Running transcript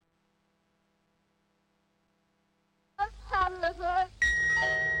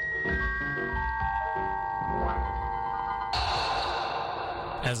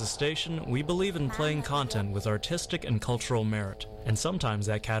As a station, we believe in playing content with artistic and cultural merit, and sometimes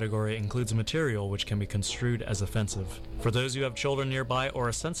that category includes material which can be construed as offensive. For those who have children nearby or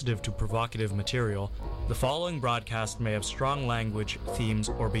are sensitive to provocative material, the following broadcast may have strong language, themes,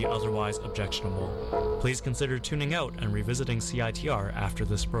 or be otherwise objectionable. Please consider tuning out and revisiting CiTR after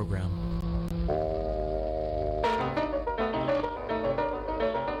this program.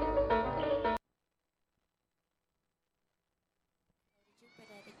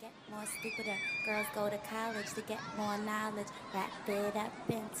 Stupider. Girls go to college to get more knowledge. Wrap it up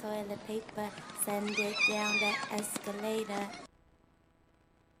in toilet paper. Send it down the escalator.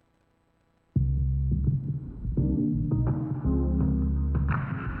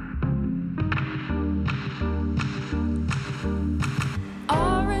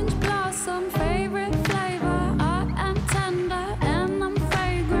 Orange blossom, favorite flavor. I am tender and I'm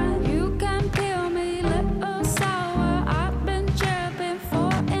fragrant. You can peel me, little sour. I've been chirping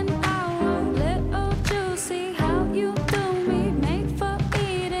for an hour. Little juicy, how you do me. Made for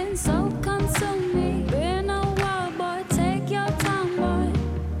eating, so consume me. Been a wild boy, take your time, boy.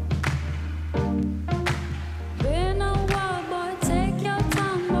 Been a wild boy, take your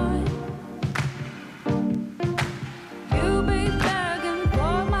time, boy. You be begging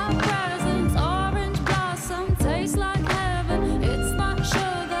for my presents. Orange blossom tastes like heaven. It's not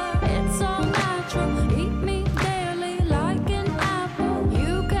sugar, it's all natural. Eat me daily like an apple.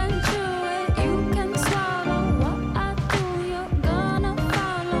 You can chew it, you can swallow. What I do, you're gonna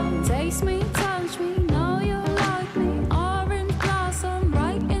follow. Taste me, touch me, know you like me. Orange blossom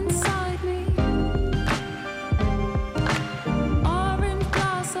right inside me. Orange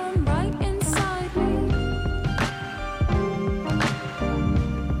blossom right inside me.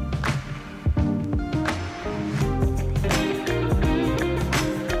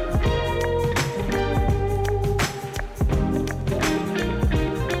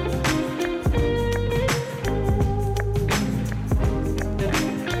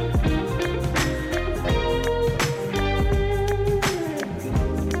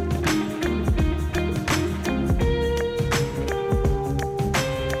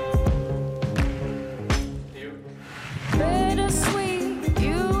 Bittersweet,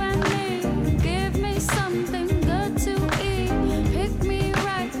 you and me. Give me something good to eat. Pick me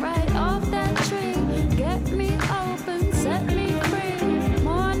right off that tree. Get me open, set me free.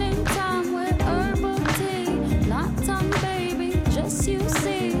 Morning time with herbal tea. Not time, baby, just you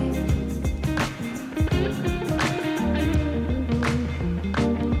see.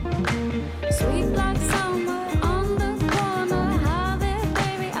 Sweet like summer on the corner. Hi there,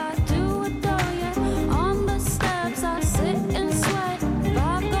 baby, I do adore ya. On the steps I sit and sweat.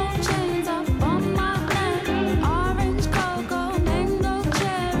 5 gold chains up on my neck. Orange cocoa, mango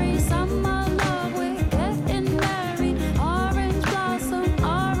cherry. Summer love, we're getting married. Orange blossom,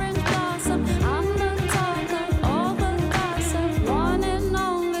 I'm the talk of all the gossip. One and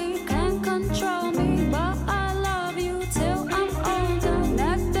only, can't control me, but I love you till I'm older.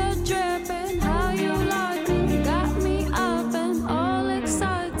 Nectar dripping, how you like me. Got me up and all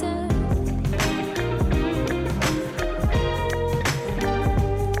excited.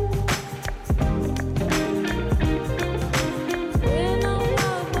 Been a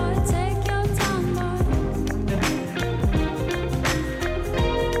wild boy, take your time, boy.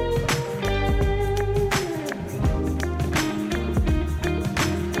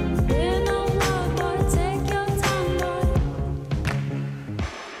 Been a wild boy, take your time, boy.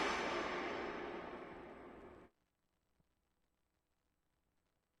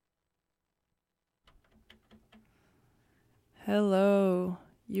 Hello,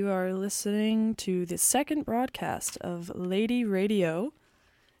 you are listening to the second broadcast of Lady Radio,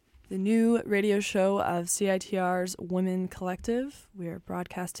 the new radio show of CiTR's Women Collective. We are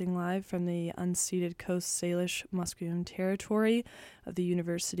broadcasting live from the unceded Coast Salish Musqueam territory of the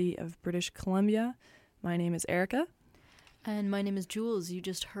University of British Columbia. My name is Erica. And my name is Jules. You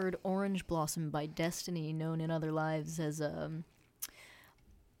just heard Orange Blossom by Destiny, known in other lives as a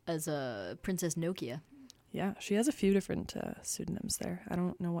Princess Nokia. Yeah, she has a few different pseudonyms there. I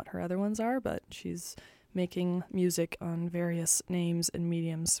don't know what her other ones are, but she's making music on various names and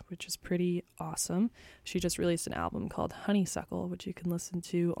mediums, which is pretty awesome. She just released an album called Honeysuckle, which you can listen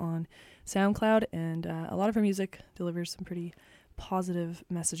to on SoundCloud, and a lot of her music delivers some pretty positive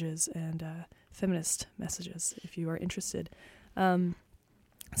messages and feminist messages, if you are interested.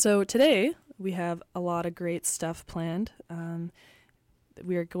 So today, we have a lot of great stuff planned.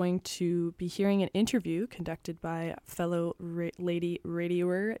 We are going to be hearing an interview conducted by fellow lady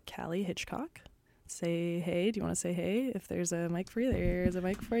radioer Callie Hitchcock. say hey. Do you want to say hey? If there's a mic for you, there's a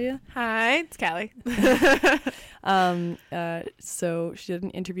mic for you. Hi, it's Callie. So she did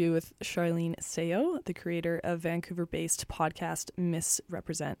an interview with Charlene Seo, the creator of Vancouver-based podcast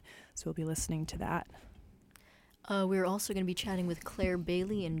Misrepresent. So we'll be listening to that. We're also going to be chatting with Claire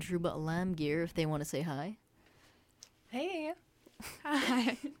Bailey and Druba Alamgir if they want to say hi. Hey.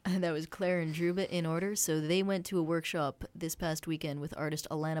 Hi. That was Claire and Druba in order. So they went to a workshop this past weekend with artist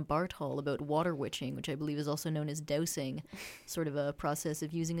Alana Bartol about water witching, which I believe is also known as dowsing, sort of a process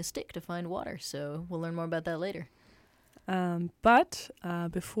of using a stick to find water. So we'll learn more about that later. But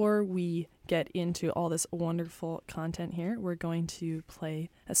before we get into all this wonderful content here, we're going to play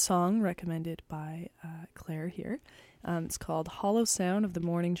a song recommended by Claire here. It's called Hollow Sound of the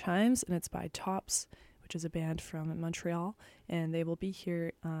Morning Chimes, and it's by Tops, which is a band from Montreal, and they will be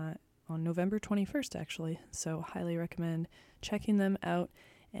here on November 21st, actually. So highly recommend checking them out,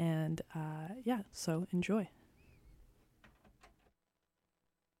 and so enjoy.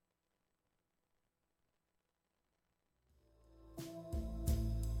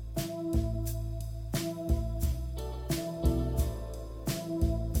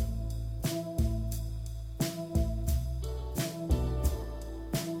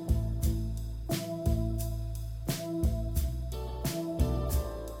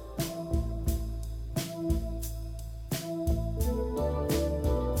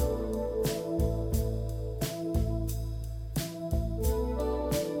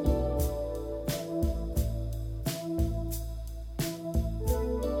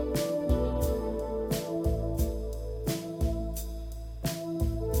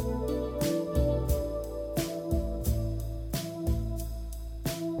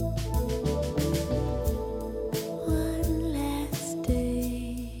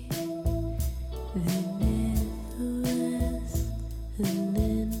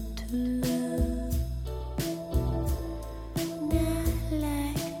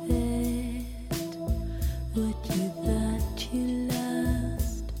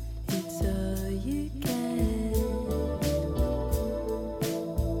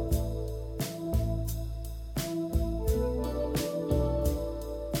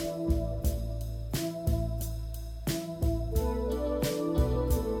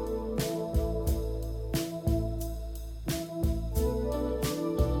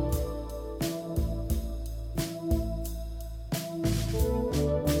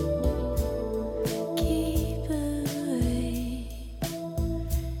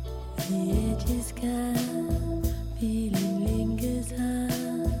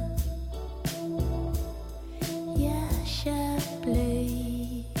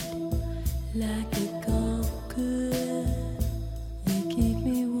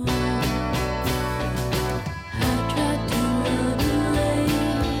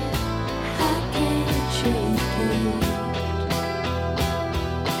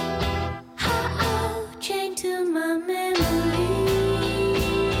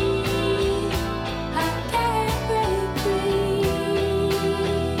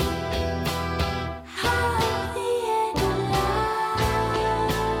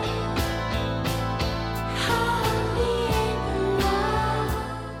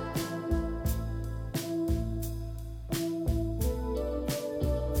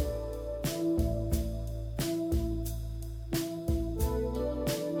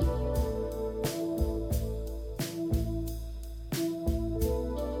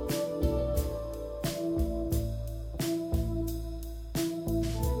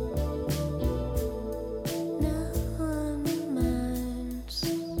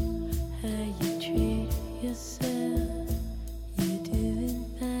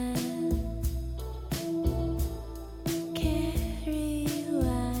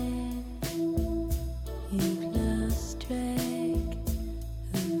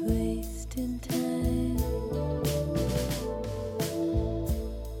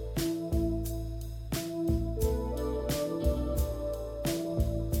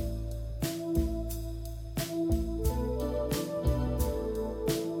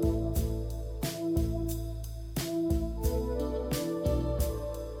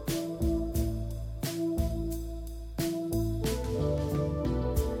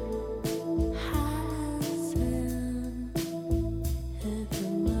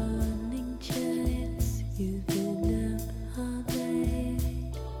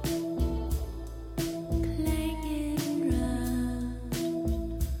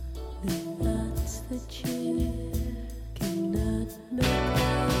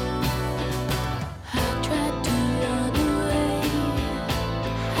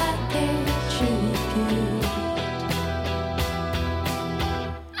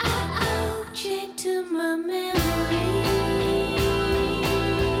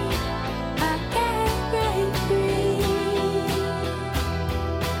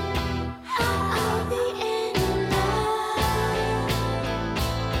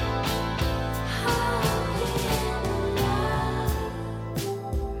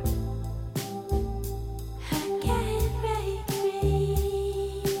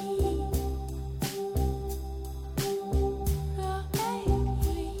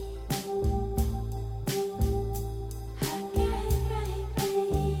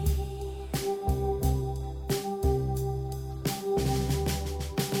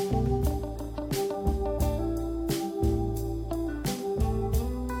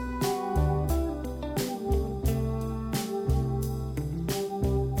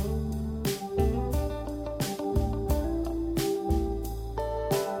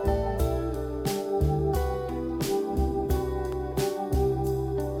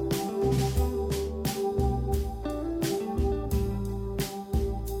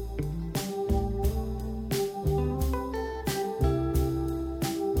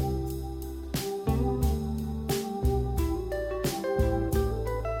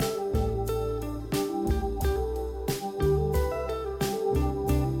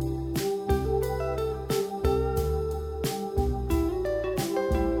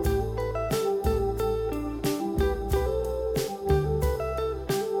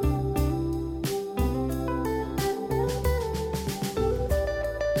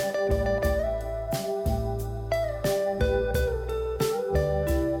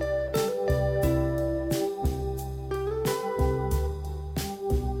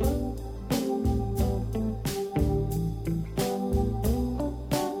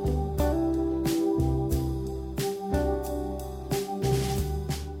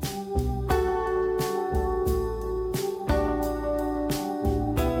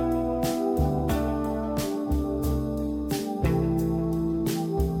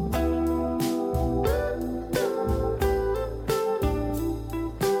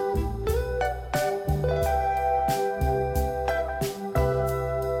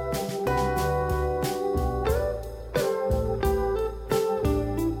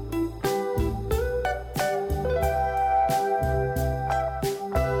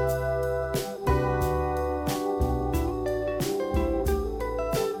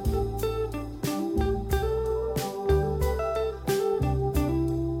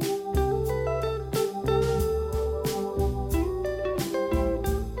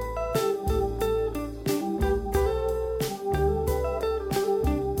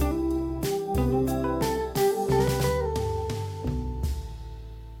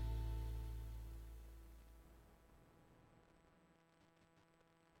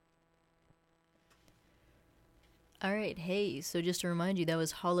 right. Hey, so just to remind you, that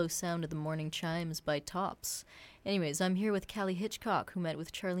was Hollow Sound of the Morning Chimes by Tops. Anyways, I'm here with Callie Hitchcock, who met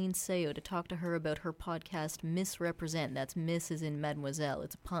with Charlene Sayo to talk to her about her podcast, Misrepresent. That's Miss as in Mademoiselle.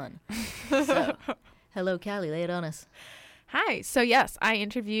 It's a pun. So, hello, Callie. Lay it on us. Hi. So yes, I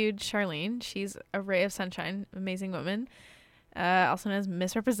interviewed Charlene. She's a ray of sunshine, amazing woman. Also known as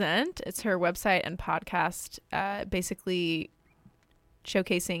Misrepresent. It's her website and podcast, basically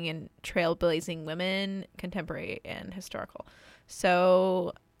showcasing and trailblazing women, contemporary and historical.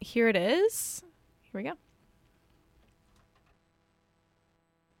 So here it is. Here we go.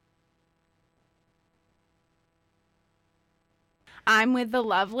 I'm with the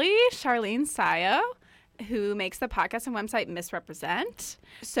lovely Charlene Sayo, who makes the podcast and website Misrepresent.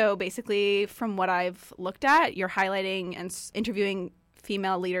 So basically, from what I've looked at, you're highlighting and interviewing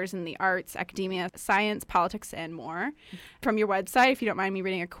female leaders in the arts, academia, science, politics, and more. From your website, if you don't mind me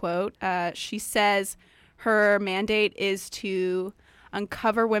reading a quote, she says her mandate is to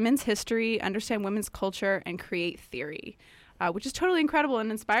uncover women's history, understand women's culture, and create theory, which is totally incredible and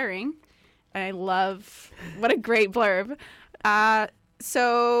inspiring. And I love, what a great blurb.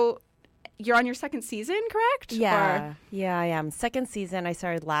 So you're on your second season, correct? Yeah, I am. Second season. I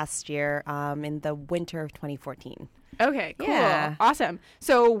started last year in the winter of 2014. Okay, cool. Yeah. Awesome.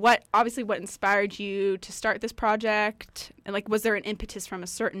 So what inspired you to start this project? And like, was there an impetus from a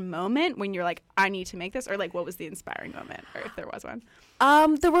certain moment when you're like, I need to make this? Or like, what was the inspiring moment, or if there was one?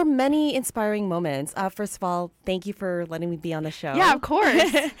 There were many inspiring moments. First of all, thank you for letting me be on the show. Yeah, of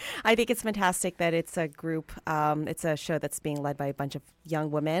course. I think it's fantastic that it's a group. It's a show that's being led by a bunch of young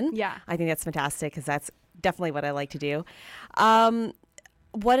women. Yeah. I think that's fantastic because that's definitely what I like to do.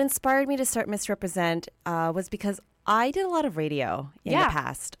 What inspired me to start Misrepresent was because I did a lot of radio in the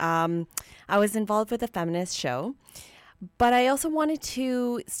past. I was involved with a feminist show, but I also wanted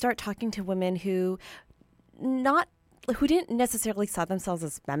to start talking to women who didn't necessarily saw themselves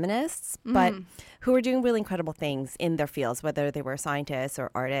as feminists, but who were doing really incredible things in their fields, whether they were scientists or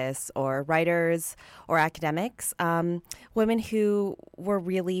artists or writers or academics, women who were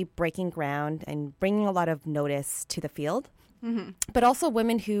really breaking ground and bringing a lot of notice to the field, but also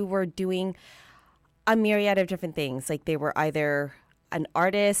women who were doing a myriad of different things. Like they were either an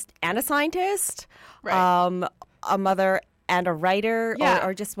artist and a scientist, Right. A mother and a writer,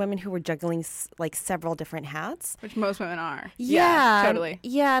 or just women who were juggling like several different hats. Which most women are. Yeah, totally.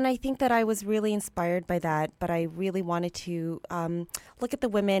 Yeah, and I think that I was really inspired by that, but I really wanted to look at the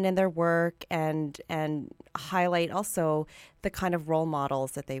women and their work and highlight also the kind of role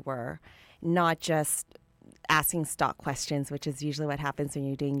models that they were, not just asking stock questions, which is usually what happens when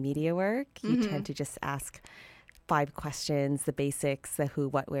you're doing media work. You tend to just ask 5 questions, the basics, the who,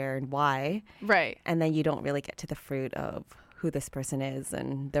 what, where, and why. Right. And then you don't really get to the fruit of who this person is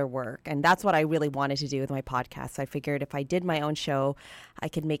and their work. And that's what I really wanted to do with my podcast. So I figured if I did my own show, I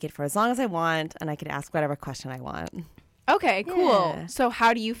could make it for as long as I want, and I could ask whatever question I want. Okay, cool. Yeah. So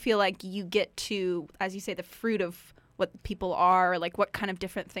how do you feel like you get to, as you say, the fruit of what people are? Like, what kind of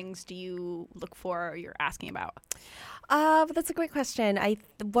different things do you look for or you're asking about? That's a great question.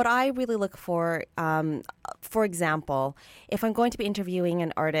 What I really look for example, if I'm going to be interviewing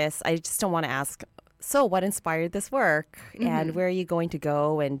an artist, I just don't want to ask, so what inspired this work, and where are you going to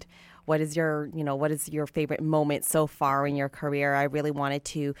go, and what is your favorite moment so far in your career? I really wanted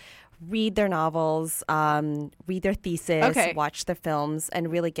to read their novels, read their thesis, watch their films,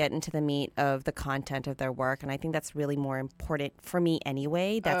 and really get into the meat of the content of their work. And I think that's really more important for me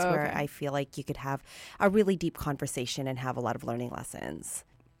anyway. That's where I feel like you could have a really deep conversation and have a lot of learning lessons.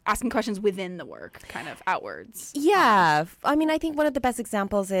 Asking questions within the work, kind of outwards. Yeah. I mean, I think one of the best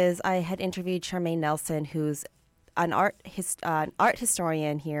examples is I had interviewed Charmaine Nelson, who's an art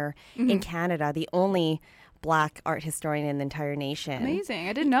historian here in Canada, the only Black art historian in the entire nation. Amazing.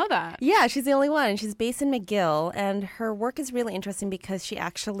 I didn't know that. Yeah, she's the only one. She's based in McGill, and her work is really interesting because she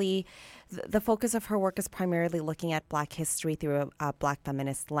actually, the focus of her work is primarily looking at Black history through a Black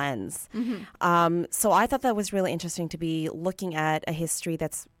feminist lens. So I thought that was really interesting to be looking at a history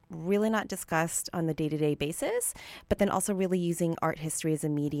that's really not discussed on the day-to-day basis, but then also really using art history as a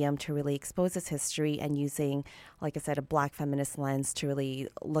medium to really expose its history, and using, like I said, a Black feminist lens to really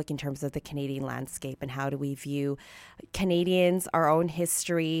look in terms of the Canadian landscape and how do we view Canadians, our own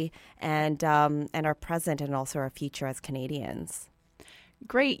history, and our present, and also our future as Canadians.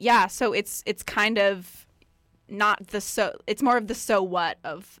 Great. Yeah. So it's kind of not it's more of the so what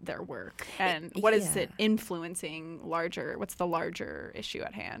of their work, and what is it influencing what's the larger issue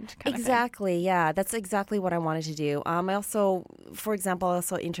at hand kind exactly of thing. Yeah, that's exactly what I wanted to do. I also, for example,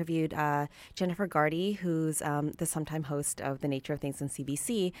 interviewed Jennifer Gardy, who's the sometime host of The Nature of Things on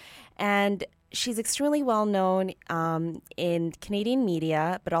CBC, and she's extremely well known in Canadian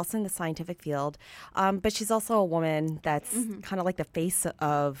media, but also in the scientific field. But she's also a woman that's kind of like the face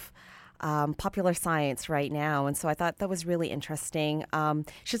of popular science right now, and so I thought that was really interesting.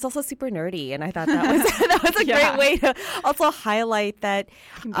 She's also super nerdy, and I thought that was that was a great way to also highlight that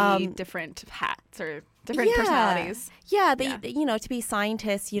Can be different hats or different personalities. Yeah, you know, to be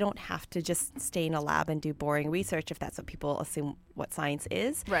scientists, you don't have to just stay in a lab and do boring research if that's what people assume what science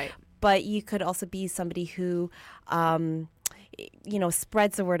is. Right. But you could also be somebody who you know,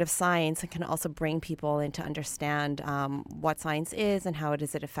 spreads the word of science and can also bring people in to understand what science is and how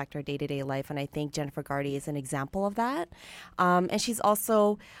does it affect our day-to-day life. And I think Jennifer Gardy is an example of that. And she's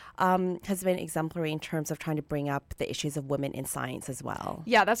also has been exemplary in terms of trying to bring up the issues of women in science as well.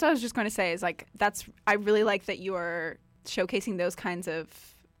 Yeah, that's what I was just going to say is like, I really like that you are showcasing those kinds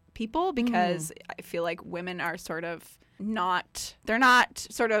of people because I feel like women are sort of they're not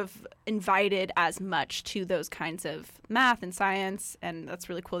sort of invited as much to those kinds of math and science, and that's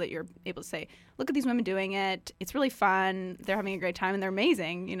really cool that you're able to say, look at these women doing it. It's really fun. They're having a great time, and they're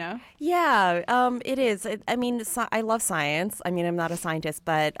amazing, you know? Yeah, it is. I mean, I love science. I mean, I'm not a scientist,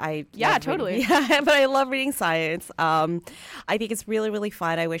 but I totally. But I love reading science. I think it's really, really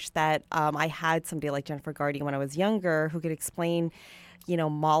fun. I wish that I had somebody like Jennifer Gardy when I was younger who could explain, you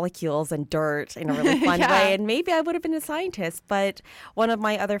know, molecules and dirt in a really fun way. And maybe I would have been a scientist. But one of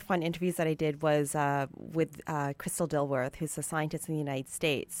my other fun interviews that I did was with Crystal Dilworth, who's a scientist in the United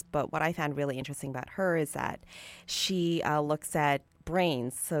States. But what I found really interesting about her is that she looks at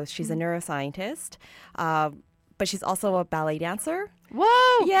brains. So she's a neuroscientist, but she's also a ballet dancer.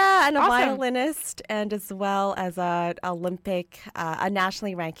 Whoa! Yeah, and a awesome. violinist, and as well as a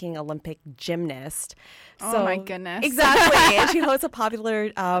nationally ranking Olympic gymnast. Oh my goodness! Exactly, and she hosts a popular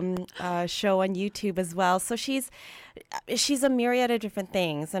show on YouTube as well. So she's a myriad of different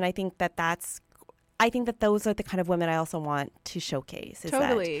things, and I think that those are the kind of women I also want to showcase. Is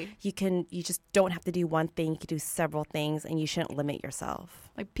Totally. That you just don't have to do one thing. You can do several things, and you shouldn't limit yourself.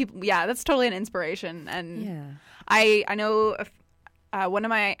 Like people, yeah, that's totally an inspiration. And Yeah. I know I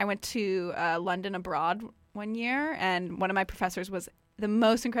went to London abroad one year, and one of my professors was the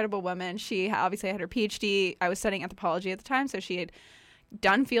most incredible woman. She obviously had her PhD. I was studying anthropology at the time, so she had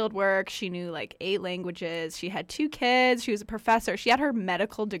done field work. She knew like 8 languages. She had 2 kids. She was a professor. She had her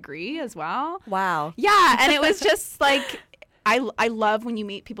medical degree as well. Wow. Yeah, and it was just like I love when you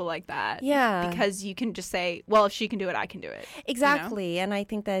meet people like that. Yeah. Because you can just say, well, if she can do it, I can do it. Exactly. You know? And I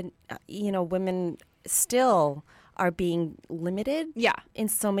think that, women still are being limited in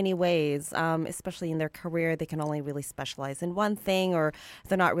so many ways, especially in their career. They can only really specialize in one thing, or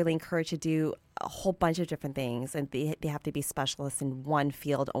they're not really encouraged to do a whole bunch of different things, and they have to be specialists in one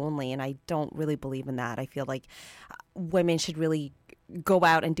field only. And I don't really believe in that. I feel like women should really go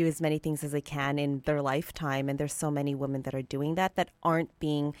out and do as many things as they can in their lifetime, and there's so many women that are doing that aren't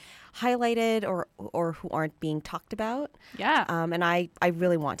being highlighted or who aren't being talked about. Yeah. And I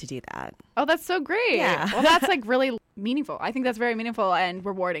really want to do that. Oh, that's so great. Yeah. Well, that's like really meaningful. I think that's very meaningful, and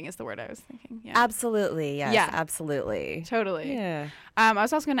rewarding is the word I was thinking. Yeah. Absolutely. Yes, Yeah. absolutely. Totally. Yeah. I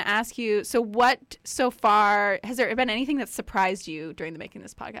was also going to ask you, so what so far, has there been anything that surprised you during the making of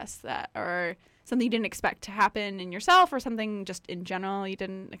this podcast, or something you didn't expect to happen in yourself, or something just in general you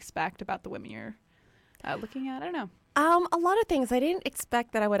didn't expect about the women you're looking at? I don't know. A lot of things. I didn't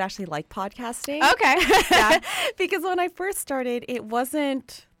expect that I would actually like podcasting. Okay. Yeah. Because when I first started, it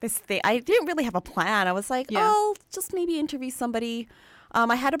wasn't this thing. I didn't really have a plan. I was like, I'll just maybe interview somebody.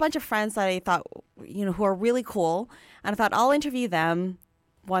 I had a bunch of friends that I thought, who are really cool. And I thought, I'll interview them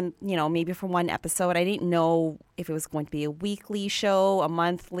maybe for one episode. I didn't know if it was going to be a weekly show, a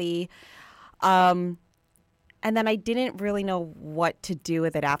monthly. And then I didn't really know what to do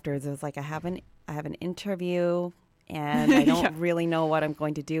with it afterwards. It was like, I have an interview, and I don't really know what I'm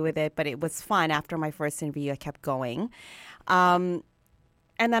going to do with it. But it was fun. After my first interview, I kept going.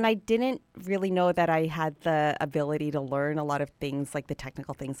 And then I didn't really know that I had the ability to learn a lot of things, like the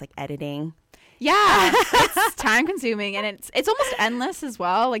technical things, like editing. Yeah, it's time consuming, and it's almost endless as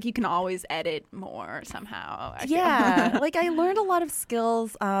well. Like you can always edit more somehow. I feel. Like I learned a lot of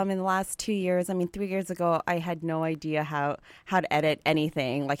skills in the last 2 years. I mean, 3 years ago, I had no idea how to edit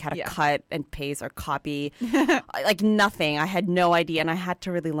anything, like how to cut and paste or copy, like nothing. I had no idea, and I had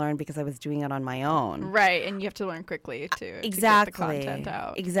to really learn because I was doing it on my own. Right, and you have to learn quickly to get the content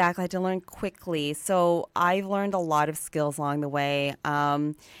out. Exactly, I had to learn quickly. So I've learned a lot of skills along the way.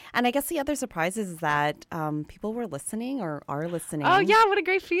 And I guess the other surprise is that people were listening or are listening. Oh, yeah, what a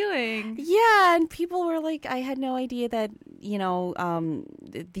great feeling. Yeah, and people were like, I had no idea that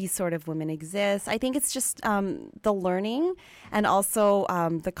these sort of women exist. I think it's just the learning and also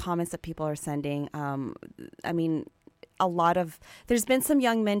the comments that people are sending. There's been some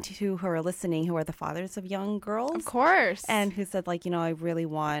young men too who are listening who are the fathers of young girls. Of course. And who said, like, I really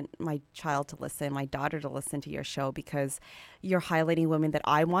want my child to listen, my daughter to listen to your show because you're highlighting women that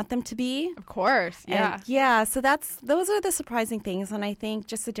I want them to be. Of course. Yeah. So those are the surprising things. And I think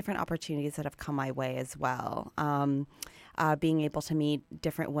just the different opportunities that have come my way as well. Being able to meet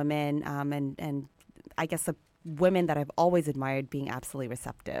different women and I guess the women that I've always admired being absolutely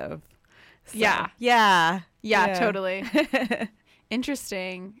receptive. So, yeah, totally.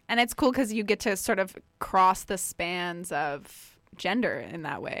 Interesting. And it's cool because you get to sort of cross the spans of gender in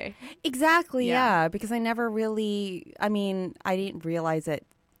that way. Exactly, yeah. Because I never really, I didn't realize that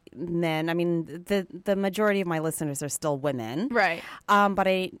men, the majority of my listeners are still women. Right. But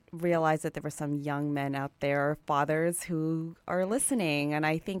I realized that there were some young men out there, fathers who are listening. And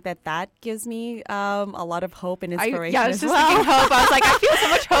I think that gives me a lot of hope and inspiration. I was just thinking hope. I was like, I feel so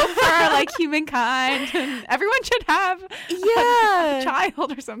much hope for like humankind. And everyone should have a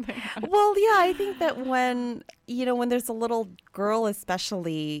child or something. Well, yeah, I think that when there's a little girl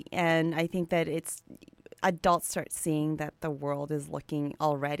especially, and I think that adults start seeing that the world is looking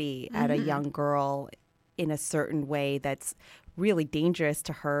already at a young girl in a certain way that's really dangerous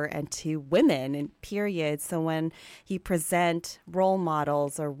to her and to women, and period. So when you present role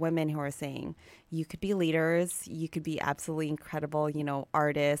models or women who are saying, you could be leaders, you could be absolutely incredible,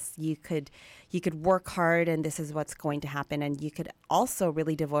 artists, you could work hard and this is what's going to happen. And you could also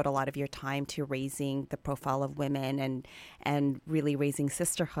really devote a lot of your time to raising the profile of women and really raising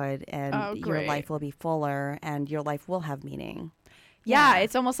sisterhood, and your life will be fuller and your life will have meaning. Yeah,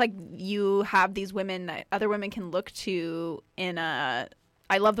 it's almost like you have these women that other women can look to in a.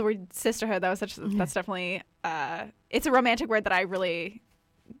 I love the word sisterhood. That's definitely. It's a romantic word that I really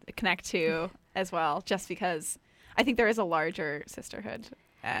connect to as well, just because I think there is a larger sisterhood,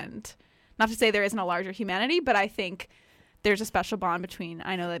 and not to say there isn't a larger humanity, but I think there's a special bond between.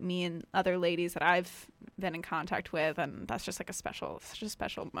 I know that me and other ladies that I've been in contact with, and that's just like such a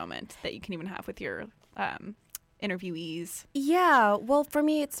special moment that you can even have with your. Interviewees. Yeah, well, for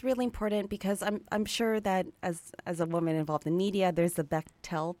me, it's really important because I'm sure that as a woman involved in media, there's the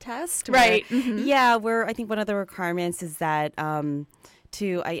Bechdel test, right? Where I think one of the requirements is that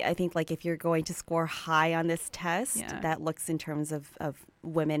I think like if you're going to score high on this test, that looks in terms of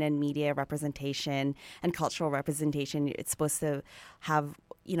women and media representation and cultural representation. It's supposed to have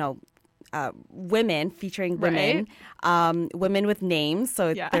women featuring women, women with names,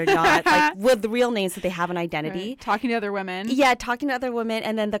 so they're not like with the real names, so they have an identity. Right. Talking to other women. Yeah, talking to other women,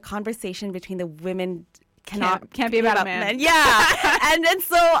 and then the conversation between the women can't be about men. Yeah, and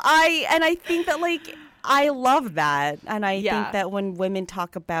so I think that like I love that, and I think that when women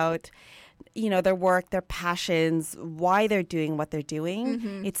talk about their work, their passions, why they're doing what they're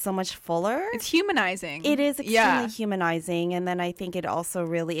doing, it's so much fuller. It's humanizing. It is extremely humanizing. And then I think it also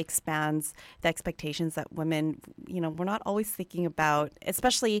really expands the expectations that women, we're not always thinking about,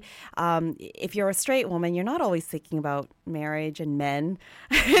 especially if you're a straight woman, you're not always thinking about marriage and men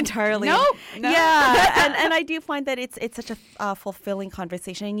entirely. No. Yeah. and I do find that it's such a fulfilling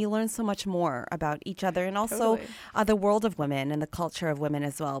conversation, and you learn so much more about each other, and also the world of women and the culture of women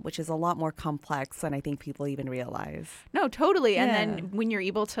as well, which is a lot more complex than I think people even realize. No, totally. And then when you're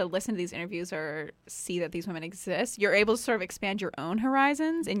able to listen to these interviews or see that these women exist, you're able to sort of expand your own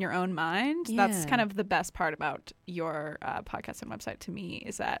horizons in your own mind. That's kind of the best part about your podcast and website to me,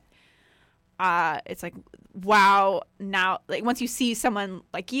 is that it's like, wow, now like once you see someone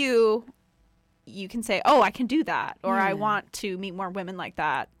like you can say, oh, I can do that, or I want to meet more women like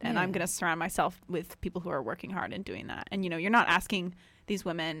that, and I'm going to surround myself with people who are working hard and doing that. And you're not asking these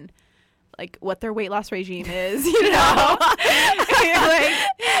women like what their weight loss regime is, and a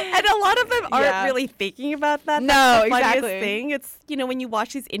lot of them aren't really thinking about that. That's the funniest thing. It's when you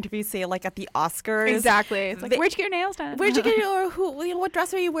watch these interviews, say like at the Oscars, it's like, where'd you get your nails done? Where'd you get or who? What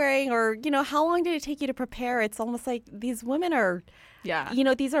dress are you wearing? Or how long did it take you to prepare? It's almost like these women are. Yeah,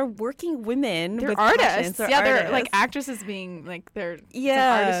 these are working women. They're with artists. They're artists. They're like actresses being like they're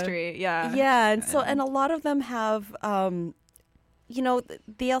artistry. And so and a lot of them have.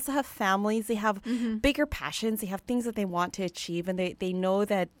 They also have families. They have bigger passions. They have things that they want to achieve, and they know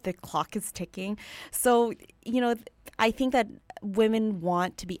that the clock is ticking. So, I think that women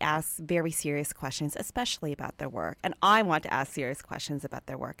want to be asked very serious questions, especially about their work. And I want to ask serious questions about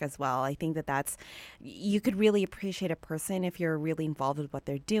their work as well. I think that you could really appreciate a person if you're really involved with what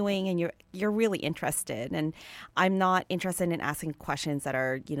they're doing and you're really interested. And I'm not interested in asking questions that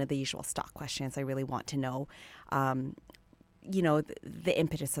are, the usual stock questions. I really want to know the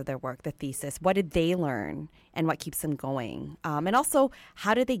impetus of their work, the thesis. What did they learn and what keeps them going? And also,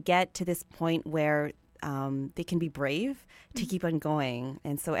 how did they get to this point where they can be brave to keep on going?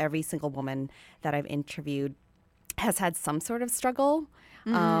 And so every single woman that I've interviewed has had some sort of struggle.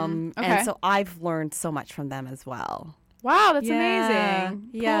 And so I've learned so much from them as well. Wow, that's amazing.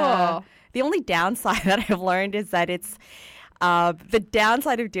 Yeah. Cool. The only downside that I've learned is that it's the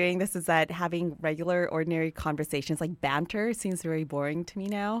downside of doing this is that having regular, ordinary conversations like banter seems very boring to me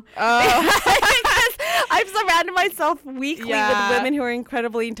now. Because I've surrounded myself weekly with women who are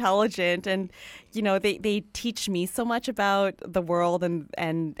incredibly intelligent, and they teach me so much about the world and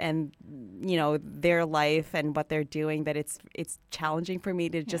their life and what they're doing that it's challenging for me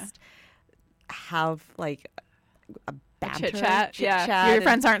to just have like a banter, chit chat. Your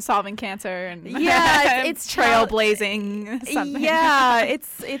friends aren't solving cancer and it's trailblazing something. Yeah,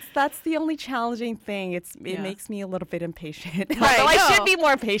 that's the only challenging thing. It makes me a little bit impatient. Right, I should be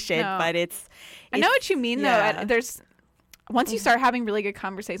more patient, but I know what you mean though. There's once you start having really good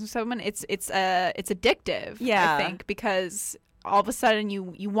conversations with someone, it's addictive. Yeah. I think, because all of a sudden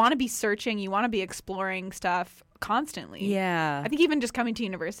you want to be searching, you want to be exploring stuff constantly. Yeah. I think even just coming to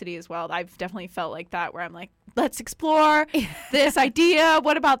university as well, I've definitely felt like that, where I'm like, let's explore this idea.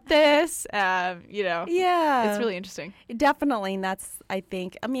 What about this? Yeah. It's really interesting. Definitely. And that's, I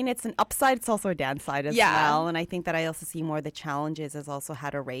think, it's an upside. It's also a downside as well. And I think that I also see more of the challenges as also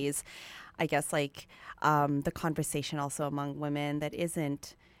how to raise, I guess, like the conversation also among women that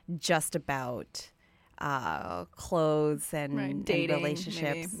isn't just about clothes and dating, and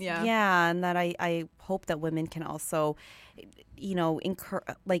relationships. Maybe. Yeah. And that I hope that women can also,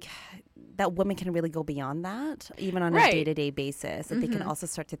 that women can really go beyond that, even on a day-to-day basis, that they can also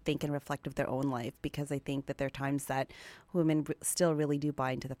start to think and reflect of their own life, because I think that there are times that women still really do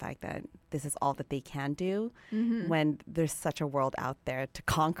buy into the fact that this is all that they can do when there's such a world out there to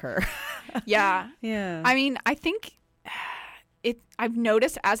conquer. Yeah. Yeah. I think I've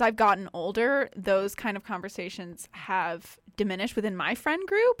noticed as I've gotten older, those kind of conversations have diminished within my friend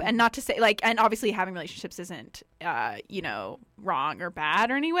group. And not to say and obviously having relationships isn't, wrong or bad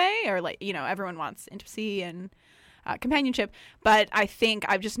or any way, or everyone wants intimacy and companionship. But I think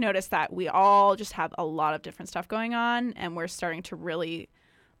I've just noticed that we all just have a lot of different stuff going on, and we're starting to really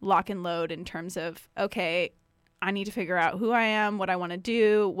lock and load in terms of, okay, I need to figure out who I am, what I want to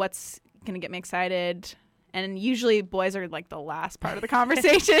do, what's going to get me excited. And usually boys are like the last part of the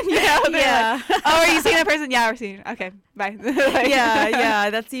conversation. Like, oh, are you seeing that person? Yeah, we're seeing. Okay, bye. yeah,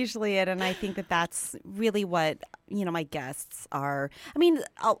 that's usually it. And I think that that's really what, my guests are.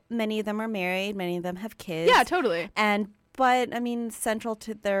 Many of them are married. Many of them have kids. Yeah, totally. But central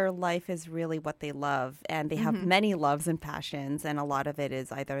to their life is really what they love. And they have many loves and passions. And a lot of it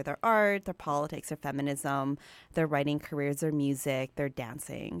is either their art, their politics, their feminism, their writing careers, their music, their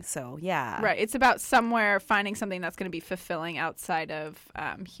dancing. So, yeah. Right. It's about somewhere finding something that's going to be fulfilling outside of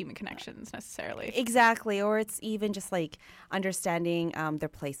human connections necessarily. Exactly. Or it's even just like understanding their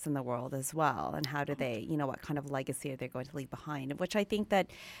place in the world as well. And how do they, what kind of legacy are they going to leave behind? Which I think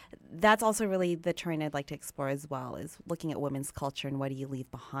that's also really the terrain I'd like to explore as well, is looking at women's culture and what do you leave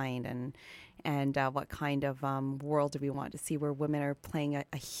behind, and what kind of world do we want to see where women are playing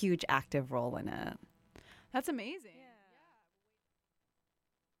a huge active role in it. That's amazing.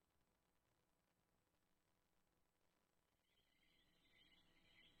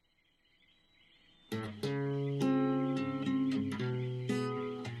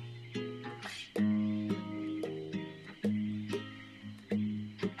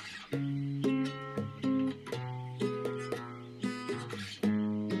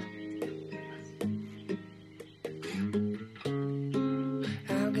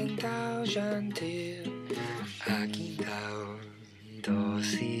 Gentil, a quintal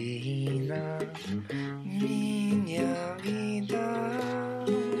docina, minha vida,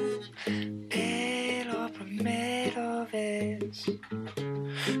 pela primeira vez,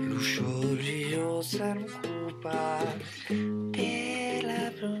 luxuriosa no culpa,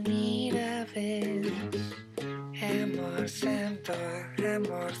 pela primeira vez, amor sem dor,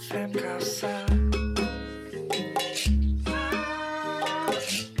 amor sem causa.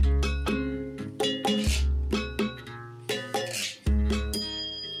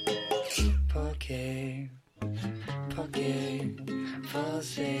 Porque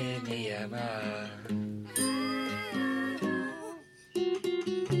você me ama.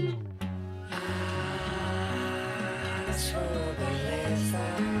 Sua beleza,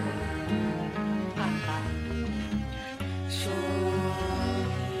 seu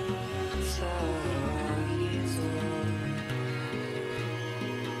sorriso.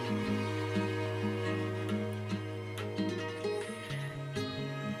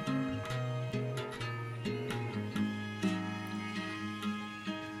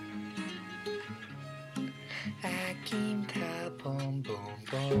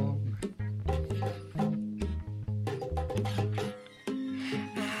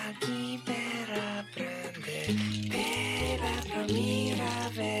 Aquí per aprender, per aprender a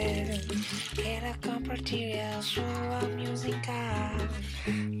ver era compartir a sua música,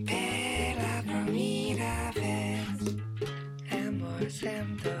 per aprender a ver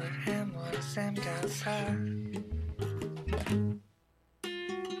amor sem dançar.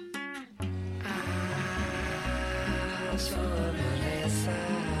 Sua beleza,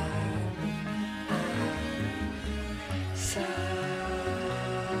 só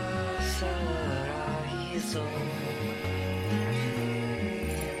sorriso.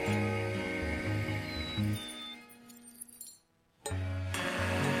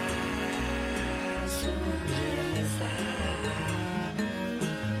 Sua beleza,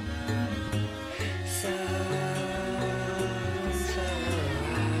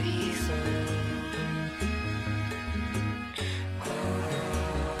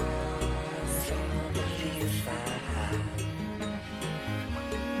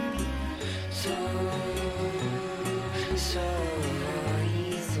 só sorriso.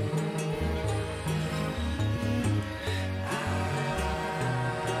 Sorriso.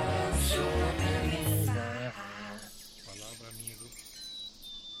 Sua beleza. Palabra miedo,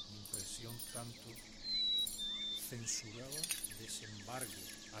 impresión tanto, censuraba, desembargo,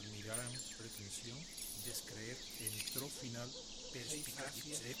 admiraran, pretensión, descreer, entró final,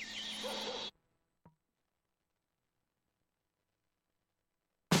 perspicacia.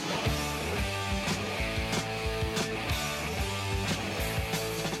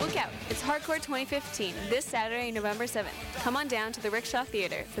 Look out, it's Hardcore 2015, this Saturday, November 7th. Come on down to the Rickshaw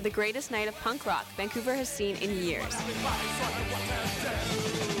Theatre for the greatest night of punk rock Vancouver has seen in years.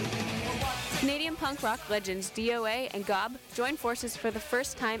 Canadian punk rock legends DOA and Gob join forces for the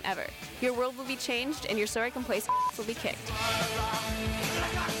first time ever. Your world will be changed and your sorry complacent will be kicked.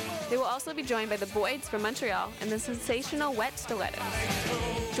 They will also be joined by the Boyds from Montreal and the sensational Wet Stilettos.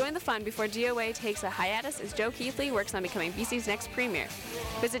 Join the fun before DOA takes a hiatus as Joe Keithley works on becoming BC's next premier.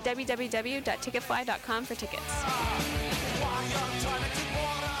 Visit www.ticketfly.com for tickets.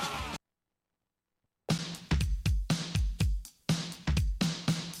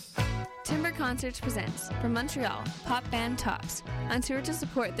 Timber Concerts presents, from Montreal, pop band Tops, on tour to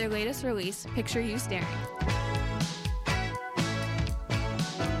support their latest release, Picture You Staring.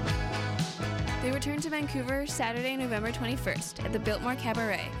 They return to Vancouver Saturday, November 21st at the Biltmore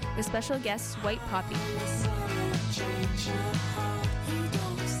Cabaret with special guests White Poppy.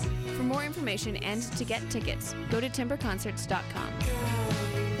 For more information and to get tickets, go to timberconcerts.com.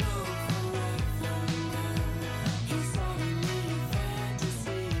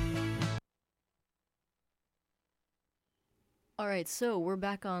 All right, so we're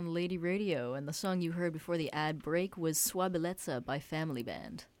back on Lady Radio, and the song you heard before the ad break was Sua Bellezza by Family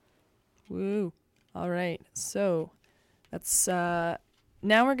Band. Woo. All right. So that's now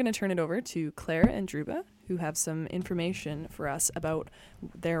we're going to turn it over to Claire and Druba, who have some information for us about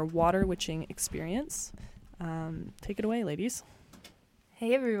their water witching experience. Take it away, ladies.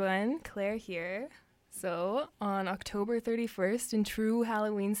 Hey everyone, Claire here. So on October 31st, in true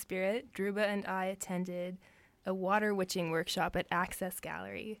Halloween spirit, Druba and I attended a water witching workshop at Access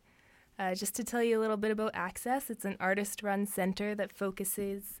Gallery. Just to tell you a little bit about Access, it's an artist-run center that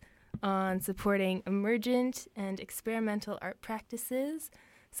focuses on supporting emergent and experimental art practices.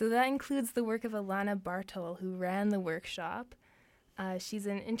 So that includes the work of Alana Bartol, who ran the workshop. She's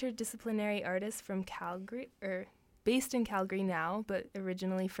an interdisciplinary artist from Calgary, based in Calgary now, but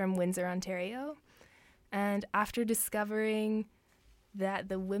originally from Windsor, Ontario. And after discovering that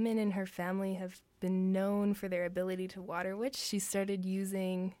the women in her family have been known for their ability to water witch, she started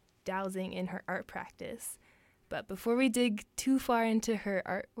using dowsing in her art practice. But before we dig too far into her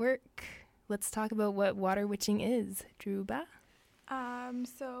artwork, let's talk about what water witching is. Druba?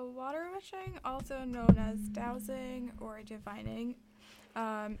 So water witching, also known as dowsing or divining,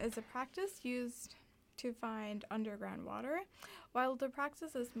 is a practice used to find underground water. While the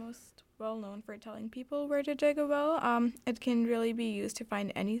practice is most well known for telling people where to dig a well, it can really be used to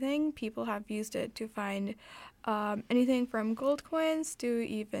find anything. People have used it to find anything from gold coins to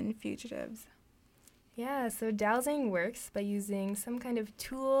even fugitives. Yeah, so dowsing works by using some kind of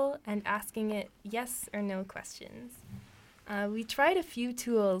tool and asking it yes or no questions. We tried a few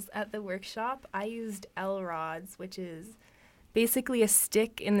tools at the workshop. I used L rods, which is basically a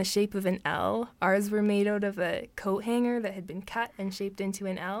stick in the shape of an L. Ours were made out of a coat hanger that had been cut and shaped into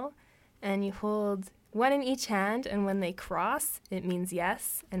an L. And you hold one in each hand, and when they cross, it means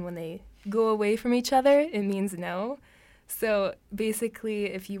yes. And when they go away from each other, it means no. So basically,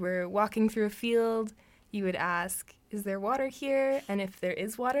 if you were walking through a field, you would ask, is there water here? And if there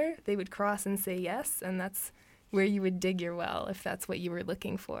is water, they would cross and say yes, and that's where you would dig your well if that's what you were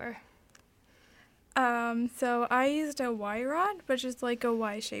looking for. So I used a Y rod, which is like a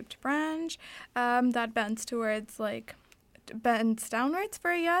Y-shaped branch that bends downwards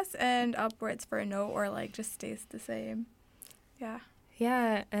for a yes and upwards for a no, or like just stays the same. Yeah.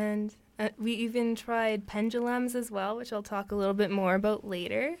 Yeah, and we even tried pendulums as well, which I'll talk a little bit more about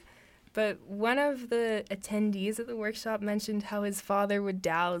later. But one of the attendees at the workshop mentioned how his father would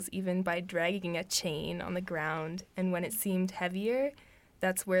dowse even by dragging a chain on the ground, and when it seemed heavier,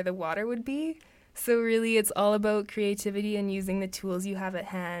 that's where the water would be. So really, it's all about creativity and using the tools you have at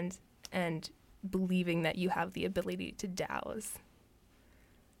hand and believing that you have the ability to dowse.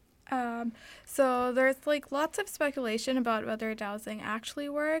 So there's like lots of speculation about whether dowsing actually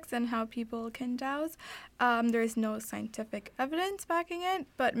works and how people can dowse. There's no scientific evidence backing it,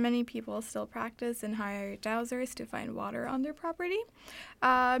 but many people still practice and hire dowsers to find water on their property.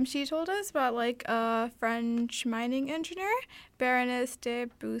 She told us about like a French mining engineer, Baroness de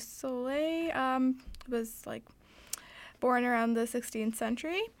Beausoleil, was like born around the 16th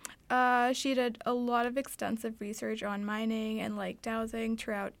century. She did a lot of extensive research on mining and like dowsing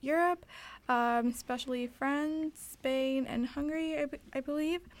throughout Europe, especially France, Spain, and Hungary, I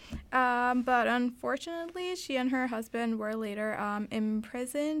believe. But unfortunately, she and her husband were later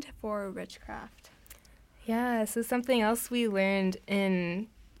imprisoned for witchcraft. Yeah, so something else we learned in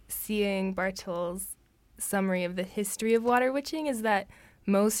seeing Bartol's summary of the history of water witching is that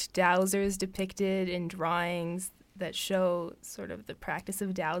most dowsers depicted in drawings that show sort of the practice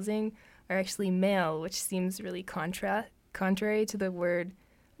of dowsing are actually male, which seems really contrary to the word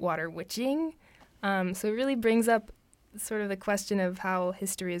water witching. So it really brings up sort of the question of how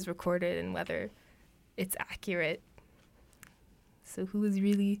history is recorded and whether it's accurate. So who is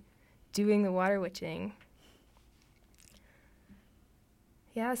really doing the water witching?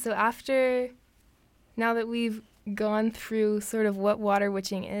 Yeah, so now that we've gone through sort of what water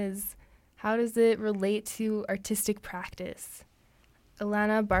witching is, how does it relate to artistic practice?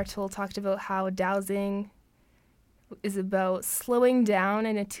 Alana Bartol talked about how dowsing is about slowing down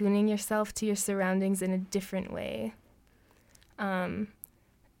and attuning yourself to your surroundings in a different way.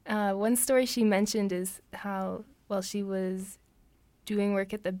 One story she mentioned is how, while she was doing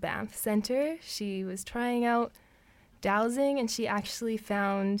work at the Banff Center, she was trying out dowsing and she actually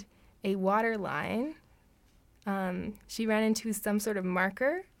found a water line. She ran into some sort of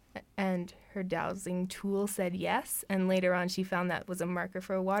marker and her dowsing tool said yes, and later on she found that was a marker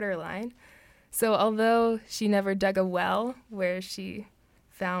for a water line. So although she never dug a well where she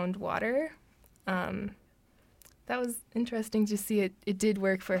found water, that was interesting to see it did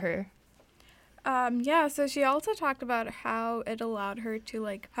work for her. Yeah, so she also talked about how it allowed her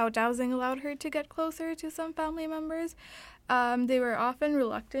to, how dowsing allowed her to get closer to some family members. They were often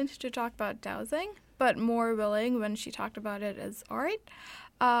reluctant to talk about dowsing, but more willing when she talked about it as art.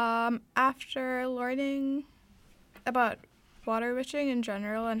 After learning about water witching in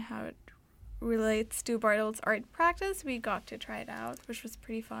general and how it relates to Bartol's art practice, we got to try it out, which was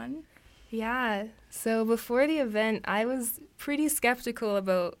pretty fun. Yeah, so before the event, I was pretty skeptical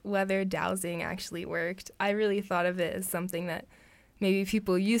about whether dowsing actually worked. I really thought of it as something that maybe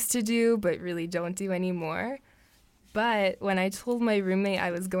people used to do but really don't do anymore. But when I told my roommate I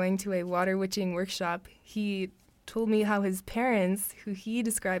was going to a water witching workshop, he told me how his parents, who he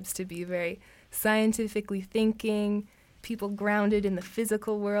describes to be very scientifically thinking, people grounded in the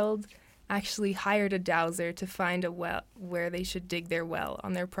physical world, actually hired a dowser to find a well where they should dig their well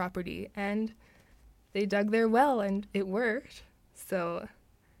on their property. And they dug their well and it worked. So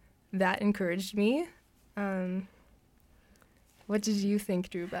that encouraged me. What did you think,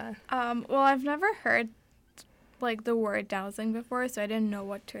 Dhruba? Well, I've never heard the word dowsing before, so I didn't know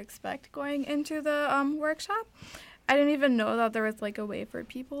what to expect going into the workshop. I didn't even know that there was a way for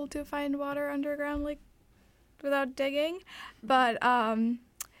people to find water underground without digging. But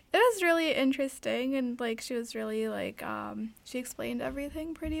it was really interesting, and she was really she explained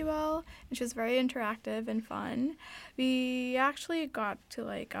everything pretty well, and she was very interactive and fun. We actually got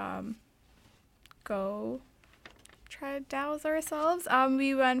to go try to douse ourselves.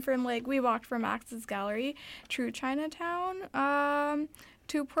 We went from we walked from Axis Gallery through Chinatown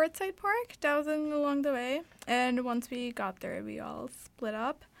to Portside Park, dowsing along the way. And once we got there, we all split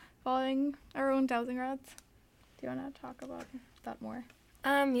up, following our own dowsing routes. Do you want to talk about that more?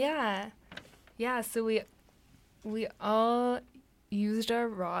 Yeah. So we all used our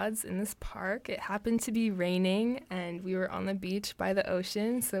rods in this park. It happened to be raining, and we were on the beach by the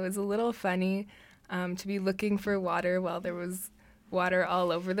ocean, so it was a little funny to be looking for water while there was water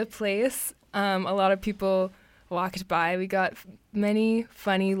all over the place. A lot of people walked by, we got many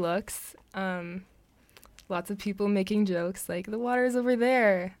funny looks. Lots of people making jokes like, the water's over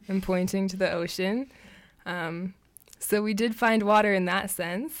there, and pointing to the ocean. So we did find water in that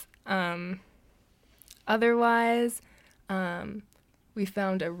sense. Otherwise, we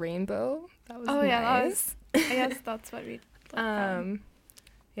found a rainbow. That was nice. Yeah, I guess that's what we found.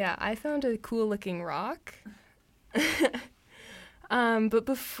 Yeah, I found a cool looking rock. But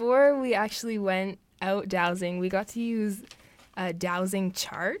before we actually went out dowsing, we got to use a dowsing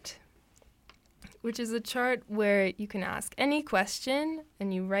chart, which is a chart where you can ask any question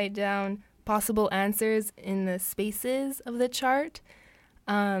and you write down possible answers in the spaces of the chart.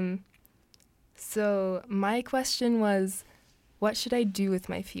 So my question was, what should I do with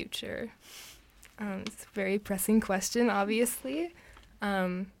my future? It's a very pressing question, obviously.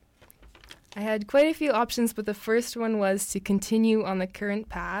 I had quite a few options, but the first one was to continue on the current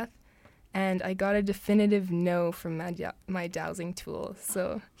path, and I got a definitive no from my dowsing tool.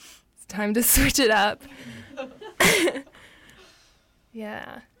 So it's time to switch it up.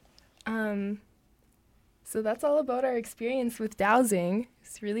 Yeah. So that's all about our experience with dowsing.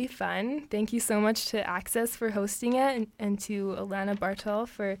 It's really fun. Thank you so much to Access for hosting it, and to Alana Bartal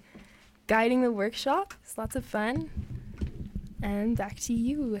for guiding the workshop. It's lots of fun. And back to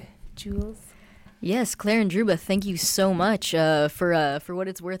you, Jules. Yes, Claire and Druba, thank you so much. For what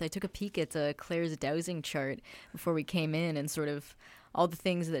it's worth, I took a peek at Claire's dowsing chart before we came in, and sort of all the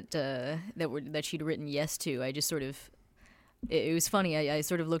things that she'd written yes to. I just sort of, it was funny. I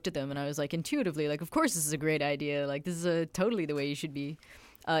sort of looked at them and I was like, intuitively, like, of course this is a great idea. Like, this is totally the way you should be.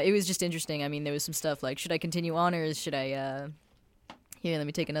 It was just interesting. I mean, there was some stuff like, should I continue honors? Should I? Here, let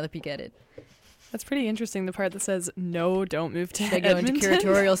me take another peek at it. That's pretty interesting, the part that says, no, don't move to Edmonton. Should I go into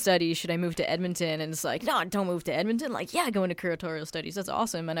curatorial studies? Should I move to Edmonton? And it's like, no, don't move to Edmonton. Like, yeah, go into curatorial studies. That's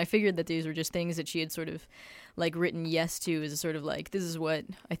awesome. And I figured that these were just things that she had sort of, like, written yes to, as a sort of like, this is what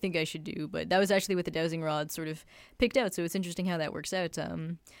I think I should do. But that was actually what the dowsing rod sort of picked out. So it's interesting how that works out.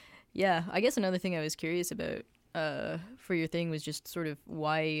 Yeah, I guess another thing I was curious about for your thing was just sort of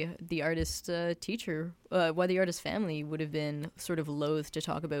why the artist why the artist family would have been sort of loath to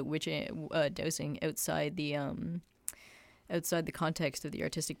talk about dowsing outside the context of the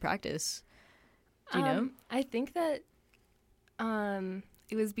artistic practice. Do you know? I think that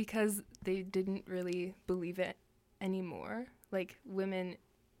it was because they didn't really believe it anymore. Like, women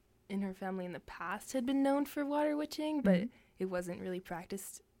in her family in the past had been known for water witching, but it wasn't really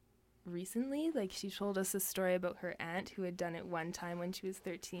practiced recently. Like, she told us a story about her aunt who had done it one time when she was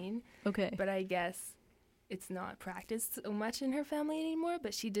 13. Okay. But I guess it's not practiced so much in her family anymore.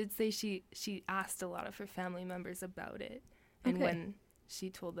 But she did say she asked a lot of her family members about it. And when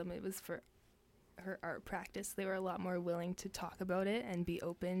she told them it was for her art practice, they were a lot more willing to talk about it and be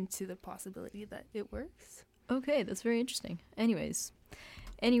open to the possibility that it works. Okay, that's very interesting. Anyways,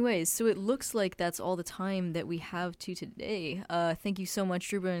 so it looks like that's all the time that we have today. Thank you so much,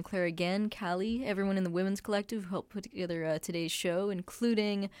 Druba and Claire again, Callie, everyone in the Women's Collective who helped put together today's show,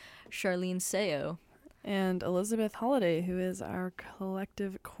 including Charlene Sayo. And Elizabeth Holliday, who is our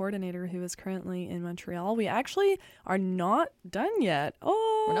collective coordinator, who is currently in Montreal. We actually are not done yet.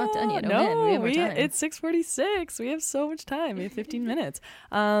 Oh, we're not done yet. No, man, we have more time. It's 6:46. We have so much time. We have 15 minutes.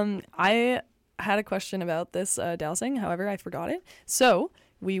 I had a question about this dowsing. However, I forgot it. So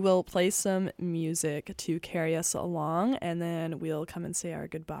we will play some music to carry us along, and then we'll come and say our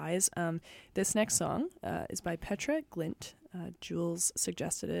goodbyes. This next song is by Petra Glint. Jules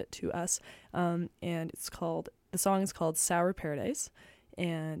suggested it to us, and the song is called Sour Paradise.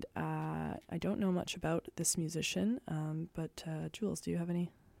 And I don't know much about this musician, but Jules, do you have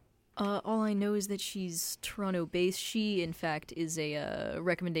any? All I know is that she's Toronto-based. She, in fact, is a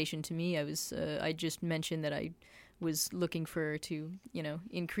recommendation to me. I just mentioned that I was looking to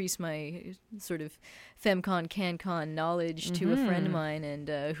increase my sort of femcon cancon knowledge to a friend of mine, and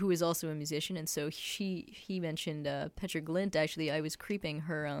who is also a musician. And so he mentioned Petra Glint. Actually, I was creeping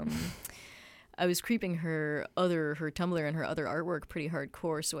her her Tumblr and her other artwork pretty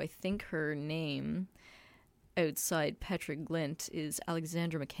hardcore. So I think her name outside Petra Glint is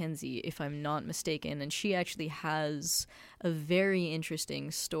Alexandra Mackenzie, if I'm not mistaken. And she actually has a very interesting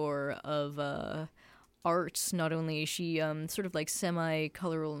store of art. Not only is she sort of like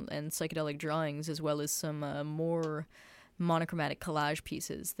semi-coloral and psychedelic drawings, as well as some more monochromatic collage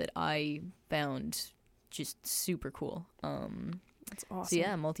pieces that I found just super cool. That's awesome. So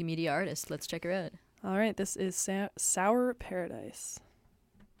yeah, multimedia artist. Let's check her out. All right, this is Sour Paradise.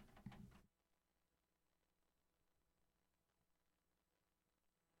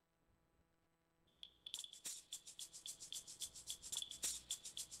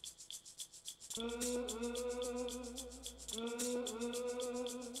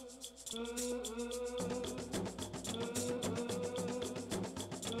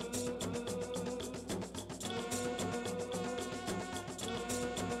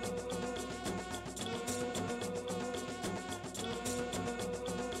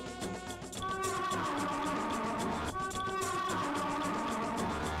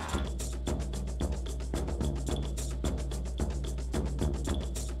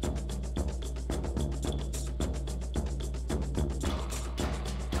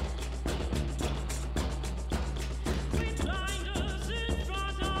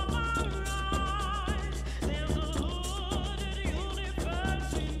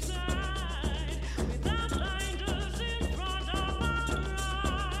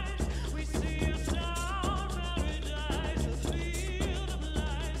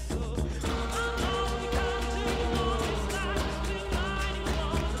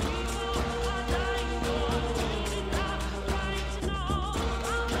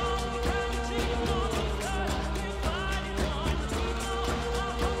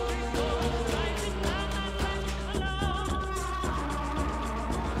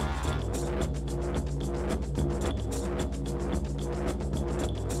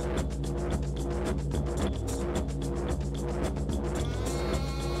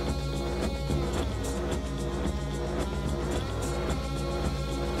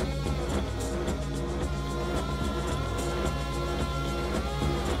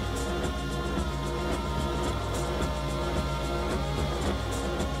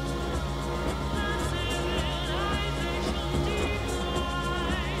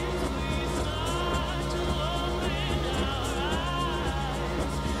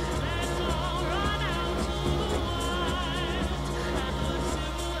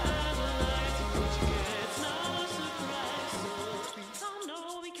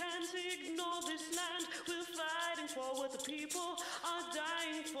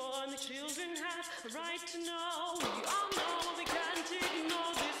 children have a right to know. We all know we can't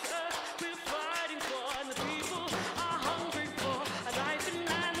ignore this earth we're fighting for, and the people are hungry for a life in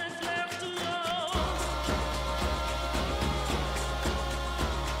land that's left alone.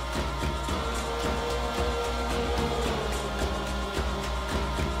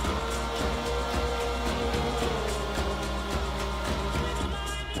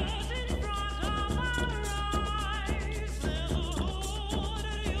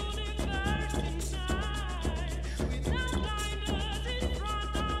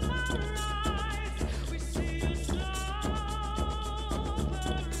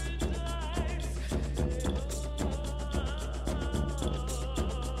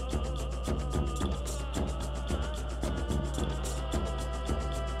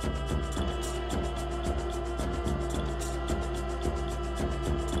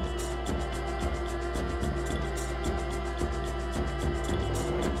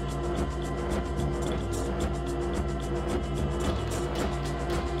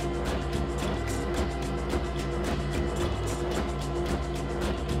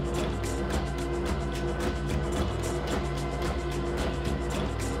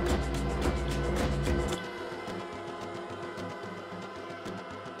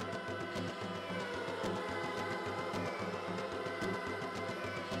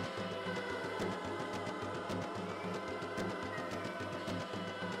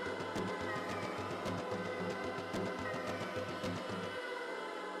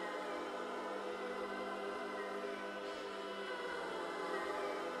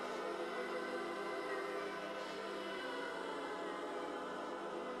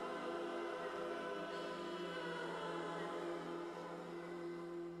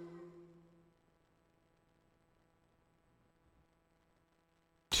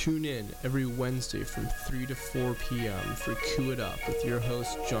 Tune in every Wednesday from 3 to 4 p.m. for Cue It Up with your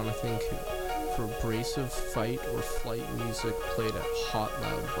host, Jonathan Koo, for abrasive fight or flight music played at hot,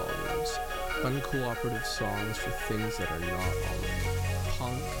 loud volumes. Uncooperative songs for things that are not all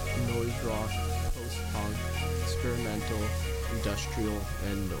punk, noise rock, post-punk, experimental, industrial,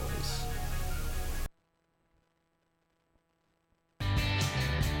 and noise.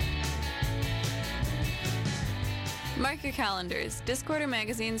 Mark your calendars. Discorder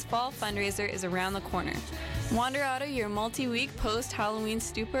Magazine's fall fundraiser is around the corner. Wander out of your multi-week post-Halloween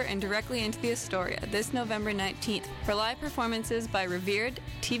stupor and directly into the Astoria this November 19th for live performances by Revered,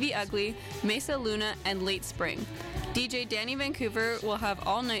 TV Ugly, Mesa Luna, and Late Spring. DJ Danny Vancouver will have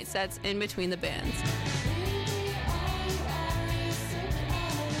all-night sets in between the bands.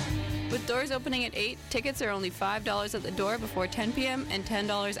 With doors opening at 8, tickets are only $5 at the door before 10 p.m. and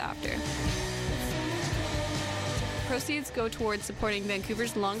 $10 after. Proceeds go towards supporting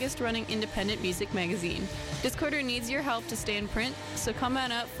Vancouver's longest-running independent music magazine. Discorder needs your help to stay in print, so come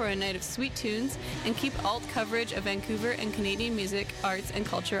on out for a night of sweet tunes and keep alt coverage of Vancouver and Canadian music, arts, and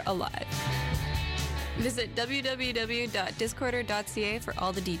culture alive. Visit www.discorder.ca for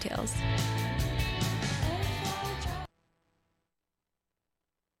all the details.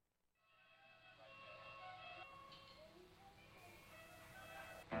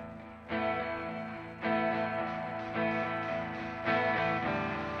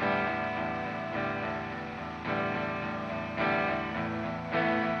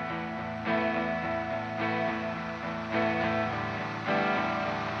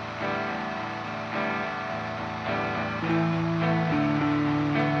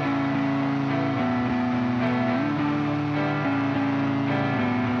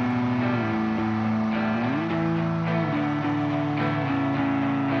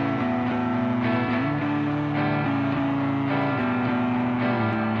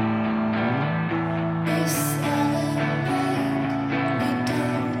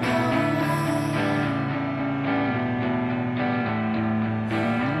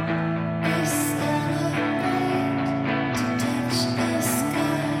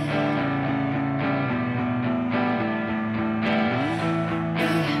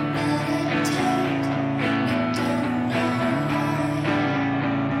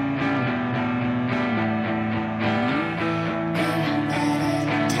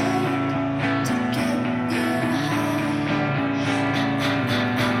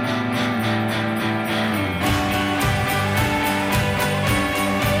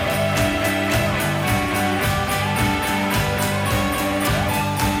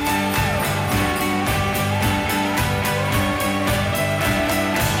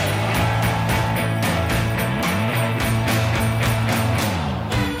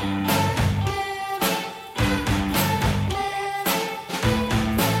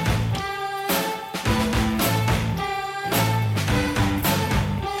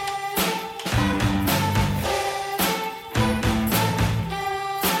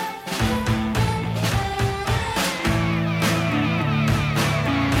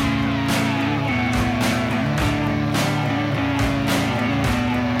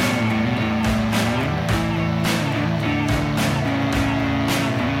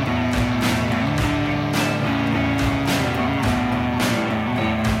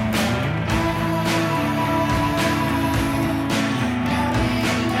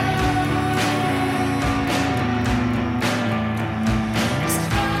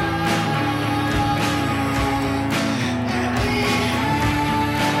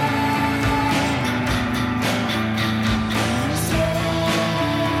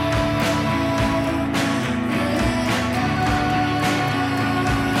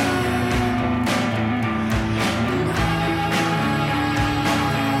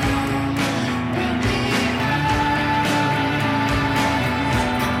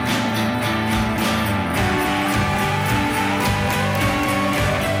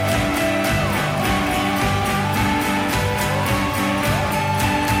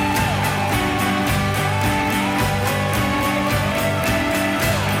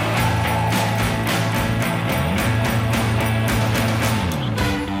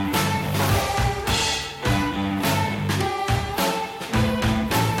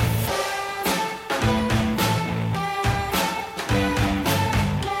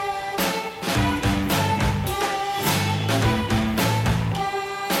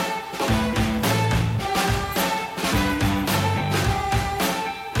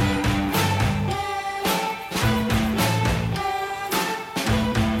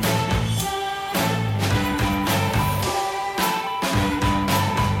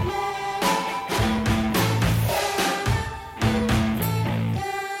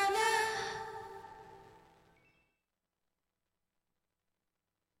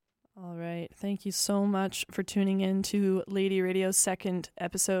 Thank you so much for tuning in to Lady Radio's second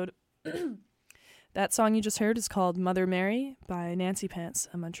episode. That song you just heard is called Mother Mary by Nancy Pants,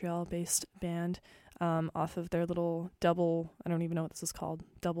 a Montreal-based band, off of their little double, I don't even know what this is called,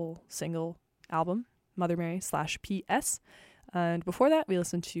 double single album, Mother Mary /PS. And before that, we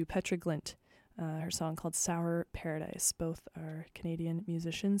listened to Petra Glint, her song called Sour Paradise. Both are Canadian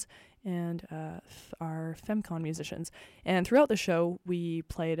musicians and are FemCon musicians. And throughout the show, we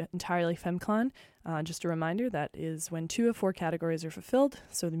played entirely FemCon. Just a reminder, that is when 2 of 4 categories are fulfilled.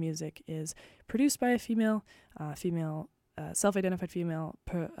 So the music is produced by a female, self-identified female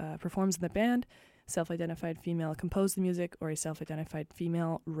performs in the band, self-identified female composed the music, or a self-identified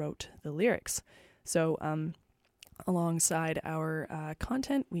female wrote the lyrics. So alongside our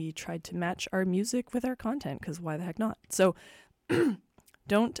content, we tried to match our music with our content, because why the heck not? So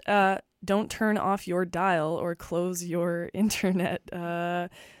don't turn off your dial or close your internet.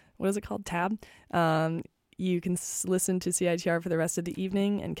 What is it called? Tab. You can listen to CiTR for the rest of the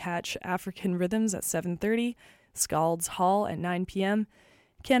evening and catch African Rhythms at 7:30, Scald's Hall at 9 p.m.,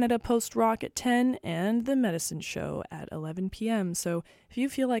 Canada Post Rock at 10, and The Medicine Show at 11 p.m. So if you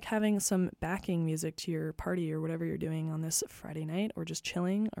feel like having some backing music to your party or whatever you're doing on this Friday night, or just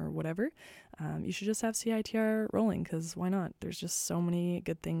chilling or whatever, you should just have CiTR rolling, because why not? There's just so many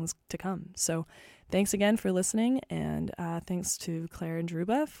good things to come. So thanks again for listening, and thanks to Claire and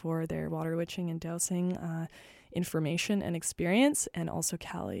Druba for their water witching and dowsing information and experience, and also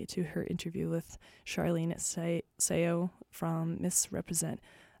Callie to her interview with Charlene Sayo from Miss Represent.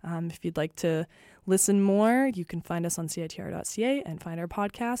 If you'd like to listen more, you can find us on CiTR.ca and find our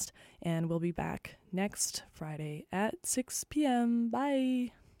podcast, and we'll be back next Friday at 6 p.m.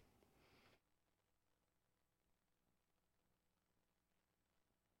 Bye!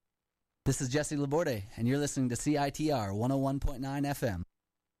 This is Jesse Laborde, and you're listening to CiTR 101.9 FM.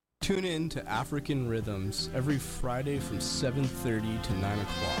 Tune in to African Rhythms every Friday from 7:30 to 9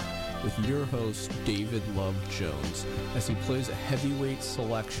 o'clock with your host, David Love Jones, as he plays a heavyweight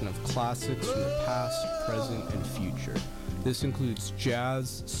selection of classics from the past, present, and future. This includes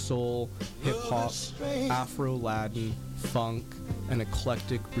jazz, soul, hip-hop, Afro-Latin, funk, and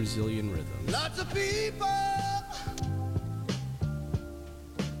eclectic Brazilian rhythms. Lots of people,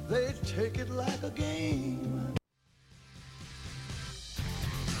 they take it like a game.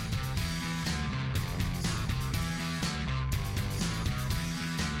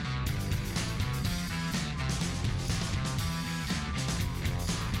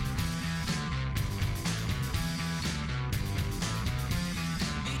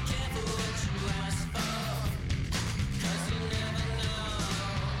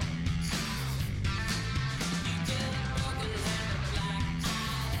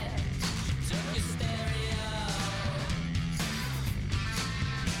 Stereo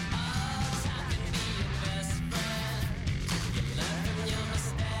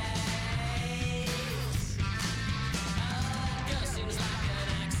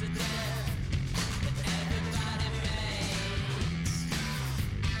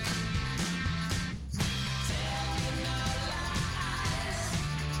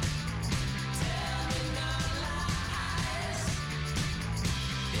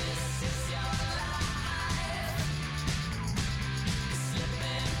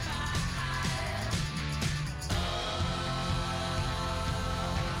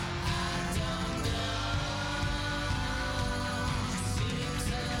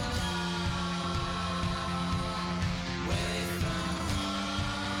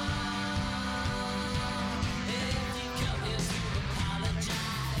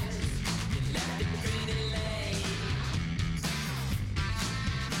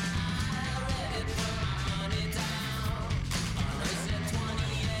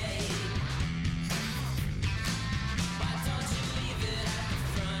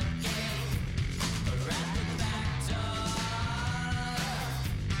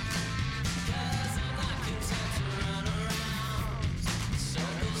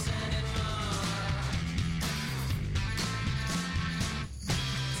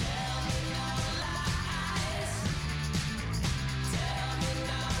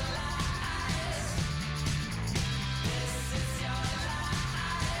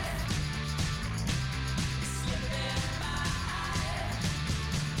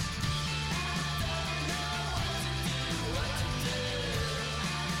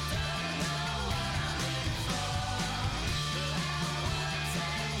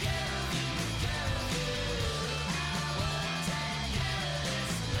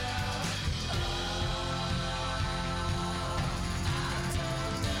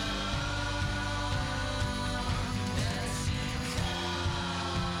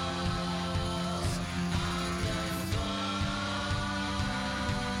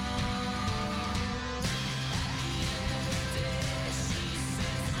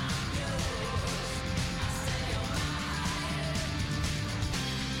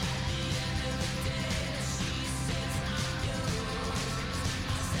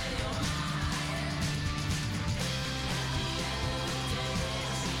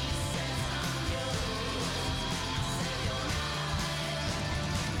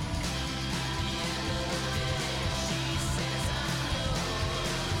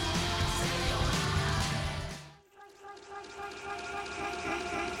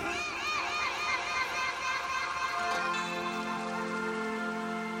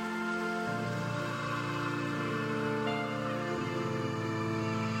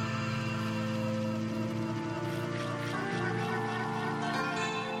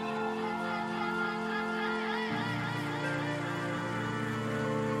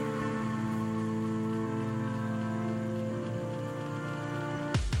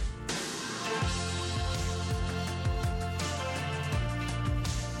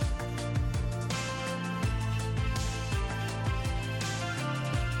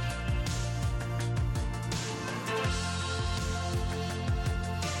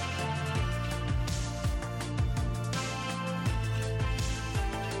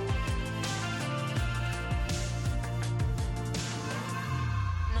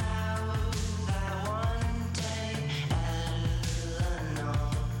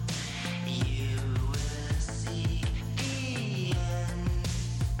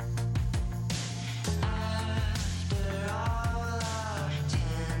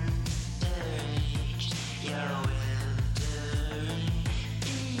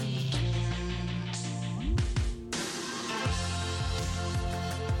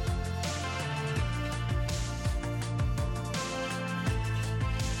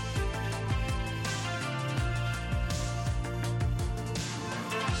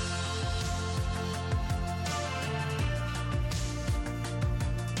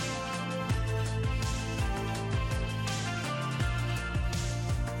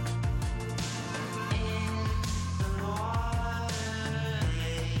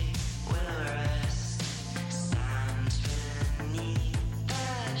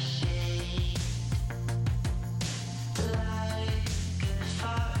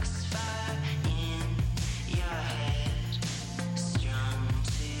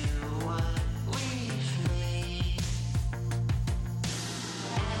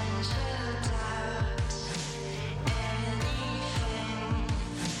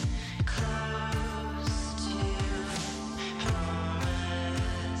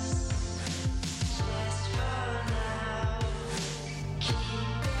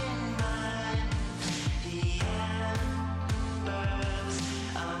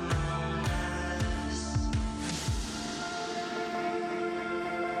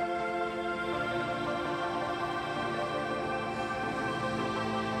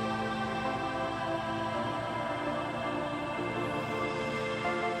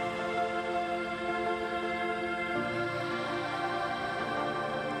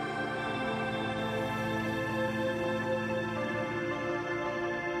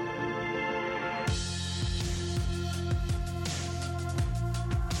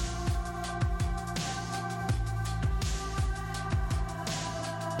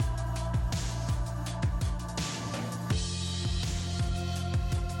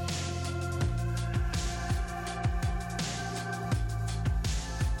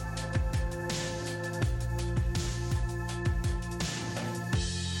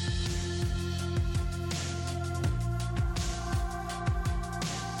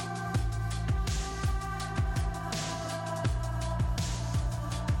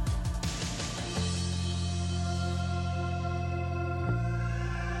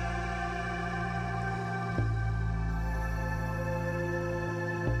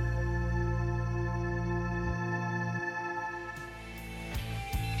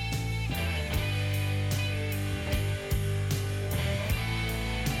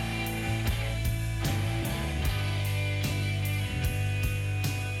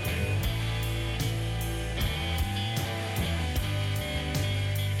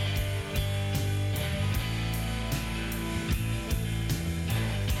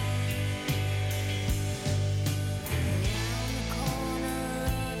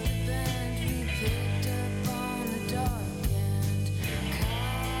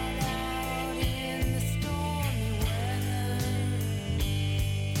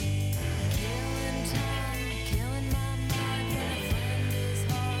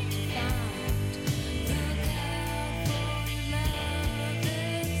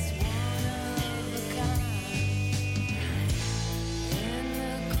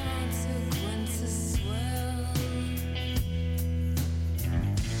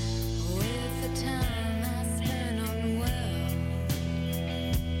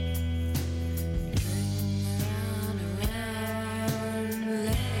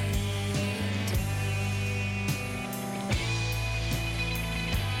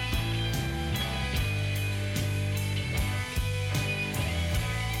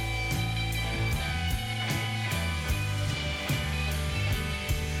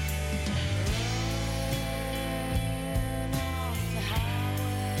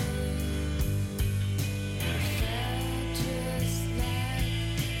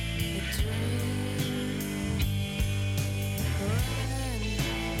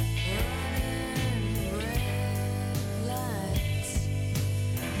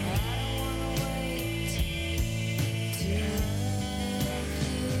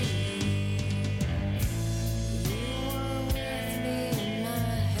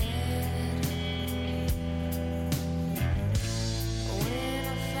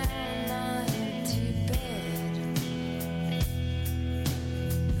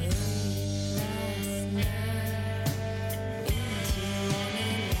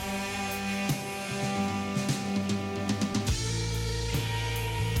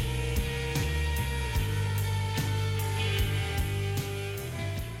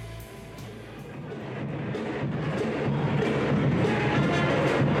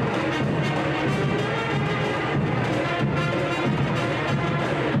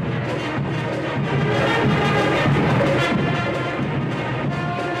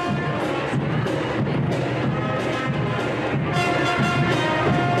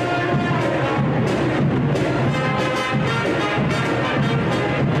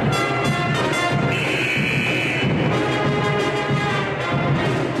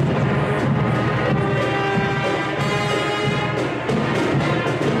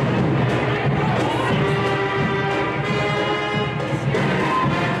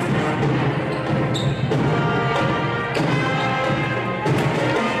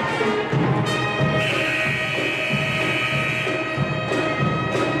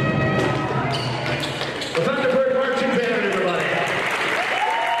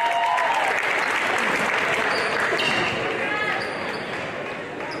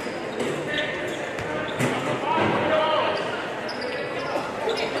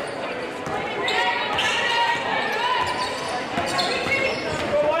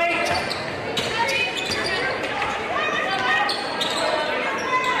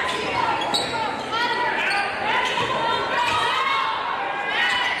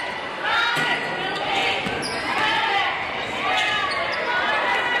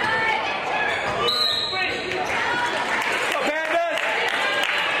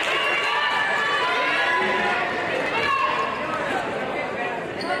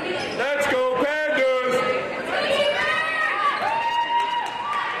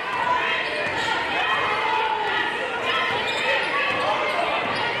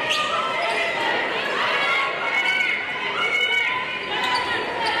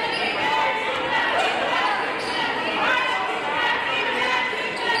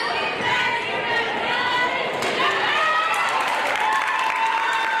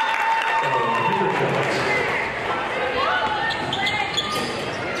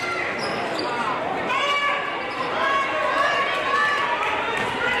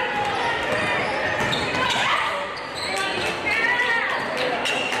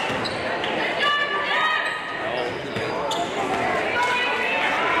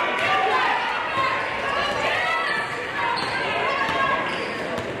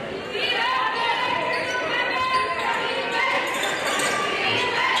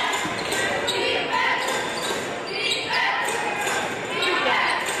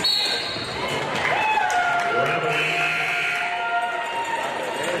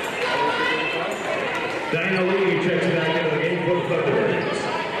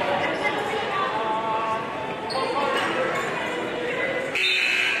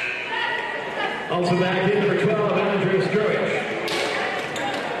Also back in number 12, Andrew Sturridge.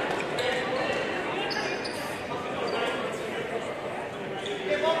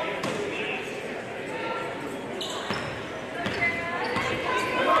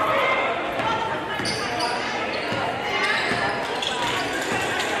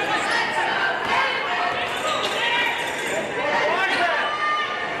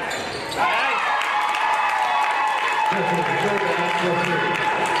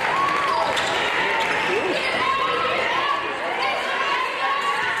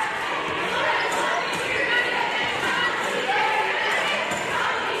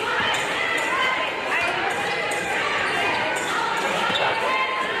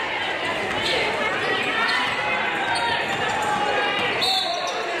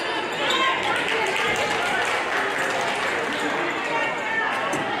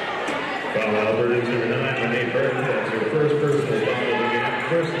 Alberta is number 9, Renee Burton. That's your first personal foul of the game.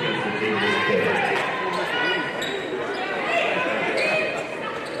 First against the team this quarter.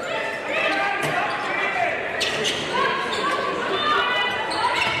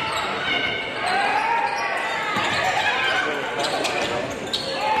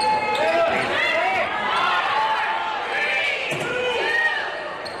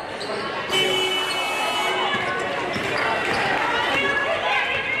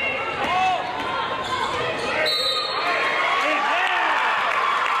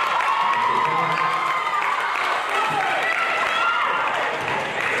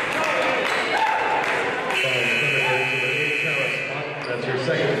 That's your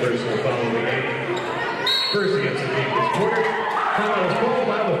second personal foul of the game. First against the team this quarter. Foul is called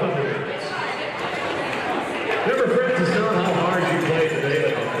by the Thunderbirds. Never fret to know how hard you played today,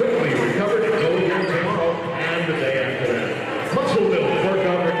 but how quickly you recovered and go again tomorrow and the day after that. Muscle build,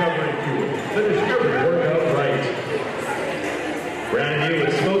 workout recovery fuel. Finish every workout right. Brand new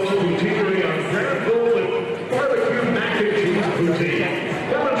is smoked poutine on Granville with barbecue mac and cheese poutine.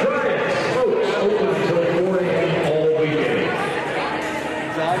 Come and try it. Smokes open until 4 a.m. all weekend.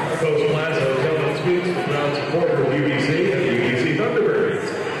 Coast Plaza Hotel and Suites is proud supporter of UBC and the UBC Thunderbirds.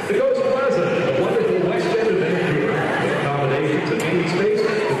 The Coast Plaza is a wonderful west end of Vancouver with accommodations and meeting space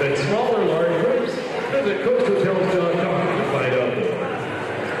within small or large rooms. Visit coasthotels.com to find out more.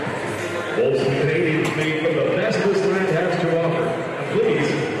 Molson Canadian is made from the best this land has to offer. And please,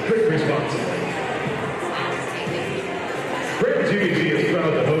 drink responsibly. Friends UBC is proud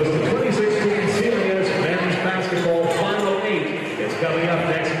to host the 2016 CiTR Men's Basketball Final 8. It's coming up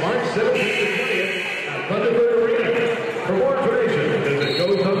next March 17th and 20th at Thunderbird Arena. For more information, visit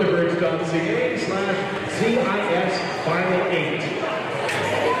gothunderbirds.ca/CIS Final 8.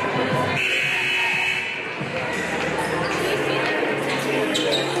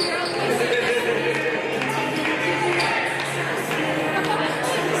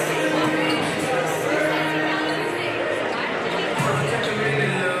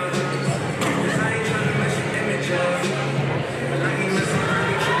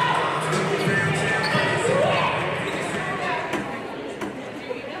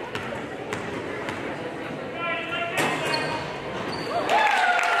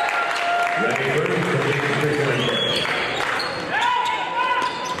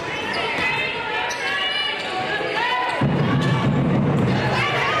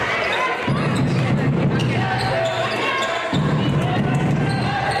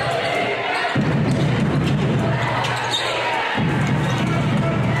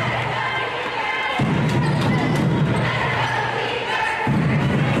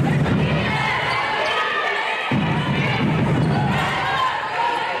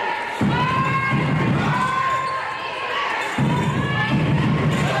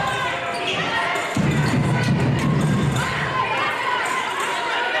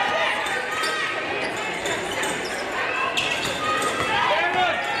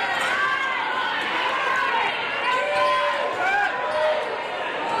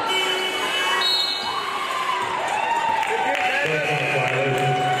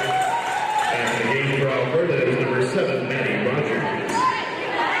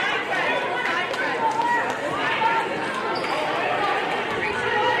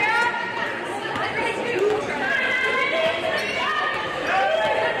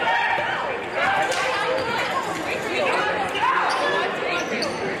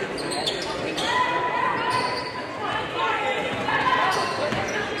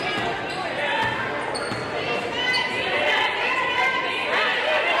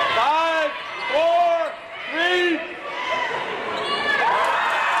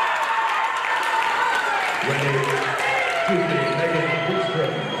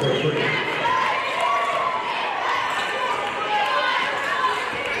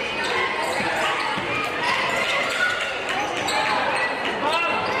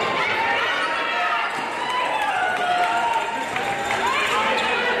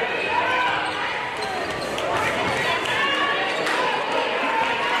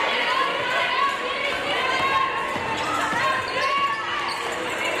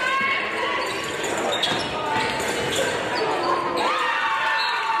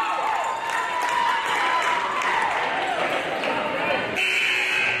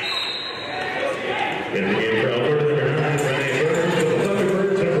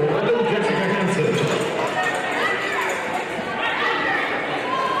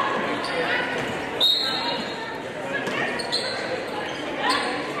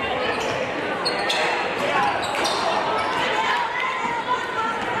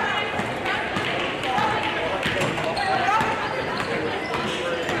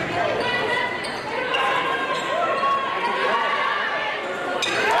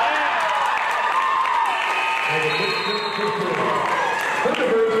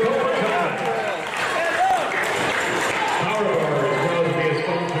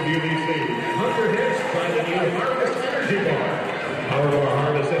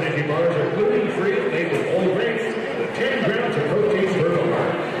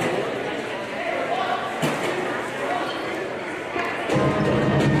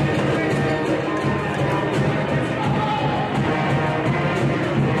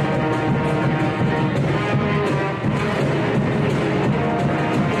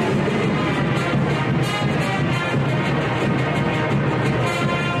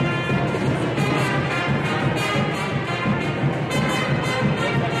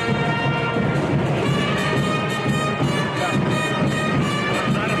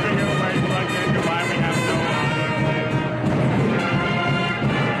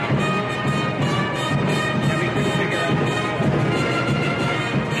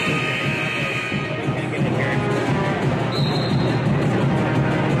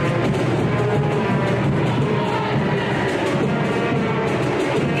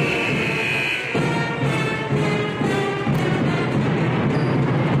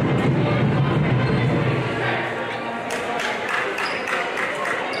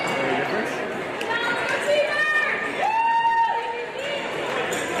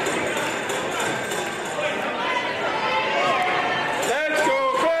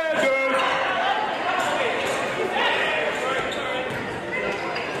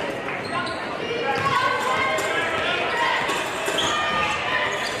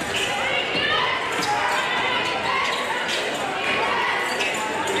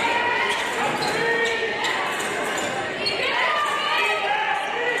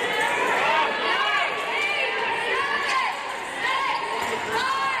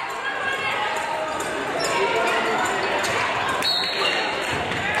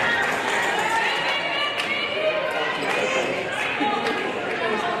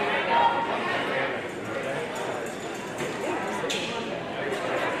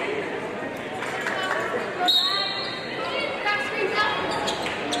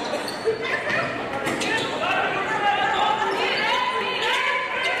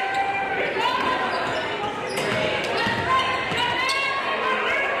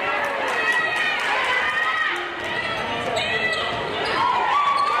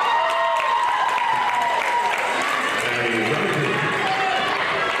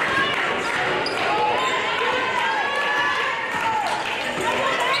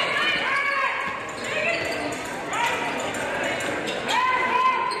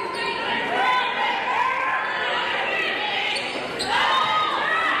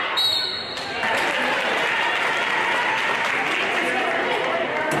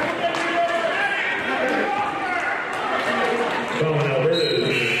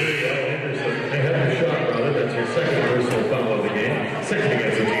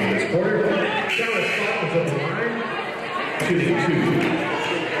 shooting 2.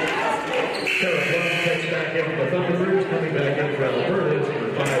 Sarah Plum checks back in for the Thunderbirds, coming back in for Alberta, it's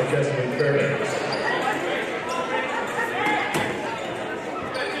number 5, Jessamine Fairbanks.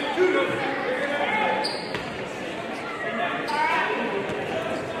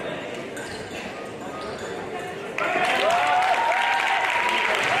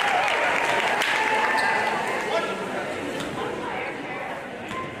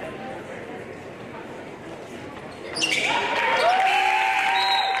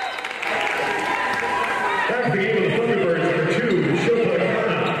 That's the game of the Thunderbirds, number 2, Shilpa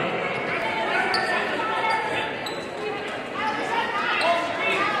Kana.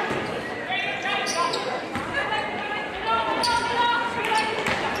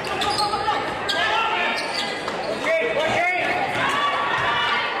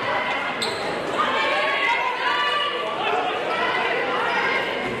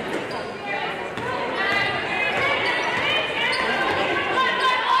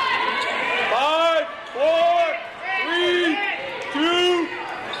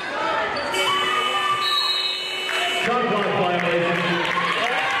 Shot clock violation.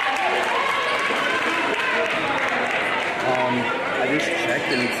 I just checked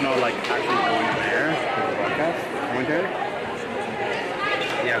and it's not like actually going there for the broadcast commentary.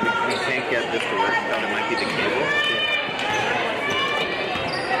 Yeah, we can't get this to work. Thought it might be the cable.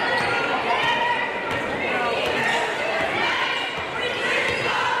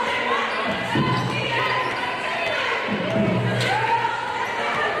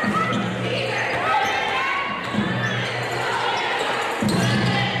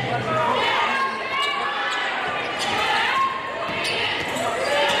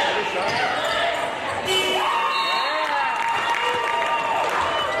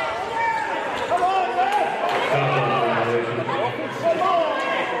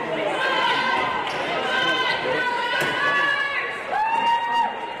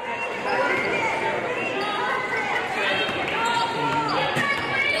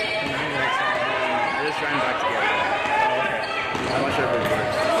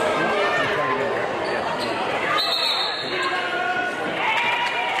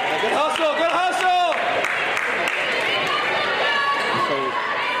 Good hustle, good hustle! So,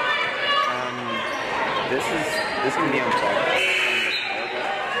 this can be unplugged.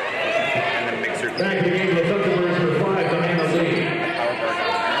 And the mixer can Back to the game of the Thunderbirds, number 5, Diana Lee. power bar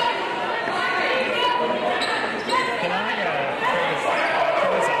down there.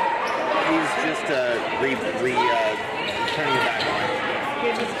 He's just turning it back on.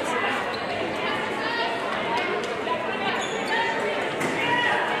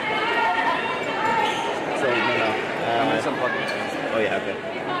 So, no. I'm just unplugging it. Oh, yeah, okay.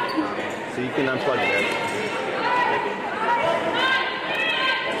 So you can unplug it.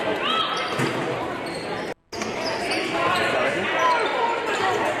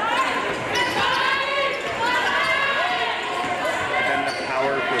 And then the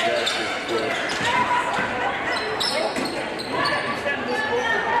power for this is good.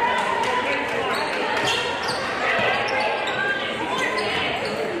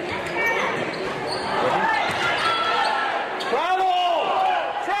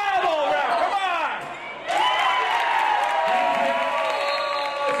 Travel, ref, come on!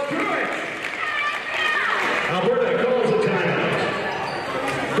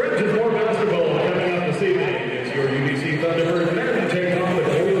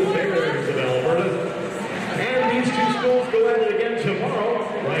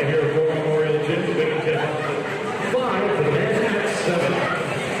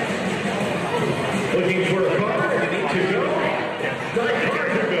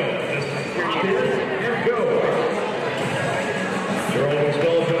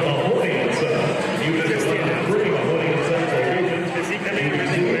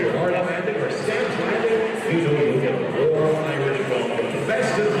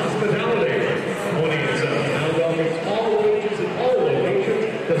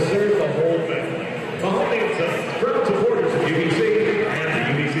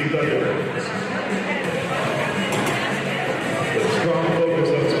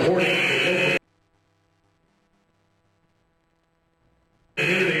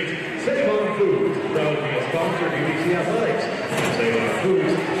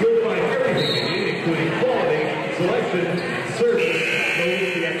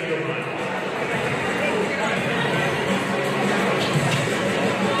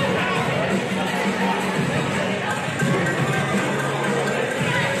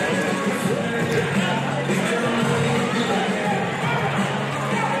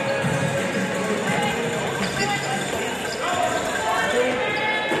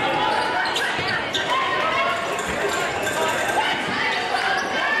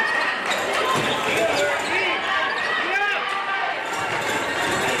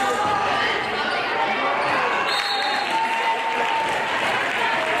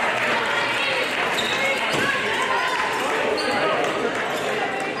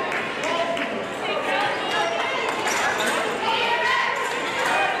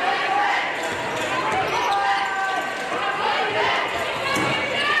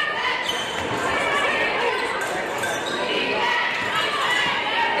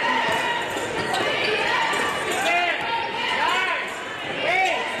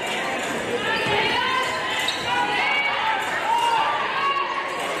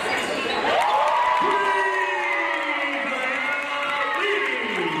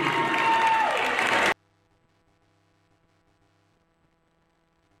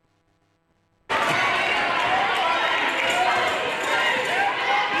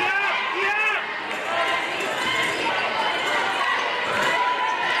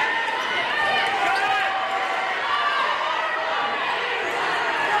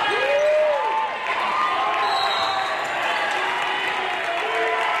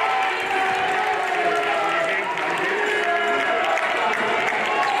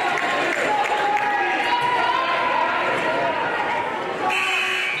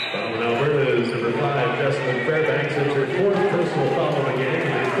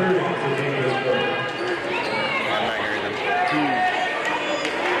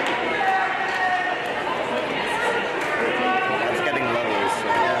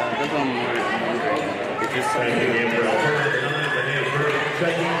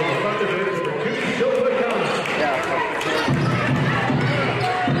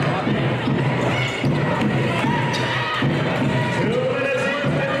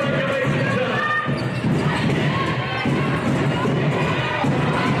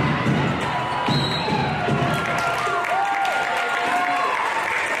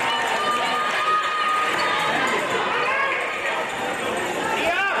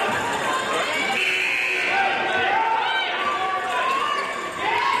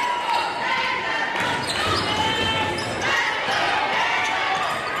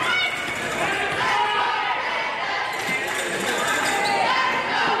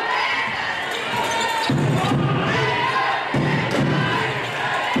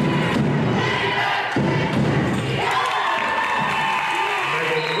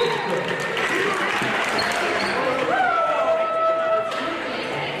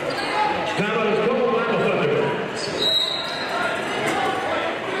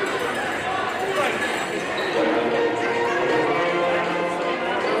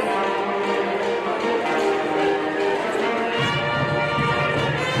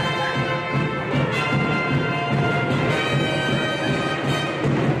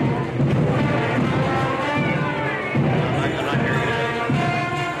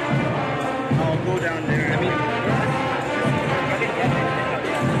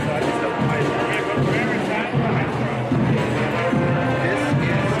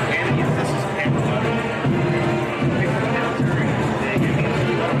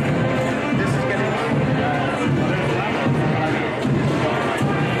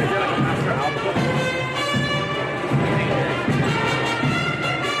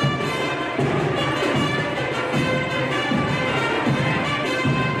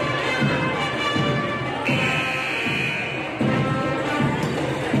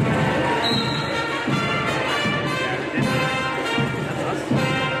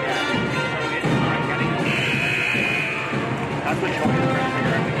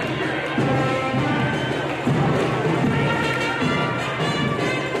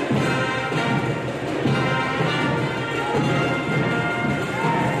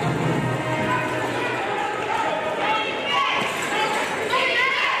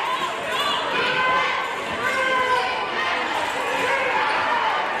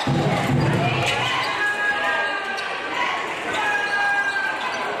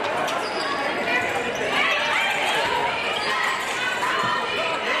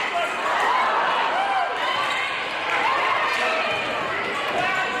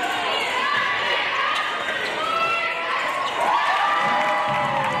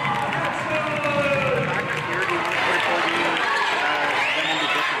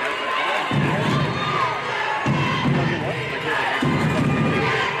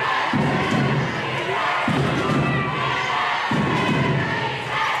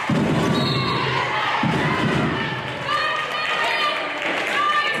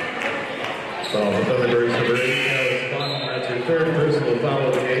 Foul the Thunderbirds number 8, Alex Bond. That's her third personal foul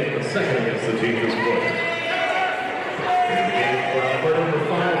of the game, the second against the team this quarter. In the game for Alberta for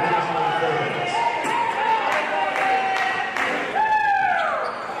 5 and 4 minutes.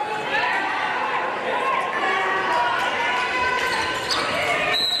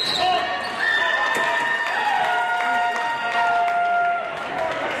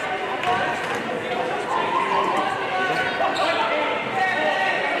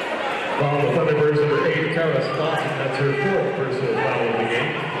 Foul the Thunderbirds number 8, Kara Spotson. That's her fourth personal foul of the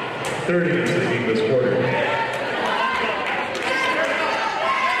game. Third against the team this quarter.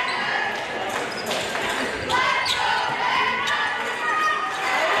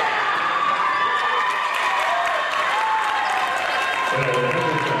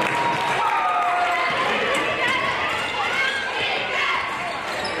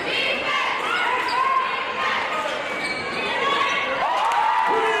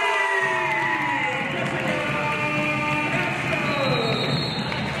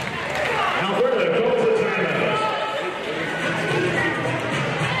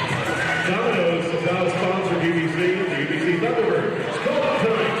 UBC, the UBC Thunderbird. Call on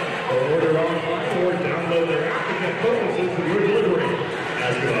tonight or order online or download their app to get bonuses for your delivery.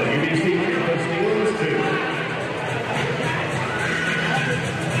 Ask about UBC campus New Orleans 2.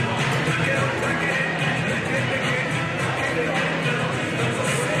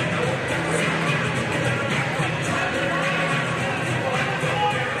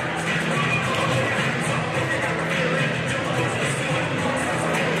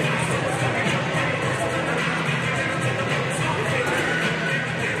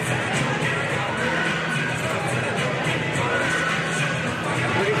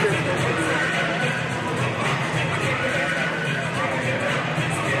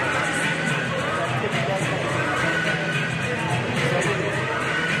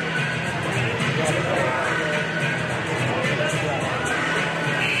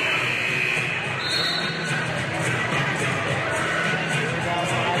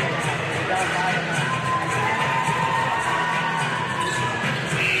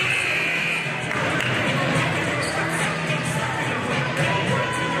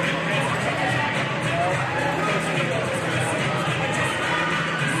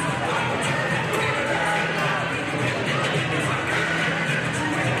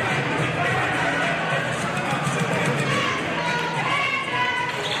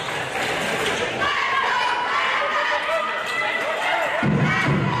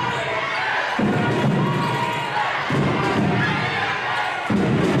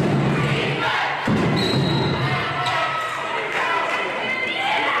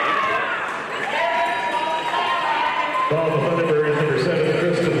 Ball the Thunderbirds number 7,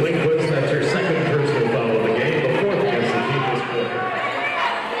 Kristen Lindquist. That's her second personal foul of the game, the fourth against the team this quarter.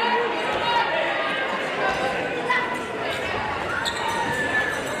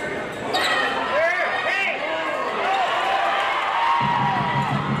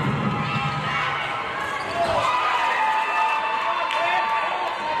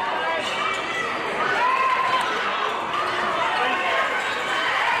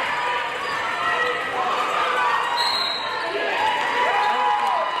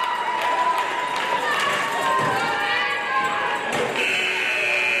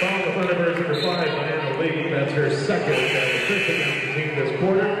 Thunderbirds number 5, Diana Lee. That's her second and the fifth against the team this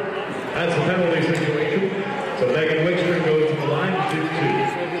quarter. That's the penalty situation. So Megan Wickstrom goes to the line to shoot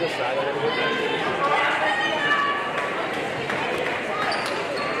 2.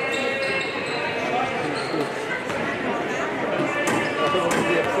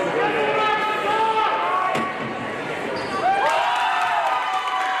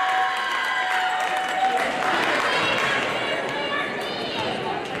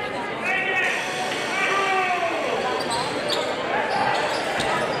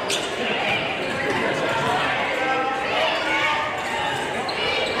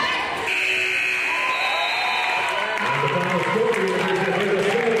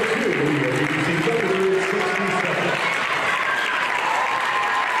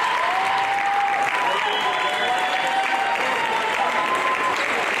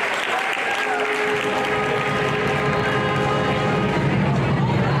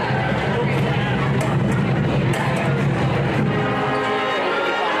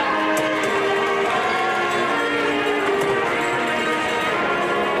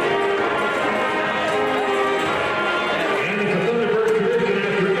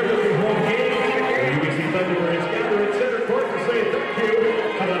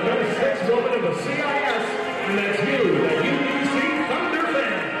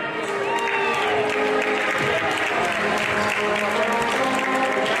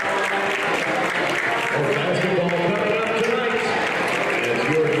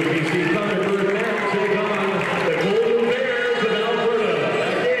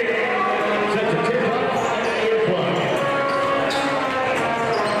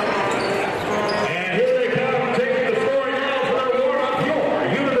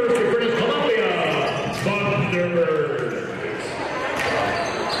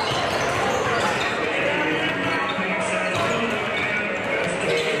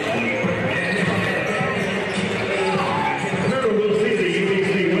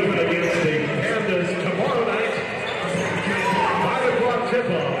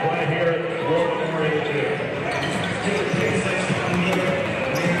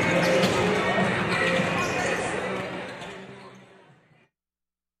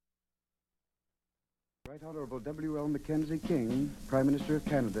 Right Honourable W.L. Mackenzie King, Prime Minister of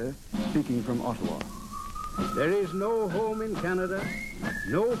Canada, speaking from Ottawa. There is no home in Canada,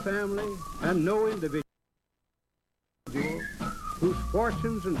 no family, and no individual whose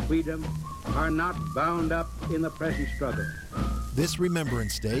fortunes and freedom are not bound up in the present struggle. This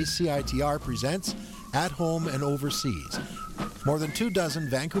Remembrance Day, CiTR presents At Home and Overseas. More than 24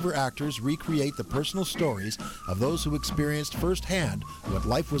 Vancouver actors recreate the personal stories of those who experienced firsthand what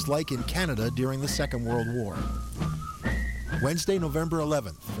life was like in Canada during the Second World War. Wednesday, November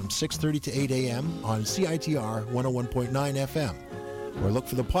 11th from 6:30 to 8 a.m. on CiTR 101.9 FM, or look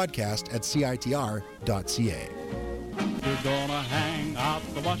for the podcast at citr.ca. We're gonna hang out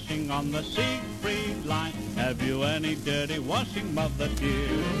the washing on the Siegfried line. Have you any dirty washing, mother dear?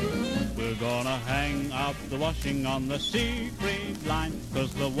 We're gonna hang out the washing on the Siegfried line,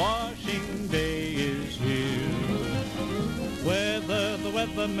 'cause the washing day is here. Whether the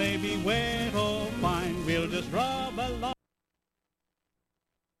weather may be wet or fine, we'll just rub along.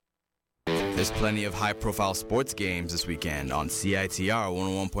 There's plenty of high-profile sports games this weekend on CiTR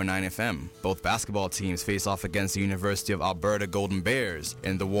 101.9 FM. Both basketball teams face off against the University of Alberta Golden Bears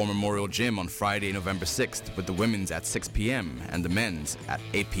in the War Memorial Gym on Friday, November 6th, with the women's at 6 p.m. and the men's at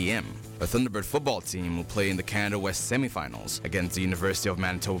 8 p.m. The Thunderbird football team will play in the Canada West semifinals against the University of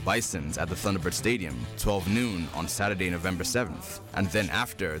Manitoba Bisons at the Thunderbird Stadium, 12 noon on Saturday, November 7th. And then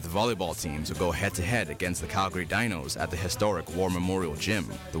after, the volleyball teams will go head-to-head against the Calgary Dinos at the historic War Memorial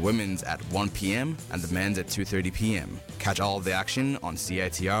Gym. The women's at 1 p.m. and the men's at 2:30 p.m. Catch all of the action on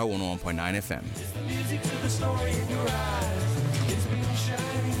CiTR 101.9 FM. It's the music to the story in your eyes. It's been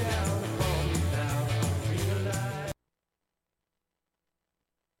shining down upon you now. Realize.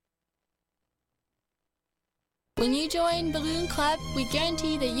 When you join Balloon Club, we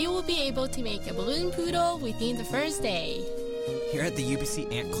guarantee that you will be able to make a balloon poodle within the first day. Here at the UBC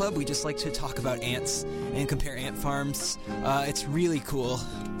Ant Club, we just like to talk about ants and compare ant farms. It's really cool.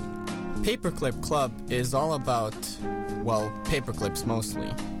 Paperclip Club is all about, well, paperclips mostly.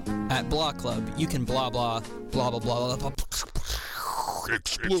 At Blah Club, you can blah blah, blah blah blah blah.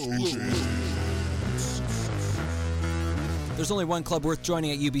 Explosions. There's only one club worth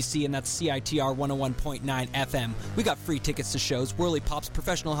joining at UBC, and that's CiTR 101.9 FM. We got free tickets to shows, whirly pops,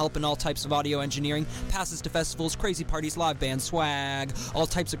 professional help in all types of audio engineering, passes to festivals, crazy parties, live band, swag, all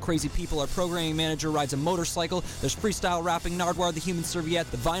types of crazy people. Our programming manager rides a motorcycle. There's freestyle rapping, Nardwar the Human Serviette,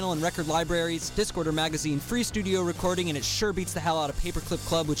 the vinyl and record libraries, Discorder magazine, free studio recording, and it sure beats the hell out of Paperclip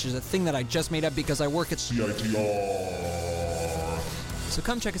Club, which is a thing that I just made up because I work at CiTR. So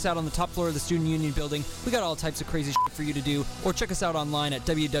come check us out on the top floor of the Student Union building. We got all types of crazy shit for you to do, or check us out online at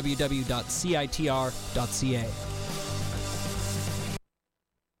www.citr.ca.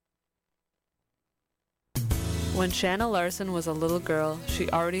 When Shanna Larson was a little girl, she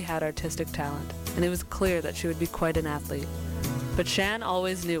already had artistic talent, and it was clear that she would be quite an athlete. But Shan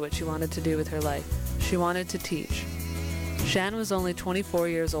always knew what she wanted to do with her life. She wanted to teach. Shan was only 24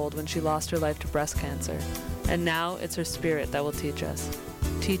 years old when she lost her life to breast cancer, and now it's her spirit that will teach us.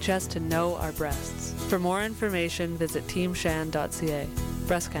 Teach us to know our breasts. For more information, visit teamshan.ca.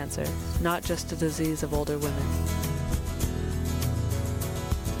 Breast cancer, not just a disease of older women.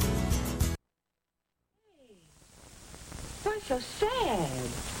 Why so sad?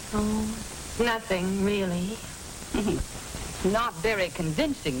 Oh, nothing really. Not very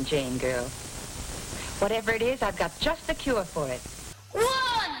convincing, Jane girl. Whatever it is, I've got just the cure for it. 1,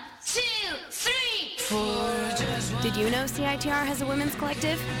 2, 3, 4. Did you know CiTR has a women's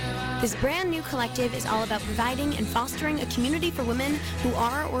collective? This brand new collective is all about providing and fostering a community for women who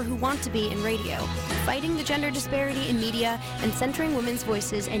are or who want to be in radio, fighting the gender disparity in media, and centering women's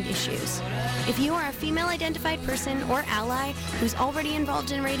voices and issues. If you are a female-identified person or ally who's already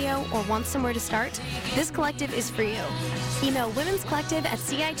involved in radio or wants somewhere to start, this collective is for you. Email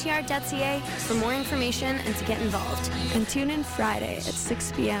womenscollective@citr.ca for more information and to get involved. And tune in Friday at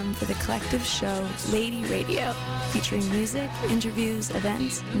 6 p.m. for the collective show Lady Radio, featuring music, interviews,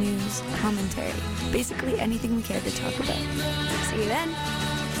 events, news, commentary, basically anything we care to talk about. See you then.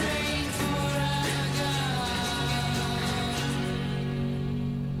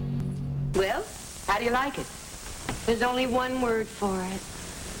 Well, how do you like it? There's only one word for it.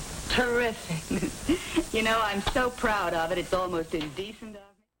 Terrific. You know, I'm so proud of it, it's almost indecent of me.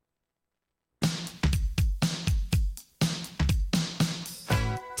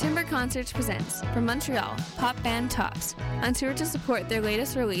 Timber Concerts presents, from Montreal, pop band Tops, on tour to support their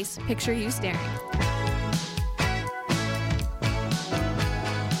latest release, Picture You Staring.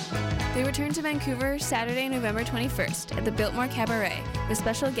 They return to Vancouver Saturday, November 21st at the Biltmore Cabaret with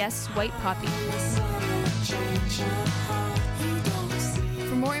special guests White Poppy.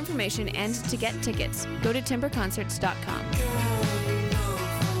 For more information and to get tickets, go to timberconcerts.com.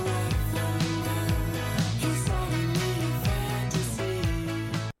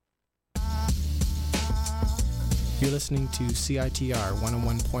 You're listening to CiTR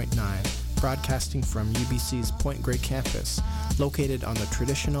 101.9, broadcasting from UBC's Point Grey campus, located on the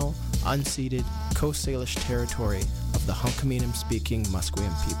traditional, unceded Coast Salish territory of the Hunkaminam-speaking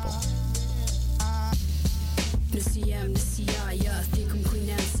Musqueam people.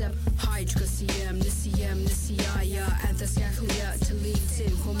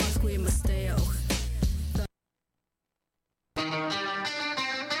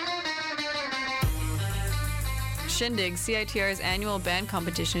 Shindig, CiTR's annual band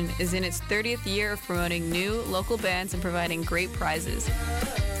competition, is in its 30th year of promoting new, local bands and providing great prizes.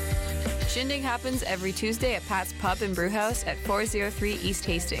 Shindig happens every Tuesday at Pat's Pub and Brewhouse at 403 East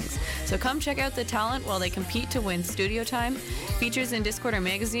Hastings. So come check out the talent while they compete to win studio time, features in Discorder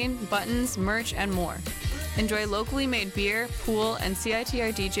magazine, buttons, merch, and more. Enjoy locally made beer, pool, and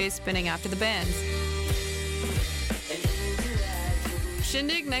CiTR DJs spinning after the bands.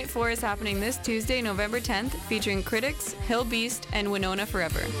 Shindig Night 4 is happening this Tuesday, November 10th, featuring Critics, Hill Beast, and Winona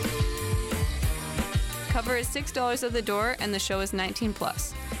Forever. Cover is $6 at the door, and the show is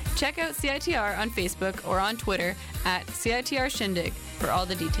 18+. Check out CiTR on Facebook or on Twitter at CiTR Shindig for all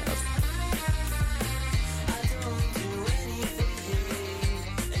the details.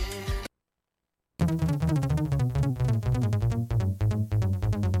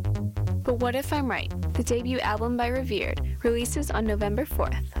 But What If I'm Right, the debut album by Revered, releases on November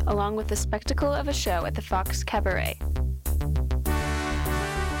 4th, along with the spectacle of a show at the Fox Cabaret.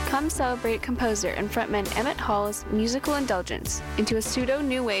 Come celebrate composer and frontman Emmett Hall's musical indulgence into a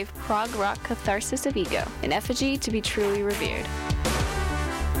pseudo-new wave prog rock catharsis of ego, an effigy to be truly revered.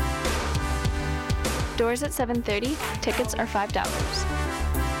 Doors at 7:30, tickets are $5.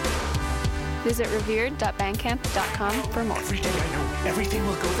 Visit revered.bandcamp.com for more. Every day I know everything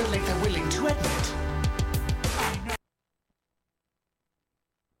will go the length I'm willing to admit.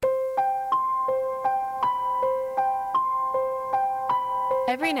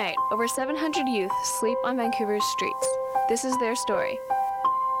 Every night, over 700 youth sleep on Vancouver's streets. This is their story.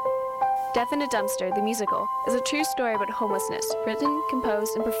 Death in a Dumpster, the musical, is a true story about homelessness, written,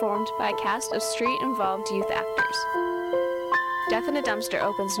 composed, and performed by a cast of street-involved youth actors. Death in a Dumpster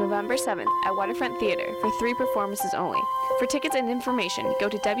opens November 7th at Waterfront Theatre for 3 performances only. For tickets and information, go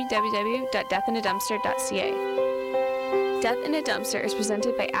to www.deathinadumpster.ca. Death in a Dumpster is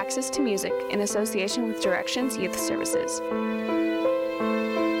presented by Access to Music in association with Directions Youth Services.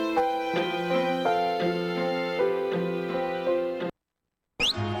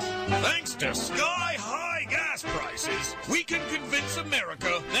 Thanks to sky-high gas prices, we can convince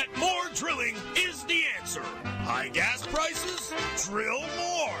America that more drilling is the answer. High gas prices? Drill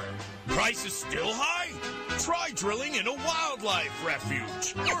more. Prices still high? Try drilling in a wildlife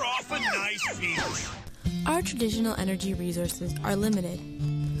refuge or off a nice beach. Our traditional energy resources are limited.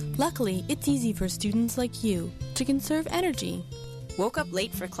 Luckily, it's easy for students like you to conserve energy. Woke up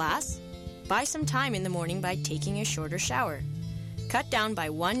late for class? Buy some time in the morning by taking a shorter shower. Cut down by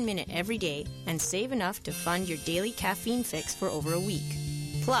 1 minute every day and save enough to fund your daily caffeine fix for over a week.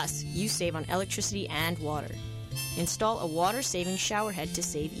 Plus, you save on electricity and water. Install a water-saving shower head to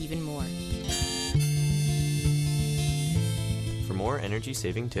save even more. For more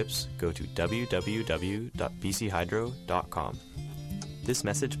energy-saving tips, go to www.bchydro.com. This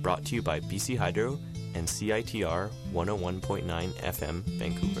message brought to you by BC Hydro and CiTR 101.9 FM,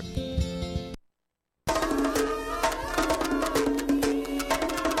 Vancouver.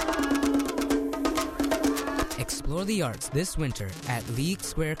 Explore the arts this winter at League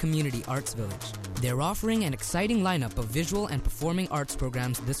Square Community Arts Village. They're offering an exciting lineup of visual and performing arts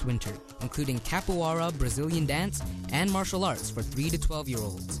programs this winter, including capoeira, Brazilian dance, and martial arts for 3 to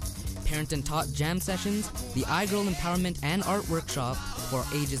 12-year-olds. Parent and taught jam sessions, the iGirl Empowerment and Art Workshop for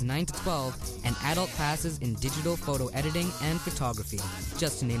ages 9 to 12, and adult classes in digital photo editing and photography,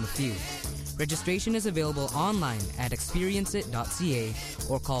 just to name a few. Registration is available online at experienceit.ca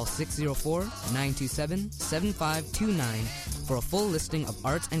or call 604-927-7529 for a full listing of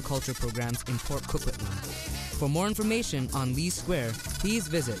arts and culture programs in Port Coquitlam. For more information on Lee Square, please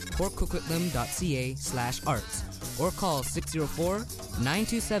visit portcoquitlam.ca/arts or call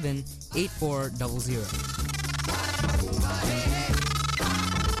 604-927-8400.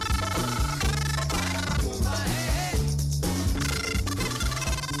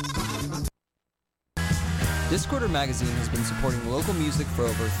 Discorder Magazine has been supporting local music for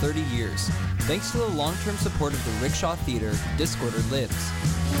over 30 years. Thanks to the long-term support of the Rickshaw Theatre, Discorder lives.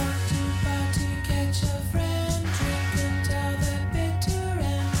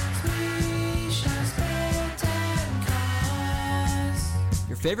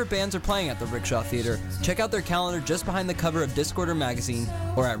 favorite bands are playing at the Rickshaw Theater, check out their calendar just behind the cover of Discorder magazine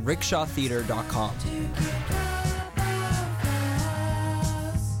or at rickshawtheater.com.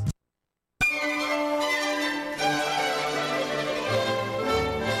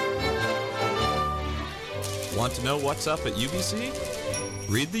 Want to know what's up at UBC?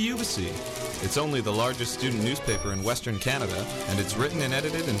 Read the UBC. It's only the largest student newspaper in Western Canada, and it's written and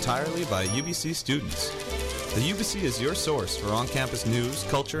edited entirely by UBC students. The UBC is your source for on-campus news,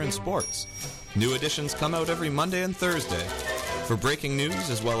 culture, and sports. New editions come out every Monday and Thursday. For breaking news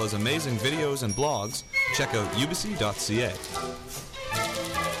as well as amazing videos and blogs, check out ubc.ca.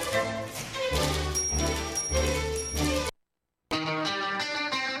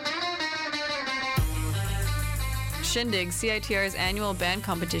 Shindig, CiTR's annual band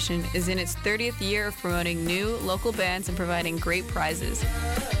competition, is in its 30th year of promoting new, local bands and providing great prizes.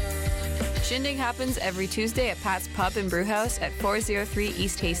 Shindig happens every Tuesday at Pat's Pub and Brewhouse at 403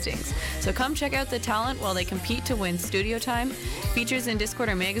 East Hastings. So come check out the talent while they compete to win studio time, features in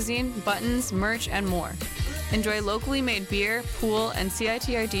Discorder magazine, buttons, merch, and more. Enjoy locally made beer, pool, and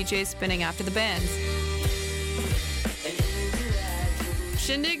CiTR DJs spinning after the bands.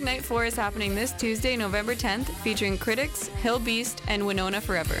 Shindig Night 4 is happening this Tuesday, November 10th, featuring Critics, Hill Beast, and Winona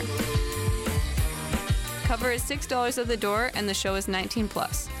Forever. Cover is $6 at the door, and the show is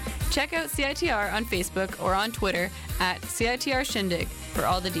 18+. Check out CiTR on Facebook or on Twitter at CiTR Shindig for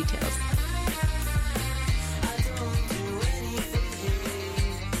all the details.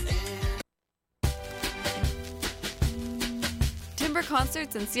 Timber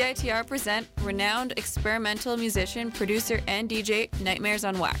Concerts and CiTR present renowned experimental musician, producer, and DJ Nightmares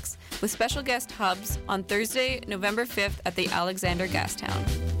on Wax, with special guest Hubs on Thursday, November 5th at the Alexander Gastown.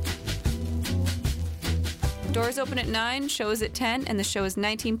 Doors open at 9, shows at 10, and the show is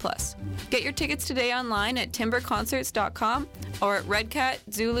 19+. Get your tickets today online at timberconcerts.com or at Red Cat,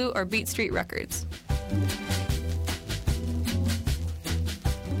 Zulu, or Beat Street Records.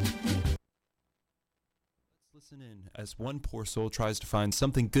 Listen in as one poor soul tries to find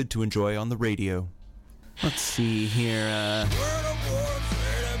something good to enjoy on the radio. Let's see here,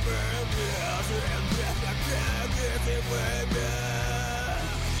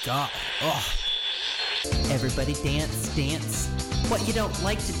 God. Oh. Everybody dance, dance. What, you don't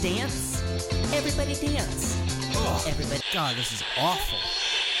like to dance? Everybody dance. Oh. Everybody. God, this is awful.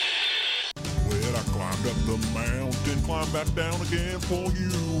 Well, I climbed up the mountain, climbed back down again for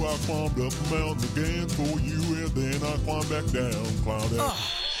you. I climbed up the mountain again for you, and then I climbed back down, climbed down.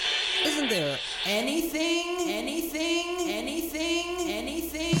 Oh. Isn't there anything?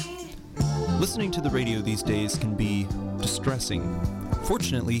 Listening to the radio these days can be distressing.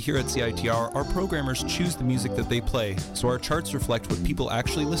 Fortunately, here at CiTR, our programmers choose the music that they play, so our charts reflect what people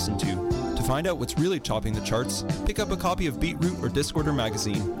actually listen to. To find out what's really topping the charts, pick up a copy of Beatroot or Discorder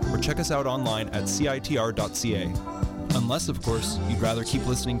magazine, or check us out online at citr.ca. Unless, of course, you'd rather keep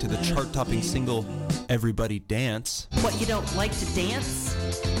listening to the chart-topping single, Everybody Dance. What, you don't like to dance?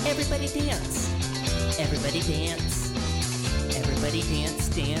 Everybody dance. Everybody dance. Everybody dance,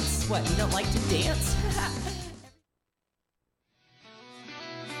 dance. What, you don't like to dance?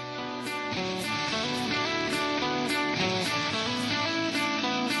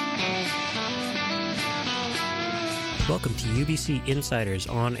 Welcome to UBC Insiders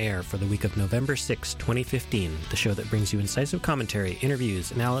On Air for the week of November 6, 2015, the show that brings you incisive commentary,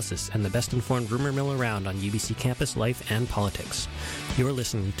 interviews, analysis, and the best-informed rumor mill around on UBC campus life and politics. You're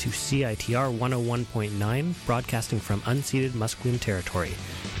listening to CiTR 101.9, broadcasting from unceded Musqueam territory.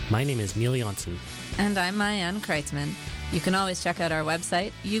 My name is Neil Janssen. And I'm Mayanne Kreitzman. You can always check out our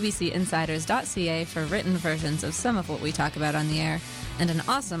website, ubcinsiders.ca, for written versions of some of what we talk about on the air, and an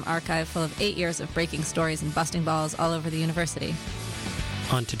awesome archive full of 8 years of breaking stories and busting balls all over the university.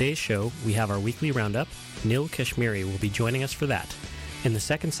 On today's show, we have our weekly roundup. Nil Kashmiri will be joining us for that. In the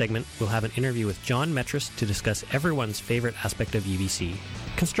second segment, we'll have an interview with John Metris to discuss everyone's favorite aspect of UBC,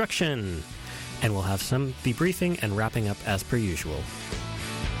 construction. And we'll have some debriefing and wrapping up as per usual.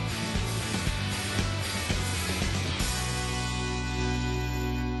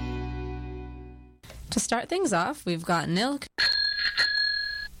 To start things off, we've got Nil.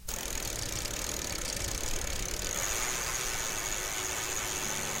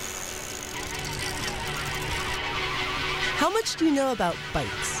 How much do you know about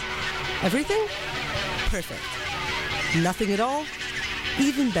bikes? Everything? Perfect. Nothing at all?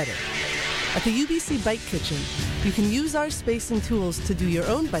 Even better. At the UBC Bike Kitchen, you can use our space and tools to do your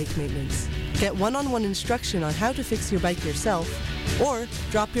own bike maintenance, get one-on-one instruction on how to fix your bike yourself, or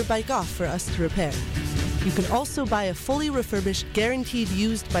drop your bike off for us to repair. You can also buy a fully refurbished, guaranteed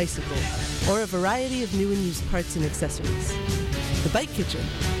used bicycle, or a variety of new and used parts and accessories. The Bike Kitchen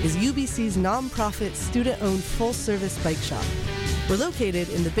is UBC's non-profit, student-owned, full-service bike shop. We're located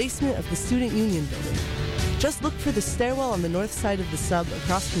in the basement of the Student Union building. Just look for the stairwell on the north side of the sub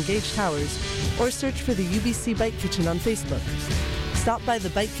across from Gage Towers, or search for the UBC Bike Kitchen on Facebook. Stop by the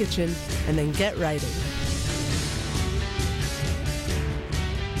Bike Kitchen and then get riding.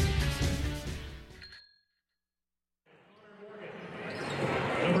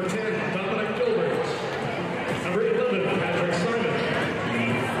 Number 10, Dominic Gilbert. Number 11, Patrick Simon.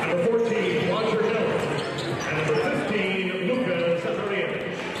 Number 14, Roger Hill. And number 15, Luca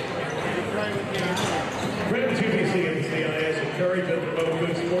Zacharievich. Friends UBC and CIS encourage and promote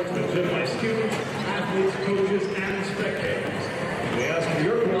good sportsmanship by students, athletes, coaches, and spectators. We ask for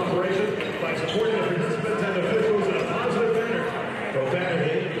your cooperation by supporting the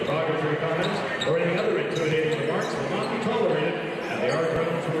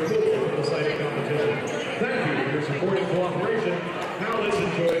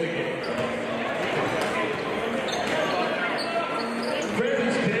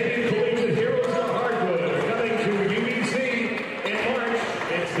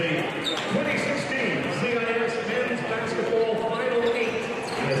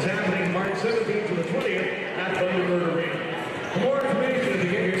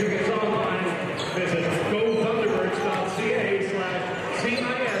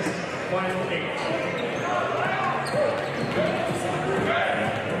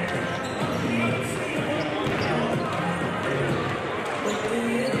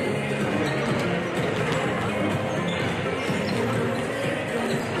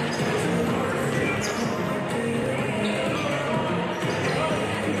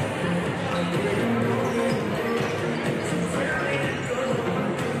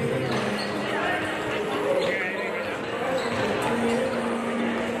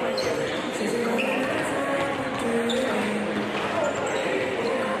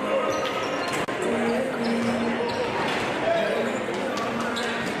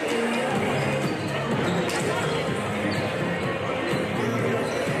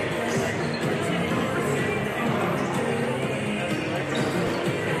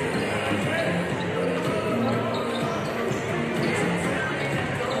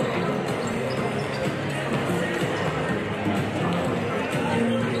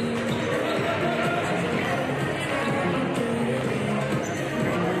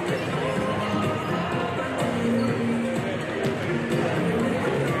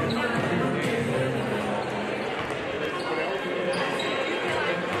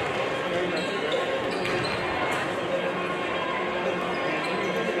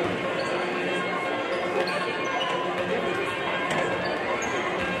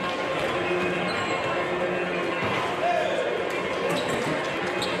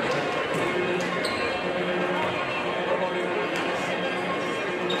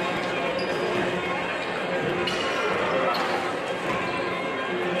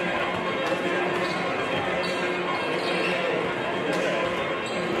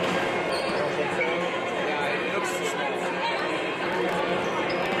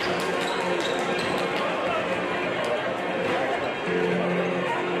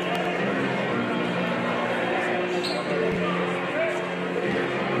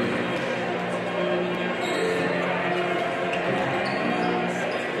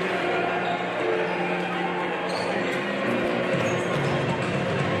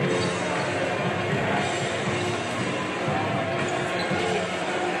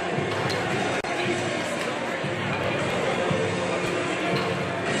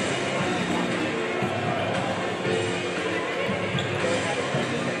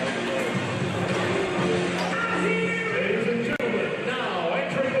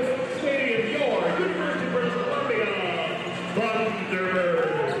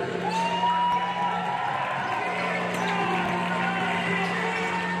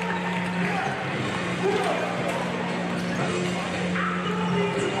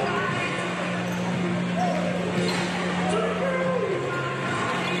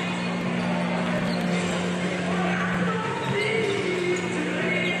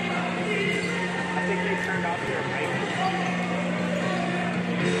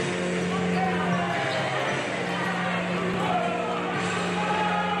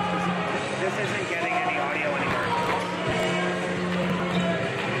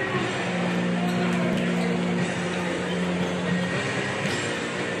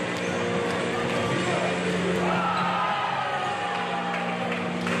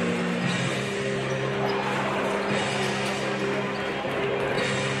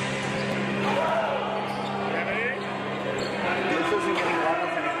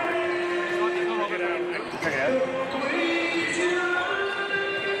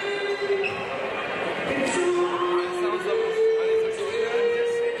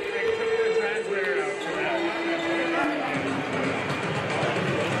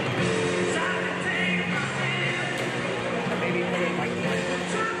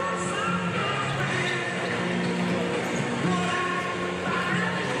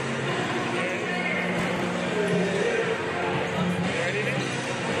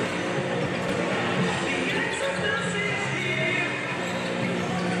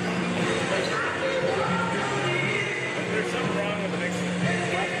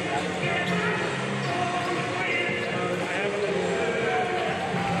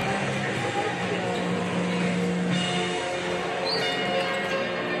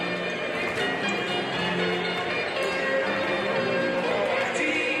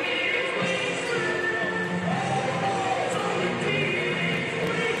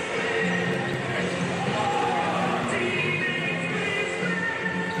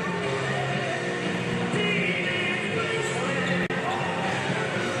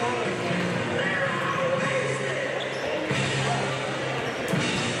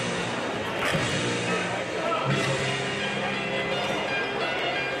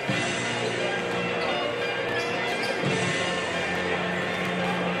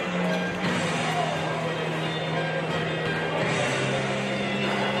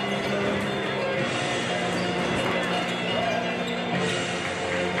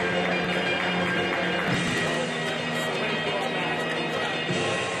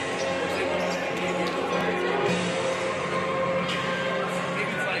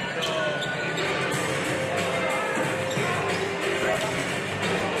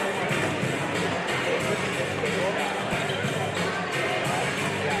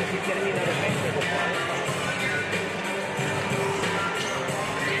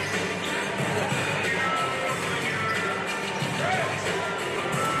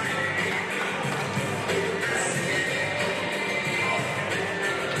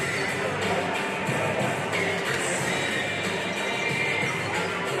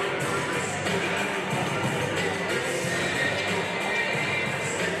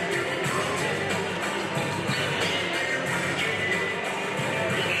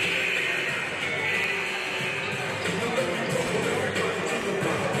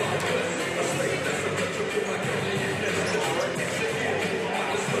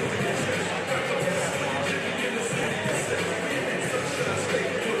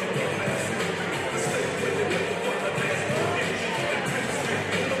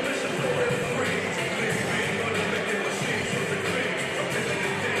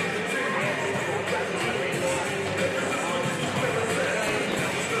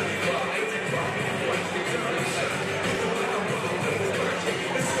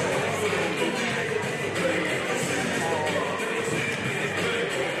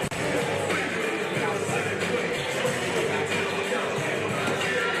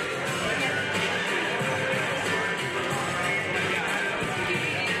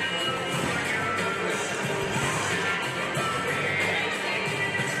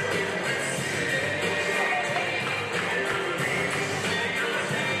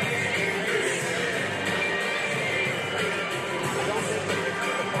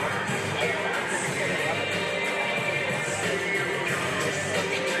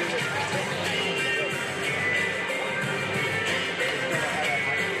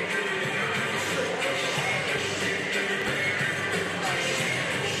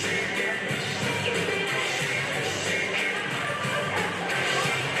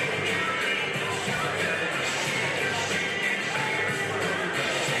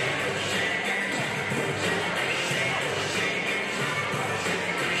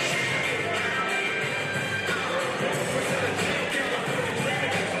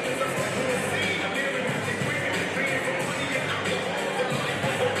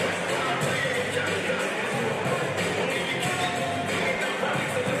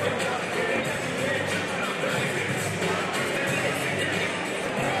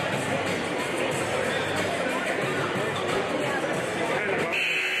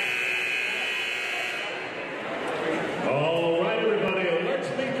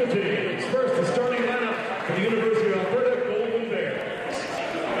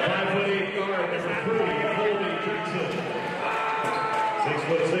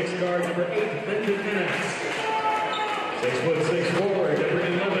guard number 8, Brendan Ennis. 6'6" forward, number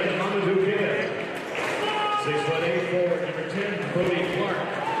 11, Mamadou Gibb. 6'8" forward, number 10, Cody Clark.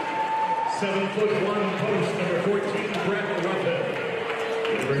 7'1" post, number 14, Brett Ruffin.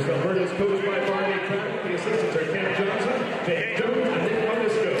 University of Alberta is coached by Barney Pratt. The assistants are Ken Johnson, Dave Jones, and Nick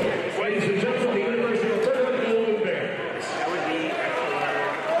Monisco. Ladies and gentlemen, the University of Alberta Golden Bears. That would be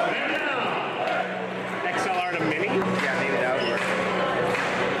And now, XLR to Mini? Yeah, maybe that would work.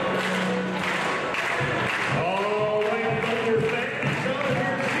 all right, put your fans on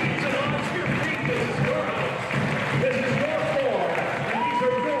your seats and on your feet. This is your house. This is your floor. And these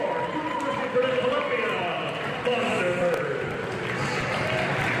are your University of British Columbia Thunderbirds.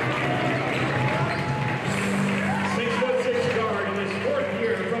 6'6" guard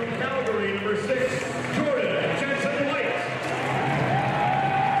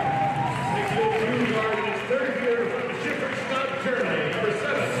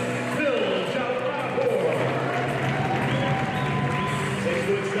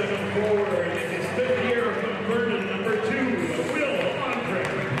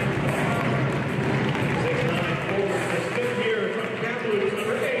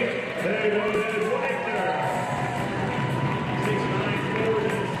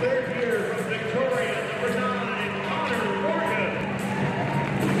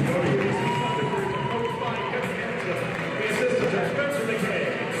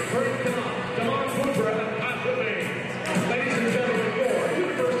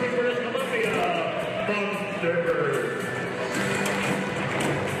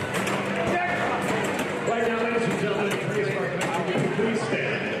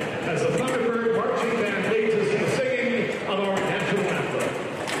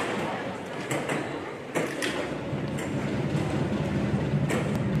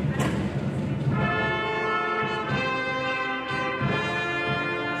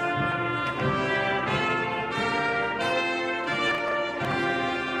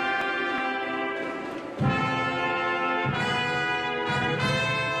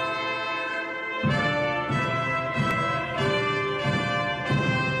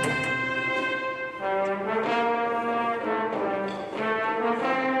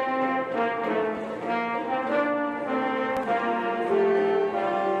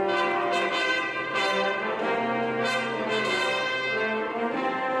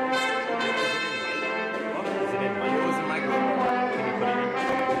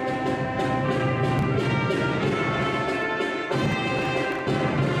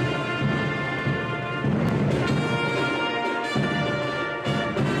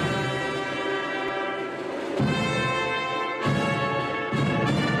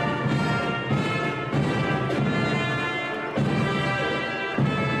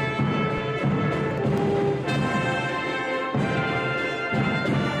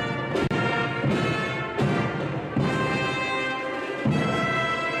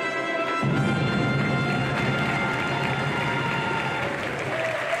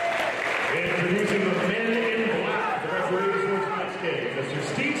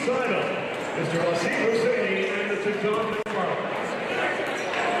Seidel, Mr. Wasim Husseini, and Mr. John McFarland.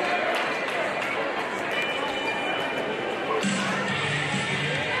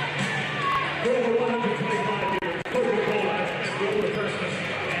 For over 125 years, Coca-Cola has been real refreshment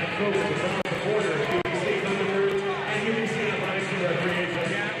and focus around the border of UBC Thunderbirds and UBC Athletics and Recreation.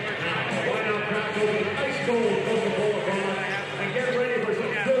 Now, why not crack open an ice cold Coca-Cola product and get ready for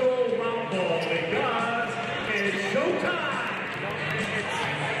some good old round ball because it's showtime!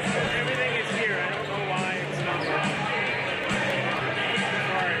 Everything is here. I don't know why it's not wrong.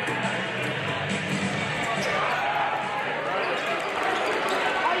 Sorry.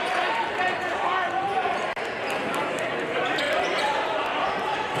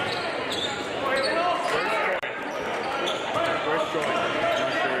 First join. I'm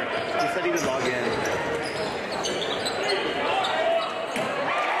not sure. He said he would log in.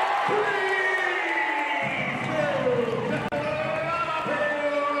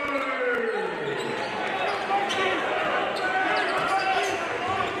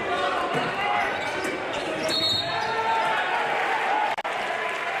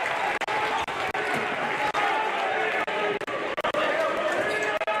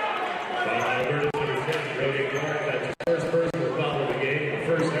 First person to follow the game, the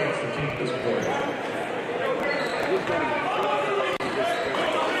first house the team this quarter.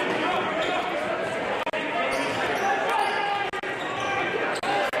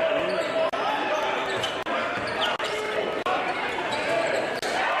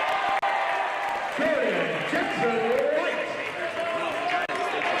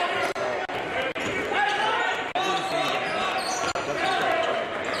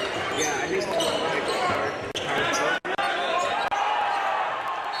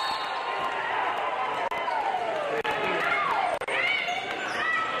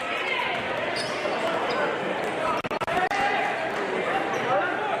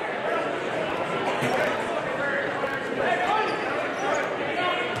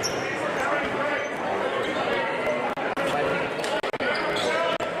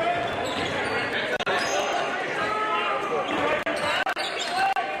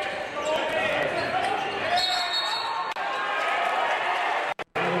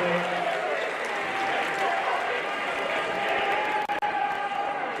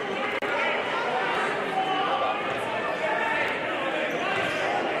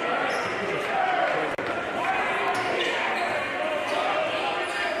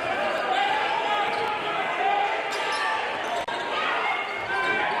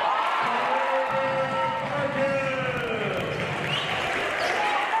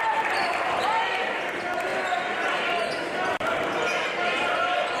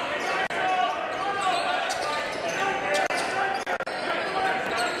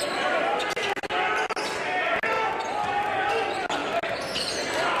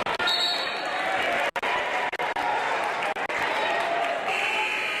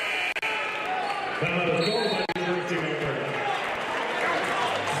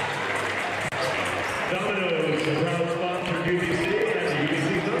 Domino's, the proud sponsor of UBC and the UBC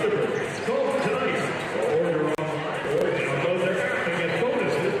Thunderbirds. Call them tonight or order online or download their app and get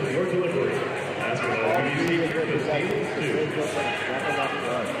bonuses with your delivery. Ask about UBC Christmas deals too.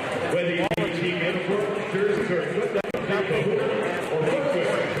 Whether you need team uniform, jerseys, or equipment, or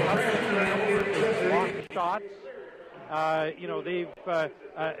footwear, shots. They've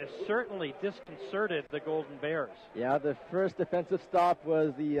certainly disconcerted the Golden Bears. Yeah, the first defensive stop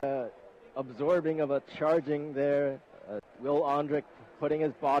was the absorbing of a charging there. Will Ondrick putting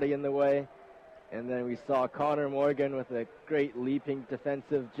his body in the way. And then we saw Connor Morgan with a great leaping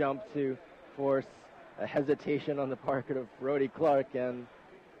defensive jump to force a hesitation on the part of Brody Clark. And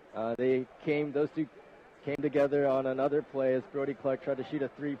those two came together on another play as Brody Clark tried to shoot a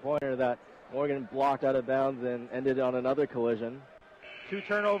three-pointer that Morgan blocked out of bounds and ended on another collision. 2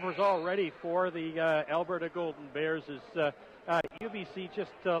 turnovers already for the Alberta Golden Bears as UBC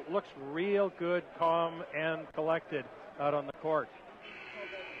just looks real good, calm, and collected out on the court.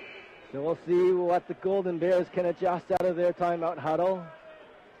 So we'll see what the Golden Bears can adjust out of their timeout huddle.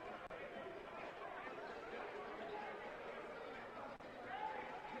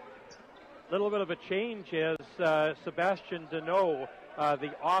 Little bit of a change as Sebastian Deneau,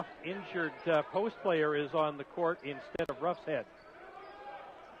 the off-injured post player, is on the court instead of Roughshead.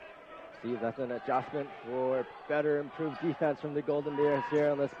 See, that's an adjustment for better improved defense from the Golden Bears here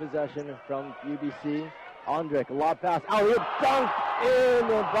on this possession from UBC. Ondrick, a lob pass, alley-oop dunk in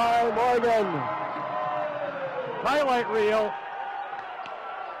by Morgan. Highlight reel.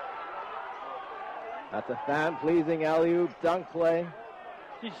 That's a fan-pleasing alley-oop dunk play.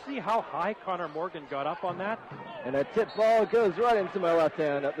 Did you see how high Connor Morgan got up on that? And a tip ball goes right into my left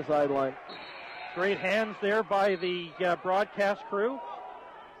hand at the sideline. Great hands there by the broadcast crew.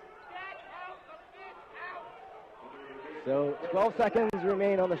 So 12 seconds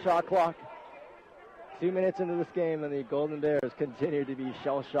remain on the shot clock. 2 minutes into this game, and the Golden Bears continue to be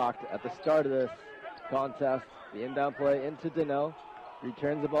shell-shocked at the start of this contest. The inbound play into Deneau.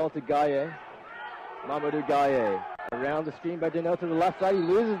 Returns the ball to Gaye. Mamadou Gaye. Around the screen by Deneau to the left side. He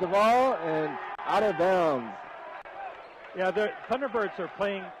loses the ball and out of bounds. Yeah, the Thunderbirds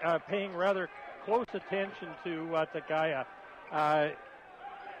are paying rather close attention to Gaia.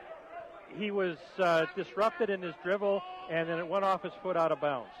 He was disrupted in his dribble, and then it went off his foot out of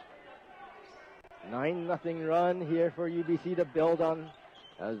bounds. 9-0 run here for UBC to build on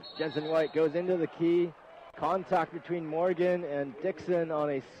as Jensen White goes into the key. Contact between Morgan and Dixon on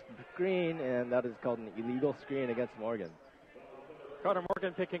a screen, and that is called an illegal screen against Morgan. Connor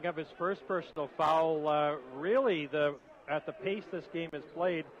Morgan picking up his first personal foul. Really, at the pace this game is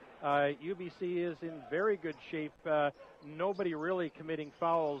played, UBC is in very good shape. Nobody really committing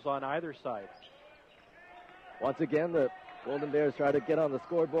fouls on either side. Once again, the Golden Bears try to get on the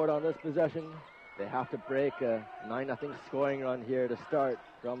scoreboard on this possession. They have to break a 9-0 scoring run here to start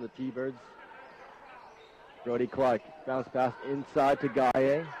from the T-Birds. Brody Clark bounce pass inside to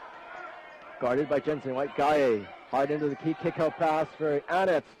Gaye. Guarded by Jensen White. Gaye hard into the key kick-out pass for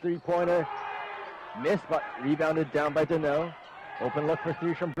Annetz. Three-pointer. Missed, but rebounded down by Deneau. Open look for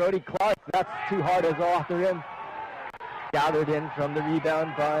three from Brody Clark. That's too hard as off the rim. Gathered in from the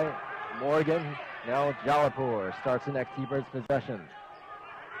rebound by Morgan. Now Jalapur starts the next T-Birds possession.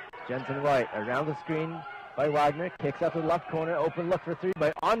 Jensen White around the screen by Wagner. Kicks out to the left corner. Open look for three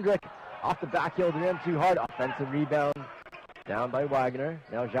by Ondrik. Off the back heel to rim, too hard. Offensive rebound down by Wagner.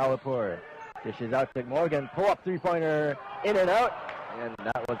 Now Jalapur dishes out to Morgan. Pull-up three-pointer in and out. And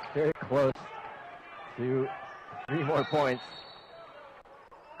that was very close to 3 more points.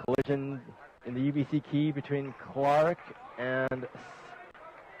 Collision in the UBC key between Clark and...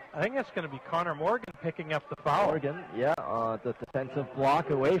 I think that's going to be Connor Morgan picking up the foul. Morgan, yeah, the defensive block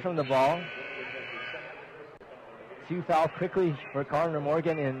away from the ball. 2 fouls quickly for Connor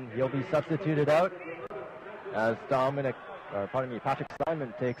Morgan, and he'll be substituted out as Patrick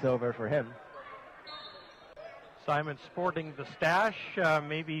Simon takes over for him. Simon sporting the stash,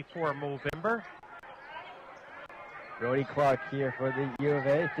 maybe for Movember. Brody Clark here for the U of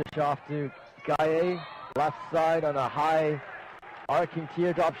A. Dish off to Gaye. Left side on a high arcing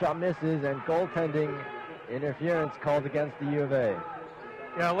teardrop shot misses, and goaltending interference called against the U of A.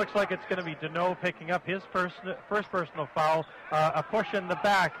 Yeah, it looks like it's going to be Deneau picking up his first personal foul. A push in the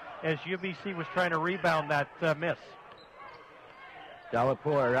back as UBC was trying to rebound that miss.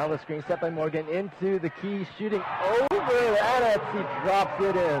 Jalapur around the screen, set by Morgan into the key, shooting over Annetz. He drops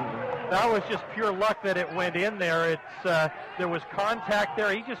it in. That was just pure luck that it went in there. There was contact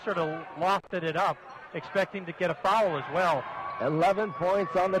there. He just sort of lofted it up, expecting to get a foul as well. 11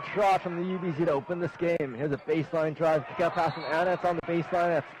 points on the trot from the UBC to open this game. Here's a baseline drive. Kick out pass from Annetz on the baseline.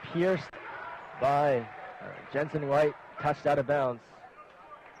 That's pierced by Jensen White. Touched out of bounds.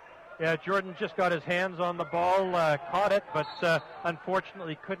 Yeah, Jordan just got his hands on the ball, caught it, but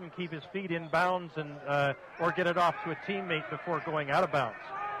unfortunately couldn't keep his feet in bounds and or get it off to a teammate before going out of bounds.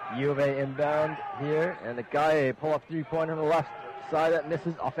 U of A inbound here, and the guy pull-up three-pointer on the left side that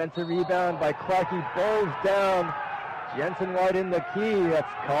misses. Offensive rebound by Clark. He bowls down. Jensen White in the key.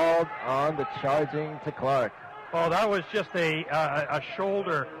 That's called on the charging to Clark. Oh, that was just a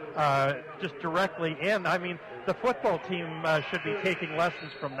shoulder just directly in. I mean, the football team should be taking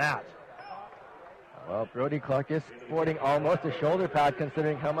lessons from that. Well, Brody Clark is sporting almost a shoulder pad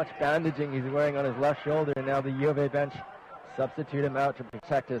considering how much bandaging he's wearing on his left shoulder. And now the U of A bench substitute him out to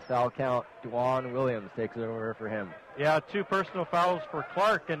protect his foul count. Dwan Williams takes it over for him. Yeah, 2 personal fouls for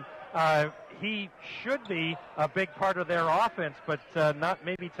Clark, and he should be a big part of their offense, but not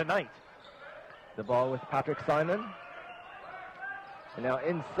maybe tonight. The ball with Patrick Simon. And now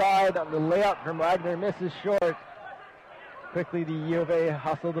inside on the layup from Wagner, misses short. Quickly the U of A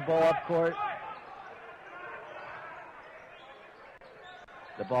hustle the ball up court.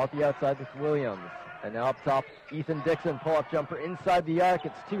 The ball at the outside with Williams. And now up top, Ethan Dixon, pull-up jumper inside the arc.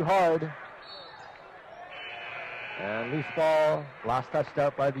 It's too hard. And loose ball, last touched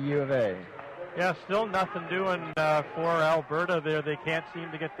out by the U of A. Yeah, still nothing doing for Alberta there. They can't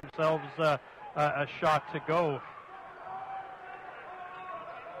seem to get themselves a shot to go.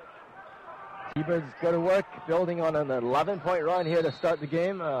 T-Birds go to work, building on an 11-point run here to start the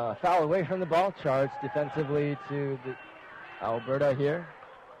game. Foul away from the ball, charged defensively to Alberta here.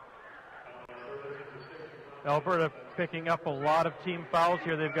 Alberta picking up a lot of team fouls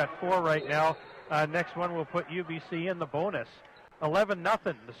here. They've got 4 right now. Next one will put UBC in the bonus. 11-0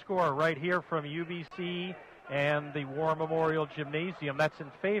 the score right here from UBC and the War Memorial Gymnasium. That's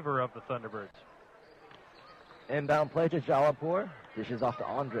in favor of the Thunderbirds. Inbound play to Jalapur. Dishes off to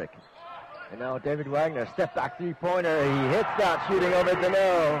Ondrick. And now David Wagner, step back three-pointer. He hits that, shooting over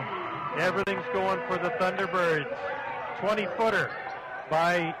Deneau. Everything's going for the Thunderbirds. 20-footer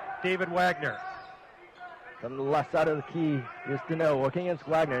by David Wagner. From the left side of the key, here's Deneau working against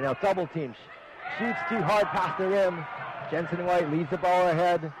Wagner. Now double team. Shoots too hard past the rim. Jensen White leads the ball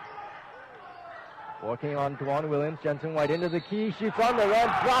ahead. Working on Dwan Williams. Jensen White into the key. Shoots on the run.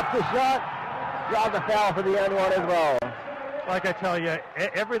 Drops the shot. Draws a foul for the N1 as well. Like I tell you,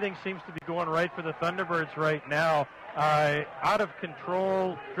 everything seems to be going right for the Thunderbirds right now. Out of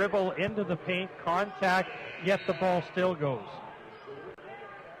control, dribble into the paint, contact, yet the ball still goes.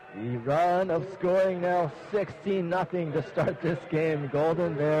 The run of scoring now 16-0 to start this game.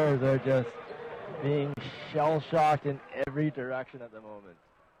 Golden Bears are just being shell-shocked in every direction at the moment.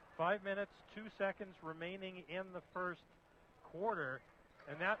 5 minutes, 2 seconds remaining in the first quarter,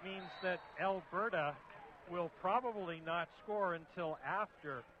 and that means that Alberta will probably not score until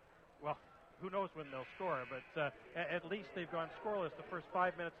after, well, who knows when they'll score, but at least they've gone scoreless the first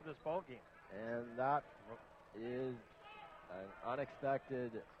 5 minutes of this ball game. And that is an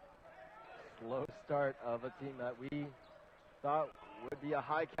unexpected slow start of a team that we thought would be a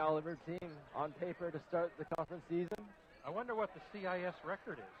high-caliber team on paper to start the conference season. I wonder what the CIS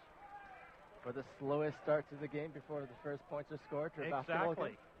record is. For the slowest start to the game before the first points are scored for a basketball Exactly.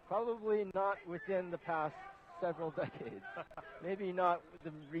 game. Probably not within the past several decades. Maybe not with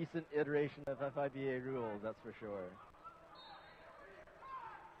the recent iteration of FIBA rules, that's for sure.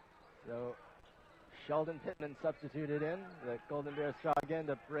 So, Sheldon Pittman substituted in. The Golden Bears try again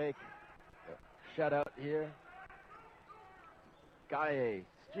to break shutout here. Gaye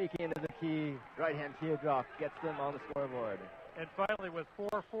streaking into the key. Right-hand teardrop gets them on the scoreboard. And finally, with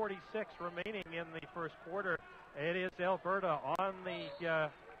 4:46 remaining in the first quarter, it is Alberta on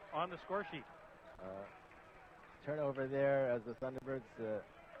the score sheet. Turnover there as the Thunderbirds,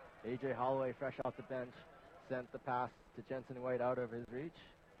 A.J. Holloway, fresh off the bench, sent the pass to Jensen White out of his reach.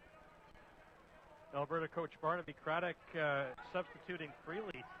 Alberta coach Barnaby Craddock substituting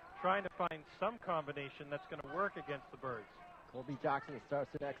freely, trying to find some combination that's going to work against the Birds. Colby Jackson starts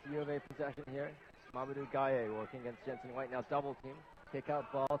the next U of A possession here. Mamadou Gaye working against Jensen White, now double team. Kick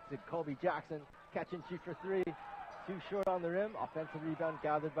out ball to Colby Jackson, catch and shoot for 3. Too short on the rim, offensive rebound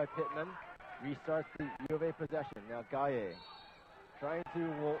gathered by Pittman. Restarts the U of A possession. Now Gaye trying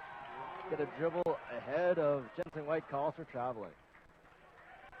to get a dribble ahead of Jensen White, calls for traveling.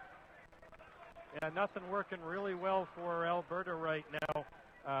 Yeah, nothing working really well for Alberta right now.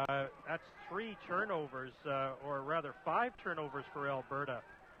 That's 3 turnovers, or rather 5 turnovers for Alberta.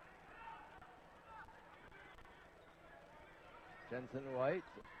 Jensen White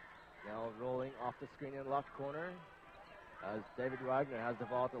now rolling off the screen in the left corner as David Wagner has the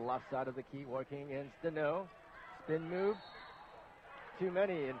ball at the left side of the key, working against Deneau. Spin move. Too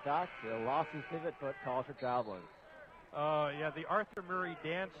many, in fact. Lost his pivot foot, call for traveling. Yeah, the Arthur Murray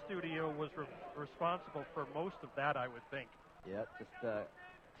Dance Studio was responsible for most of that, I would think. Yeah, just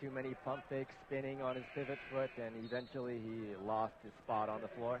too many pump fakes, spinning on his pivot foot, and eventually he lost his spot on the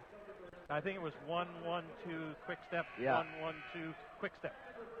floor. I think it was 1-1-2 quick step, Yeah. 1-1-2 quick step.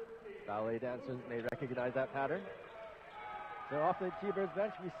 Ballet dancers may recognize that pattern. So off the T-Birds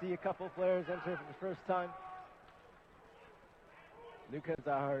bench, we see a couple players enter for the first time. Luka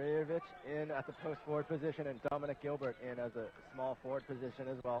Zaharevic in at the post forward position, and Dominic Gilbert in as a small forward position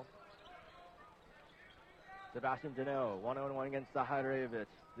as well. Sebastian Deneau, 1-on-1 against Zaharevic.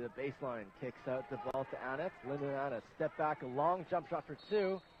 The baseline kicks out the ball to Annis. Lyndon Annis, step back, a long jump shot for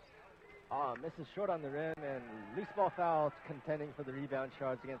 2. Misses short on the rim, and loose ball foul contending for the rebound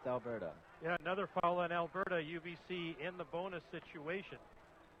charge against Alberta. Yeah, another foul on Alberta. UBC in the bonus situation,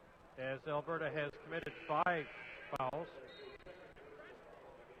 as Alberta has committed 5 fouls.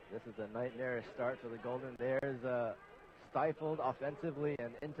 This is a nightmarish start for the Golden Bears. Stifled offensively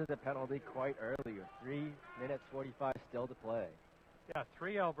and into the penalty quite early. 3 minutes 45 still to play. Yeah,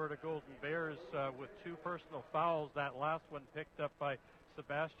 3 Alberta Golden Bears with 2 personal fouls. That last one picked up by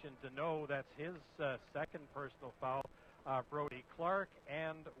Sebastian Deneau. That's his second personal foul. Brody Clark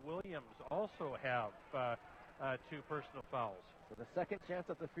and Williams also have 2 personal fouls. So the second chance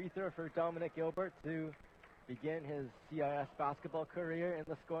at the free throw for Dominic Gilbert to begin his CIS basketball career in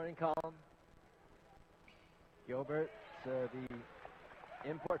the scoring column. Gilbert, the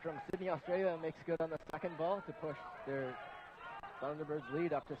import from Sydney, Australia, makes good on the second ball to push their Thunderbirds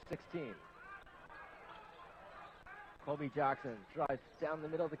lead up to 16. Colby Jackson drives down the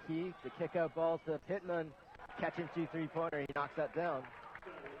middle of the key. The kick-out ball to Pittman. Catching 2 3-pointer. He knocks that down.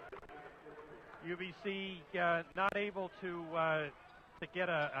 UBC not able to get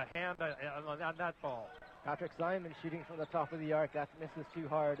a hand on that ball. Patrick Simon shooting from the top of the arc. That misses too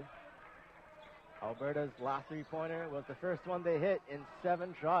hard. Alberta's last 3-pointer was the first one they hit in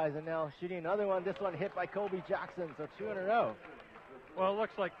 7 tries, and now shooting another one. This one hit by Colby Jackson, so 2 in a row. Well, it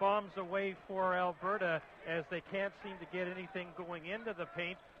looks like bombs away for Alberta as they can't seem to get anything going into the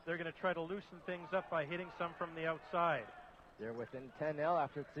paint. They're going to try to loosen things up by hitting some from the outside. They're within 10-0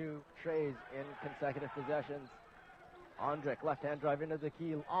 after 2 trays in consecutive possessions. Ondrick, left-hand drive into the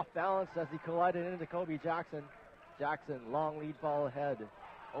key, off balance as he collided into Colby Jackson. Jackson, long lead ball ahead.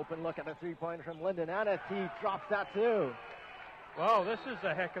 Open look at the 3-pointer from Linden, and he drops that too. Wow, this is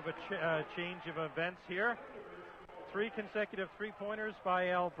a heck of a change of events here. 3 consecutive 3-pointers by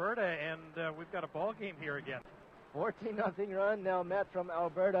Alberta, and we've got a ball game here again. 14-0 run now met from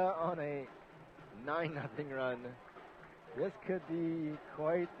Alberta on a 9-0 run. This could be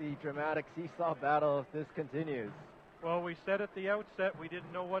quite the dramatic seesaw battle if this continues. Well, we said at the outset we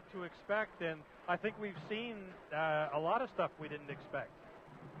didn't know what to expect, and I think we've seen a lot of stuff we didn't expect.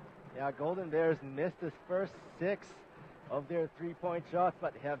 Yeah, Golden Bears missed his first 6 of their 3-point shots,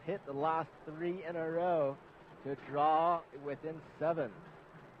 but have hit the last 3 in a row to draw within 7.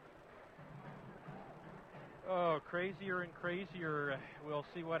 Oh, crazier and crazier. We'll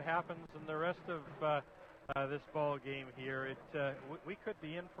see what happens in the rest of this ball game here. We could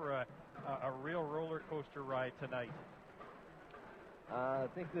be in for a real roller coaster ride tonight. I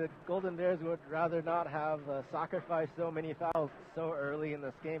think the Golden Bears would rather not have sacrificed so many fouls so early in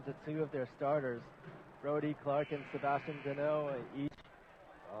this game to 2 of their starters. Brody Clark and Sebastian Deneau each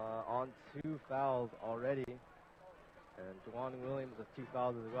on 2 fouls already. And Juwan Williams with 2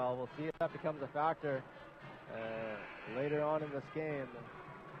 fouls as well. We'll see if that becomes a factor later on in this game.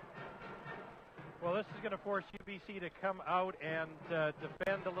 Well, this is going to force UBC to come out and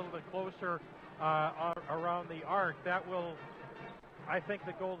defend a little bit closer around the arc. That will, I think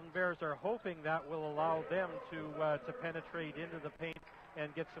the Golden Bears are hoping that will allow them to penetrate into the paint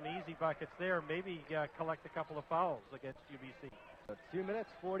and get some easy buckets there, maybe collect a couple of fouls against UBC. So 2 minutes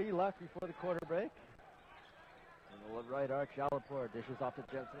 40 left before the quarter break. And the right arc, Jalapur dishes off to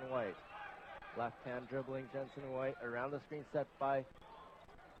Jensen White. Left-hand dribbling Jensen White around the screen set by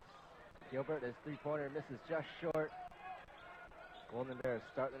Gilbert. His 3-pointer misses just short. Golden Bears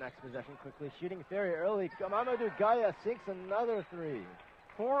start the next possession quickly. Shooting very early. Mamadou Gaia sinks another 3.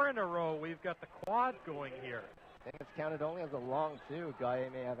 4 in a row. We've got the quad going here. I think it's counted only as a long 2. Gaia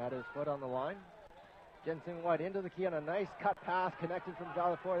may have had his foot on the line. Jensen White into the key on a nice cut pass connected from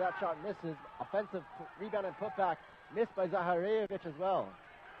Jalapur. That shot misses. Offensive rebound and putback missed by Zaharevic as well.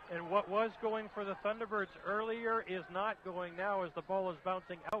 And what was going for the Thunderbirds earlier is not going now as the ball is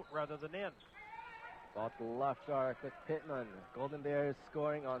bouncing out rather than in. Ball to the left arc with Pittman. Golden Bears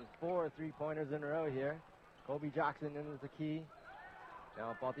scoring on 4 3-pointers in a row here. Colby Jackson into the key.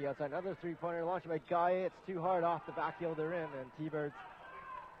 Now ball to the outside. Another 3-pointer launched by Gaia. It's too hard off the back heel of the rim, and T-Birds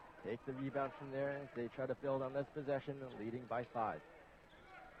take the rebound from there as they try to build on this possession, leading by 5.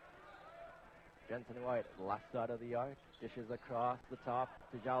 Jensen White, left side of the arc, dishes across the top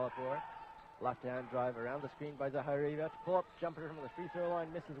to Jalapur. Left-hand drive around the screen by Zaharevic. Pull-up jumper from the free throw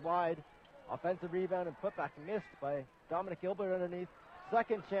line, misses wide. Offensive rebound and putback missed by Dominic Gilbert underneath.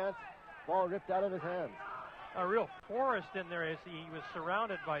 Second chance, ball ripped out of his hands. A real forest in there as he was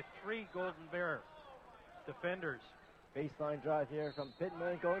surrounded by 3 Golden Bear defenders. Baseline drive here from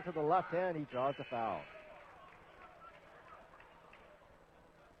Pittman going to the left hand. He draws the foul.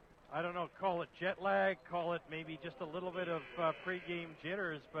 I don't know, call it jet lag, call it maybe just a little bit of pregame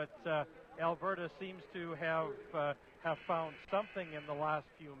jitters, but Alberta seems to have found something in the last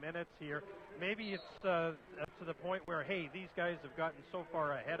few minutes here. Maybe it's to the point where, hey, these guys have gotten so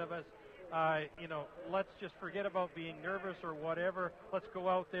far ahead of us. Let's just forget about being nervous or whatever. Let's go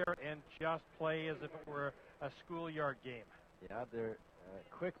out there and just play as if it were a schoolyard game. Yeah, their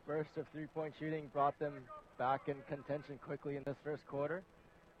quick burst of 3-point shooting brought them back in contention quickly in this first quarter.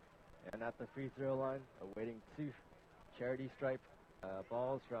 And at the free throw line, awaiting 2 charity stripe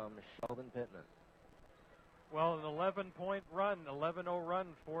balls from Sheldon Pittman. Well, an 11-point run, 11-0 run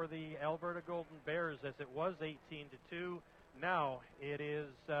for the Alberta Golden Bears, as it was 18-2. Now it is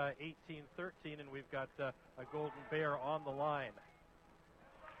 18-13, and we've got a Golden Bear on the line.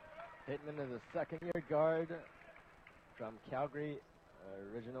 Pittman is a second-year guard from Calgary,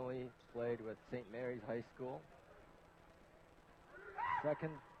 originally played with St. Mary's High School. Second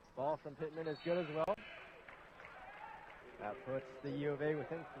ball from Pittman is good as well. That puts the U of A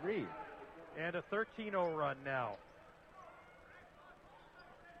within 3. And a 13-0 run now.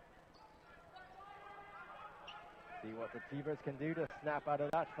 See what the T-Birds can do to snap out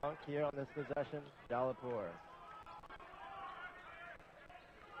of that funk here on this possession. Delapour.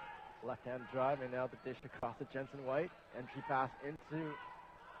 Left-hand drive, and now the dish across to Jensen White. Entry pass into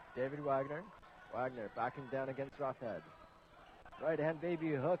David Wagner. Wagner backing down against Roughhead. Right-hand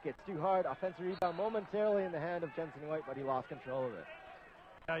baby hook. It's too hard. Offensive rebound momentarily in the hand of Jensen White, but he lost control of it.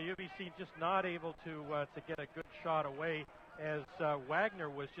 UBC just not able to get a good shot away as Wagner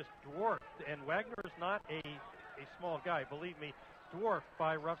was just dwarfed. And Wagner is not a small guy, believe me, dwarfed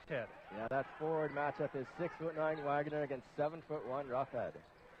by Roughhead. Yeah, that forward matchup is 6'9" Wagner against 7'1" Roughhead.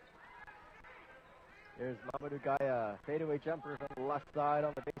 Here's Mamadou Gaya, fadeaway jumper from the left side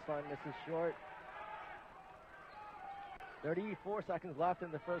on the baseline, misses short. 34 seconds left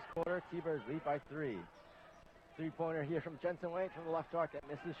in the first quarter. T-Birds lead by 3. Three-pointer here from Jensen White from the left arc. It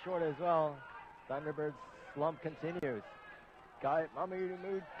misses short as well. Thunderbird's slump continues.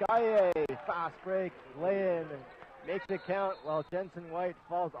 Mamadou Gaya, fast break, lay-in, makes it count while Jensen White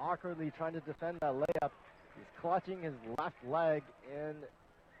falls awkwardly trying to defend that layup. He's clutching his left leg in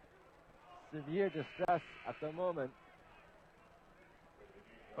severe distress at the moment.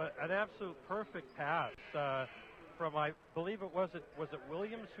 But an absolute perfect pass from, I believe was it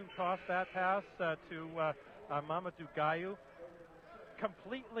Williams who tossed that pass to Mamadou Gaya.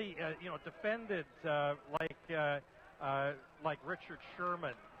 Completely, defended like Richard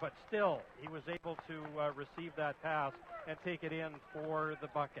Sherman, but still he was able to receive that pass and take it in for the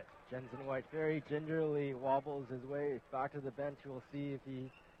bucket. Jensen White very gingerly wobbles his way back to the bench. We'll see if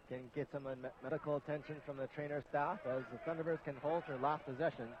he can get some medical attention from the trainer staff as the Thunderbirds can hold their last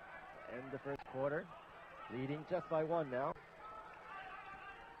possession in the first quarter, leading just by 1 now.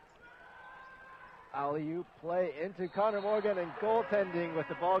 Alley-oop play into Connor Morgan, and goaltending with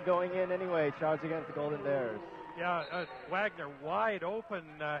the ball going in anyway. Charge against the Golden Bears. Yeah, Wagner wide open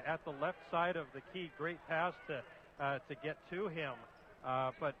at the left side of the key. Great pass to get to him.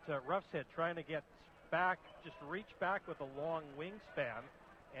 But Roughhead trying to get back, just reach back with a long wingspan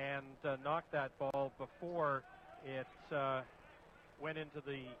and knock that ball before it went into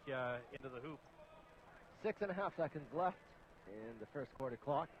the hoop. 6.5 seconds left in the first quarter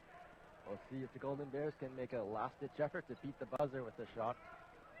clock. We'll see if the Golden Bears can make a last-ditch effort to beat the buzzer with the shot.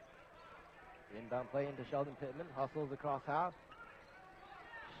 Inbound play into Sheldon Pittman. Hustles across half.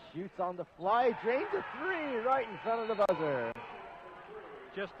 Shoots on the fly. Drains a 3 right in front of the buzzer.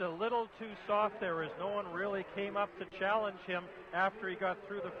 Just a little too soft there as no one really came up to challenge him after he got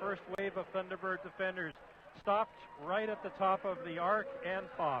through the first wave of Thunderbird defenders. Stopped right at the top of the arc and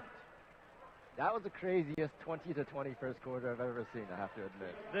popped. That was the craziest 20 to 20 first quarter I've ever seen, I have to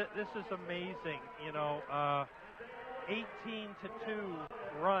admit. This is amazing. 18-2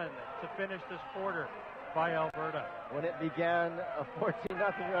 run to finish this quarter by Alberta. When it began, a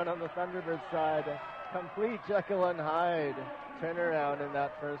 14-0 run on the Thunderbird side. Complete Jekyll and Hyde turnaround in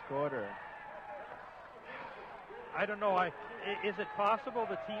that first quarter. I don't know. Is it possible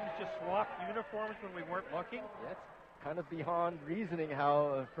the teams just swapped uniforms when we weren't looking? Yeah, it's kind of beyond reasoning how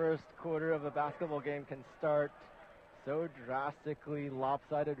a first quarter of a basketball game can start so drastically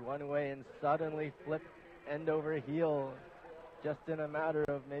lopsided one way and suddenly flip end over heel just in a matter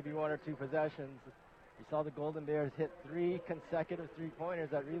of maybe 1 or 2 possessions. You saw the Golden Bears hit 3 consecutive three-pointers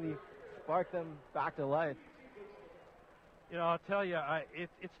that really sparked them back to life. I'll tell you,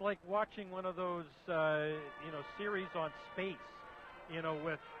 it's like watching one of those, series on space,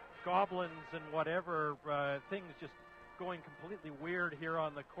 with goblins and whatever, things just going completely weird here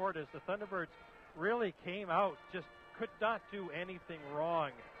on the court as the Thunderbirds really came out, just could not do anything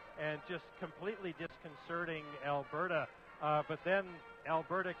wrong and just completely disconcerting Alberta. But then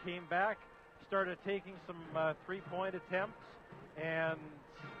Alberta came back, started taking some three-point attempts, and,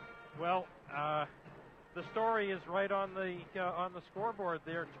 well, the story is right on the scoreboard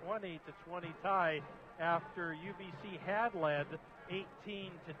there, 20-20 tie after UBC had led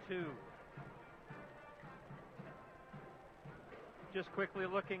 18-2. Just quickly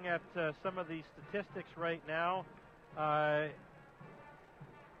looking at some of the statistics right now.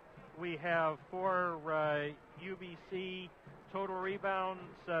 We have for UBC total rebounds.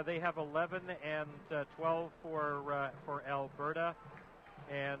 They have 11 and 12 for Alberta,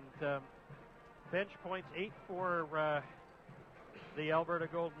 and bench points 8 for the Alberta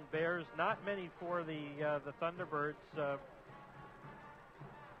Golden Bears. Not many for the Thunderbirds.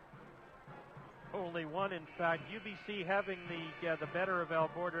 Only 1, in fact. UBC having the better of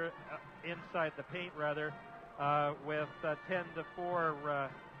Alberta inside the paint, rather, with 10-4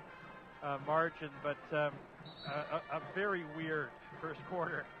 margin, but a very weird first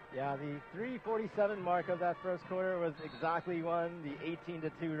quarter. Yeah, the 3:47 mark of that first quarter was exactly one. The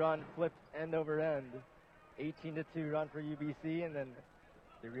 18-2 run flipped end over end. 18-2 run for UBC, and then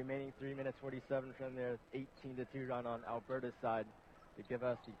the remaining 3 minutes 47 from their 18-2 run on Alberta's side to give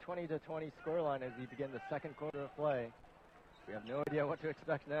us the 20-20 scoreline as we begin the second quarter of play. We have no idea what to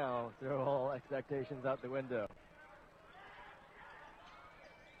expect now. Throw all expectations out the window.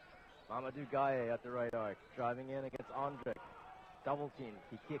 Mamadou Gaye at the right arc, driving in against Andrik. Double team.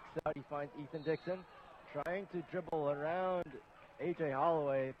 He kicks out. He finds Ethan Dixon, trying to dribble around AJ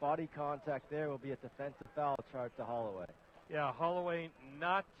Holloway. Body contact there will be a defensive foul charged to Holloway. Yeah, Holloway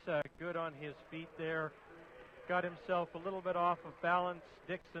not good on his feet there. Got himself a little bit off of balance.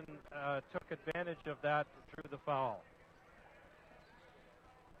 Dixon took advantage of that, drew the foul.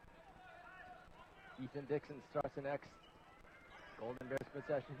 Ethan Dixon starts the next Golden Bears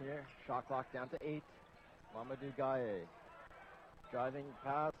possession here. Shot clock down to 8. Mamadou Gaye driving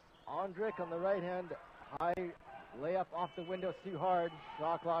past Andrik on the right hand. High layup off the window, too hard.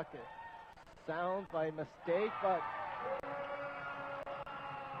 Shot clock sounds by mistake, but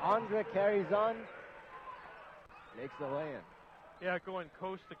Andrik carries on. Makes the lay-in. Yeah, going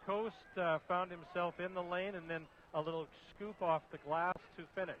coast to coast, found himself in the lane, and then a little scoop off the glass to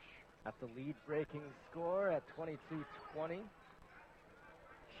finish. At the lead-breaking score at 22-20.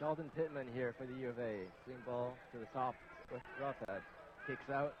 Sheldon Pittman here for the U of A. Swing ball to the top with Roughhead. Kicks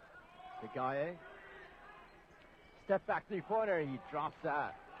out to Gaye. Step back three-pointer. He drops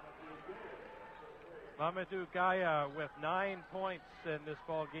that. Mamadou Gaye with 9 points in this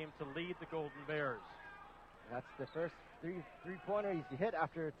ball game to lead the Golden Bears. That's the first three-pointer he's hit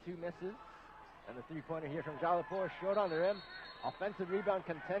after 2 misses. And the three-pointer here from Jalapur, short on the rim. Offensive rebound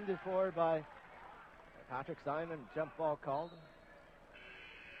contended for by Patrick Simon. Jump ball called.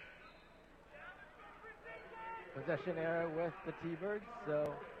 Possession error with the T-Birds,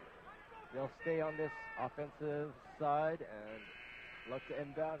 so they'll stay on this offensive side and look to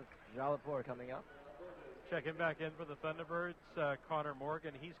inbound. Jalapur coming up. Checking back in for the Thunderbirds, Connor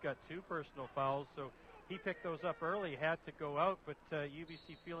Morgan. He's got 2 personal fouls, so he picked those up early, had to go out, but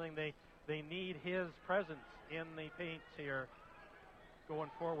UBC feeling they need his presence in the paint here going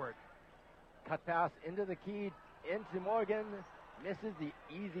forward. Cut pass into the key, into Morgan. Misses the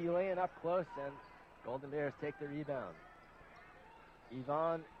easy lay-in up close, and Golden Bears take the rebound.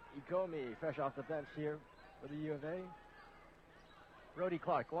 Ivan Ikomi, fresh off the bench here for the U of A. Brody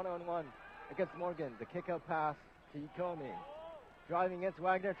Clark, one-on-one against Morgan. The kick-out pass to Ikomi. Driving against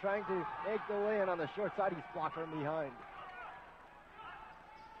Wagner, trying to make the lay-in on the short side. He's blocked from behind.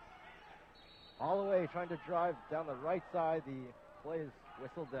 Holloway trying to drive down the right side. The play is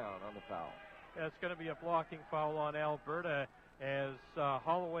whistled down on the foul. Yeah, it's going to be a blocking foul on Alberta as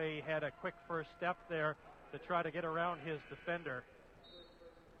Holloway had a quick first step there to try to get around his defender.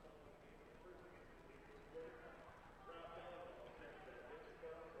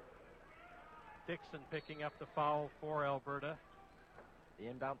 Dixon picking up the foul for Alberta. The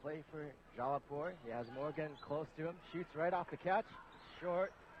inbound play for Jalapur. He has Morgan close to him. Shoots right off the catch.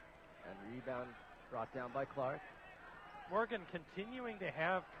 Short. And rebound brought down by Clark. Morgan continuing to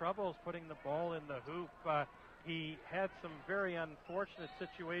have troubles putting the ball in the hoop. He had some very unfortunate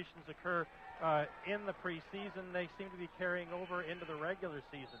situations occur in the preseason. They seem to be carrying over into the regular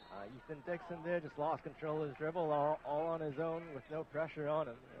season. Ethan Dixon there just lost control of his dribble all on his own with no pressure on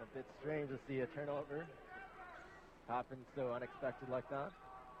him. A bit strange to see a turnover happen so unexpected like that.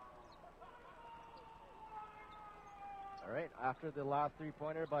 All right, after the last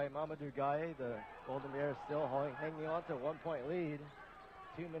three-pointer by Mamadou Gaye, the Golden Bears still hanging on to a 1-point lead.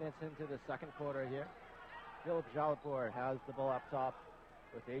 2 minutes into the second quarter here. Philip Jalapur has the ball up top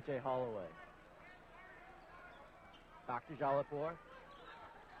with A.J. Holloway. Back to Jalapur.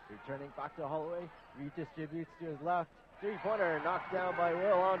 Returning back to Holloway. Redistributes to his left. Three-pointer knocked down by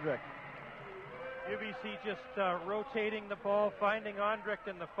Will Andrik. UBC just rotating the ball, finding Andrik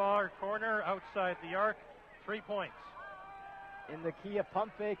in the far corner outside the arc. 3 points. In the key, a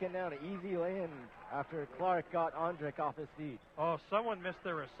pump fake and now an easy lay-in after Clark got Andrik off his feet. Oh, someone missed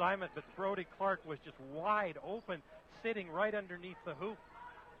their assignment, but Brody Clark was just wide open, sitting right underneath the hoop.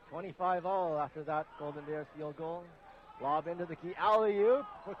 25 all after that Golden Bears field goal. Lob into the key, alley-oop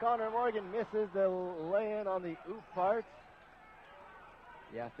for Connor Morgan. Misses the lay-in on the oop part.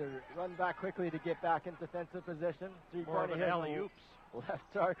 You have to run back quickly to get back in defensive position. More alley-oops.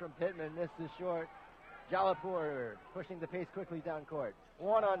 Left arc from Pittman, misses short. Jalapur pushing the pace quickly down court.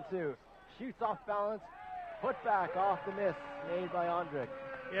 1-on-2. Shoots off balance. Put back off the miss made by Andrik.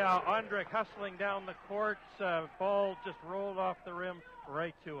 Yeah, Andrik hustling down the court. Ball just rolled off the rim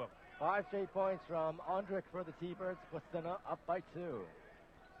right to him. 5 straight points from Andrik for the T-Birds. Puts them up by 2.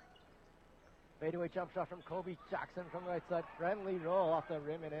 Fadeaway jump shot from Kobe Jackson from the right side. Friendly roll off the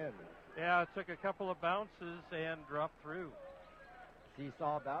rim and in. Yeah, it took a couple of bounces and dropped through.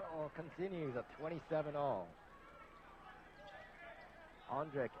 Seesaw battle continues at 27 all.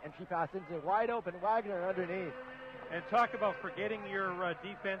 Ondrik, entry pass into wide open, Wagner underneath. And talk about forgetting your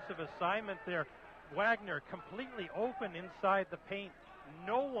defensive assignment there. Wagner completely open inside the paint.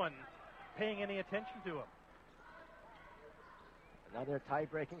 No one paying any attention to him. Another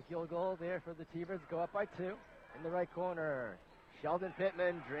tie-breaking field goal there for the T-Birds. Go up by 2 in the right corner. Sheldon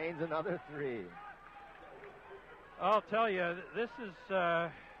Pittman drains another 3. I'll tell you, this is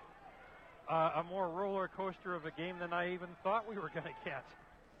a more roller coaster of a game than I even thought we were going to get.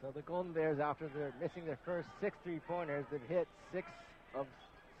 So the Golden Bears, after they're missing their first 6 3-pointers, they've hit 6 of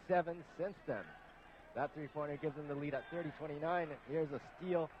 7 since then. That 3-pointer gives them the lead at 30-29. Here's a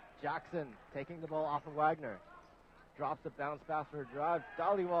steal. Jackson taking the ball off of Wagner. Drops a bounce pass for a drive.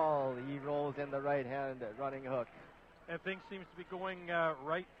 Dhaliwal, he rolls in the right hand running hook. And things seems to be going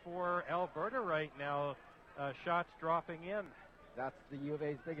right for Alberta right now. Shots dropping in. That's the U of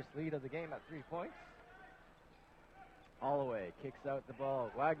A's biggest lead of the game at 3 points. Holloway kicks out the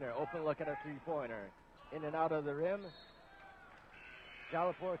ball. Wagner, open look at a 3-pointer. In and out of the rim.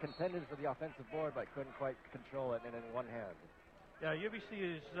 Jalapur contended for the offensive board, but couldn't quite control it in one hand. Yeah,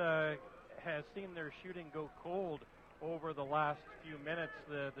 UBC has seen their shooting go cold over the last few minutes.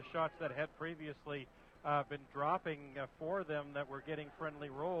 The shots that had previously been dropping for them that were getting friendly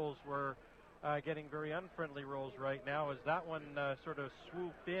rolls were getting very unfriendly rolls right now as that one sort of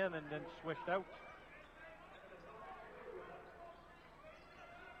swooped in and then swished out.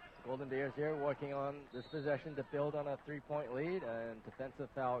 Golden Bears here working on this possession to build on a 3-point lead, and defensive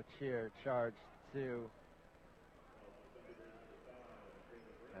foul charged to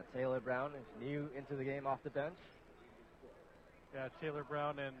Taylor Brown is new into the game off the bench. Yeah, Taylor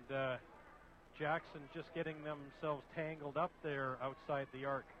Brown and Jackson just getting themselves tangled up there outside the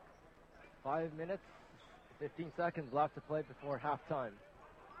arc. 5 minutes, 15 seconds left to play before halftime.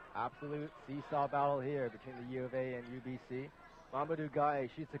 Absolute seesaw battle here between the U of A and UBC. Mamadou Guy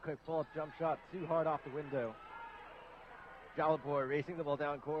shoots a quick pull-up jump shot, too hard off the window. Jalapur racing the ball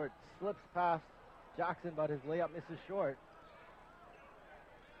down court, slips past Jackson, but his layup misses short.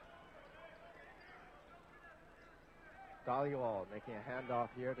 Dhaliwal making a handoff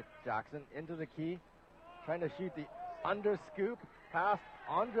here to Jackson into the key, trying to shoot the under scoop past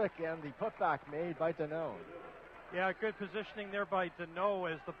Ondrik, and the putback made by Deneau. Yeah, good positioning there by Deneau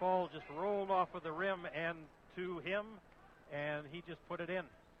as the ball just rolled off of the rim and to him, and he just put it in.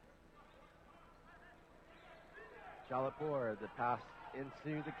 Jalapur, the pass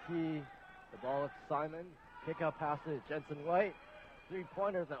into the key. The ball with Simon. Pick up pass to Jensen White.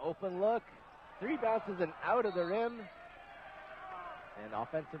 3-pointers, an open look. 3 bounces and out of the rim. And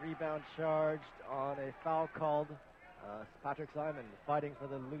offensive rebound charged on a foul called. Patrick Simon fighting for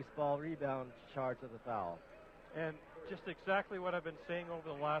the loose ball rebound charge of the foul. And just exactly what I've been saying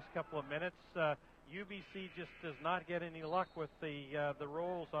over the last couple of minutes. UBC just does not get any luck with the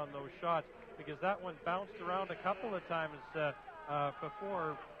rolls on those shots because that one bounced around a couple of times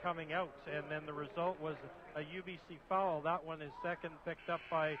before coming out, and then the result was a UBC foul. That one is second, picked up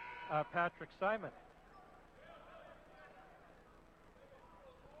by Patrick Simon.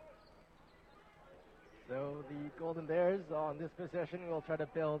 So the Golden Bears on this possession will try to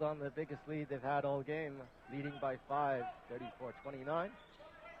build on the biggest lead they've had all game, leading by 5, 34-29.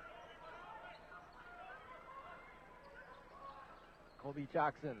 Colby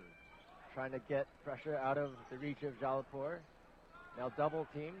Jackson trying to get pressure out of the reach of Jalapur. Now double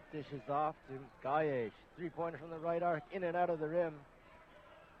team, dishes off to Gayesh. 3-pointer from the right arc, in and out of the rim.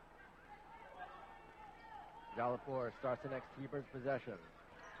 Jalapur starts the next T-Birds possession.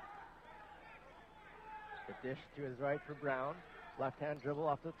 The dish to his right for Brown. Left-hand dribble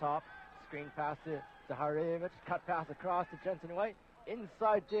off the top. Screen pass to Zaharevich. Cut pass across to Jensen White.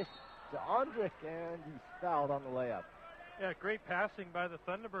 Inside dish to Ondrik, and he's fouled on the layup. Yeah, great passing by the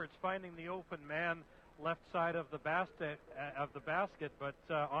Thunderbirds, finding the open man left side of the basket, but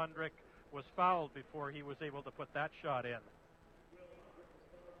Ondrik was fouled before he was able to put that shot in.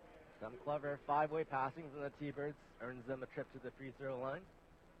 Some clever 5-way passing from the T-Birds earns them a trip to the free throw line.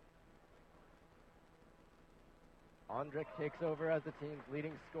 Ondrik takes over as the team's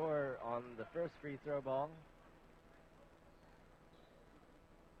leading scorer on the first free throw ball.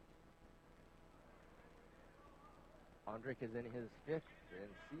 Ondrik is in his 5th and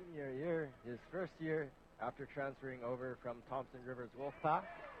senior year, his first year after transferring over from Thompson Rivers Wolfpack.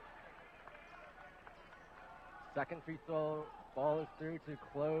 Second free throw ball is through to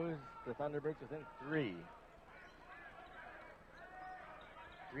close the Thunderbirds within 3.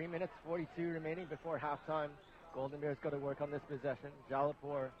 3 minutes 42 remaining before halftime. Golden Bears go to work on this possession.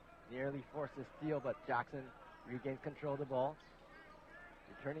 Jalapur nearly forced a steal, but Jackson regains control of the ball.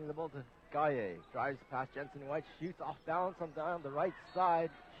 Returning the ball to Gaye. Drives past Jensen White, shoots off balance on down the right side.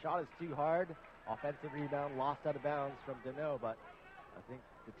 Shot is too hard. Offensive rebound, lost out of bounds from Deneau, but I think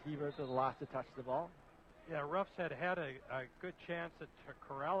the T-Birds are the last to touch the ball. Yeah, Ruffs had a good chance at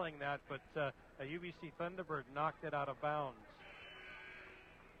corralling that, but a UBC Thunderbird knocked it out of bounds.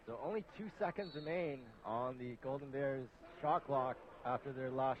 So only 2 seconds remain on the Golden Bears shot clock after their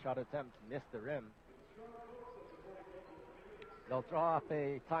last shot attempt missed the rim. They'll draw up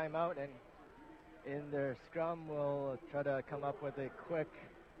a timeout, and in their scrum will try to come up with a quick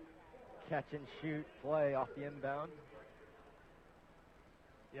catch-and-shoot play off the inbound.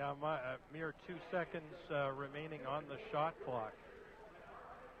 Yeah, a mere 2 seconds remaining on the shot clock.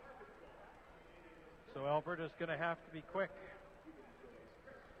 So Alberta's going to have to be quick.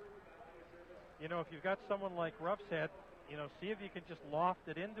 You know, if you've got someone like Ruff's Head, you know, see if you can just loft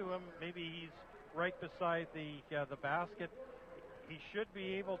it into him. Maybe he's right beside the basket. He should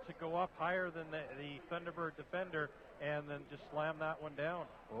be able to go up higher than the Thunderbird defender and then just slam that one down.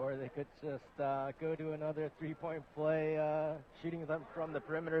 Or they could just go to another three-point play, shooting them from the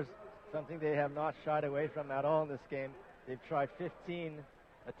perimeters, something they have not shied away from at all in this game. They've tried 15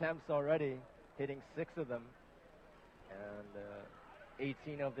 attempts already, hitting 6 of them, and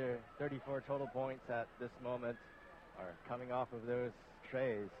 18 of their 34 total points at this moment are coming off of those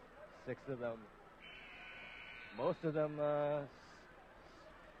trays. 6 of them. Most of them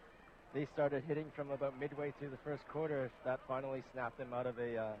they started hitting from about midway through the first quarter. That finally snapped them out of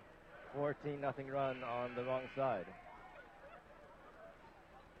a 14-0 run on the wrong side.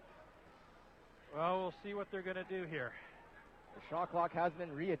 Well, we'll see what they're going to do here. The shot clock has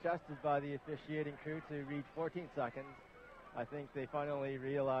been readjusted by the officiating crew to read 14 seconds. I think they finally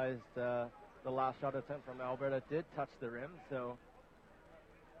realized the last shot attempt from Alberta did touch the rim, so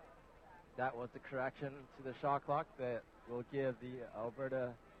that was the correction to the shot clock that will give the Alberta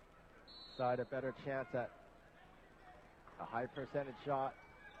side a better chance at a high percentage shot.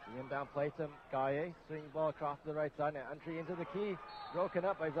 The inbound play to Gaye, swinging ball across the right side, and entry into the key, broken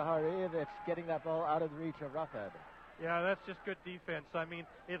up by Zaharevich, getting that ball out of the reach of Roughhead. Yeah, that's just good defense. I mean,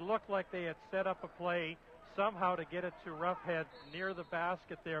 it looked like they had set up a play somehow to get it to Roughhead near the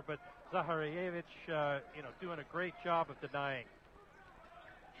basket there, but Zaharevich, doing a great job of denying.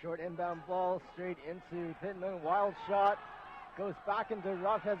 Short inbound ball straight into Pittman. Wild shot goes back into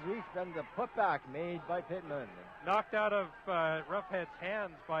Roughhead's reach, and the putback made by Pittman. Knocked out of Roughhead's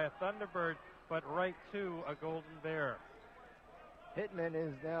hands by a Thunderbird, but right to a Golden Bear. Pittman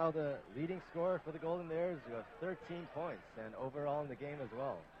is now the leading scorer for the Golden Bears with 13 points, and overall in the game as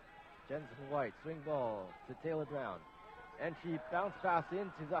well. Jensen White, swing ball to Taylor Brown. And she bounce pass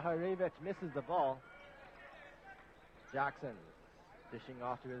into Zaharevich, misses the ball. Jackson dishing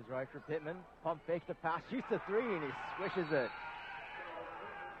off to his right for Pittman. Pump fake the pass, shoots a three, and he swishes it.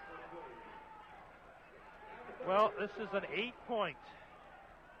 Well, this is an 8-point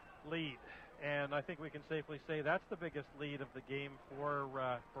lead, and I think we can safely say that's the biggest lead of the game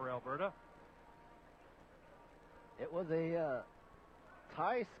for Alberta. It was a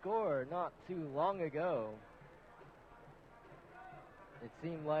tie score not too long ago, it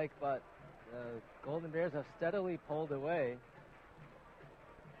seemed like, but Golden Bears have steadily pulled away.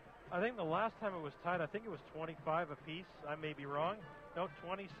 I think the last time it was tied, I think it was 25 apiece. I may be wrong. No,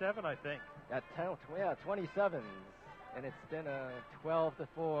 27, I think. At 27, and it's been a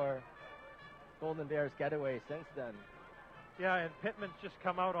 12-4 Golden Bears getaway since then. Yeah, and Pittman's just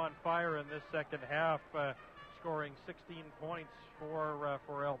come out on fire in this second half, scoring 16 points for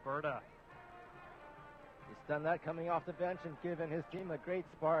Alberta. He's done that coming off the bench and given his team a great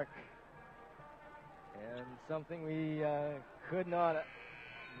spark. And something we could not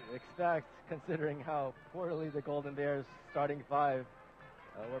expect, considering how poorly the Golden Bears starting 5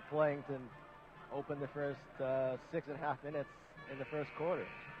 were playing to open the first 6.5 minutes in the first quarter.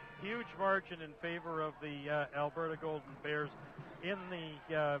 Huge margin in favor of the Alberta Golden Bears in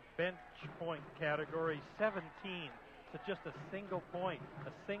the bench point category, 17 to just a single point,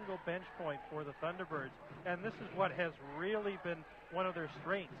 a single bench point for the Thunderbirds. And this is what has really been one of their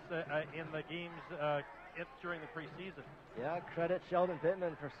strengths in the games during the preseason. Yeah, credit Sheldon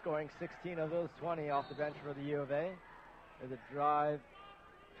Pittman for scoring 16 of those 20 off the bench for the U of A. There's a drive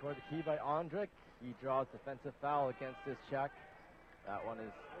toward the key by Ondrick. He draws defensive foul against his check. That one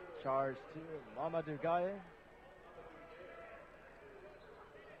is charged to Mamadou Gaye.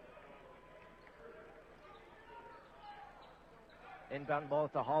 Inbound ball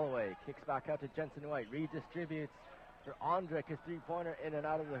to Holloway. Kicks back out to Jensen White. Redistributes for Ondrick. His three-pointer in and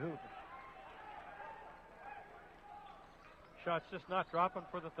out of the hoop. Shots just not dropping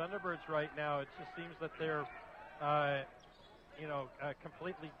for the Thunderbirds right now. It just seems that they're,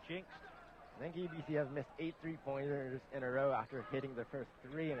 completely jinxed. I think UBC has missed 8 3-pointers in a row after hitting their first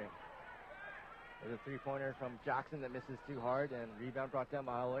 3 in it. There's a 3-pointer from Jackson that misses too hard, and rebound brought down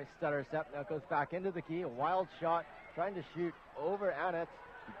by Holloway. Stutter step, now goes back into the key. A wild shot, trying to shoot over Annett.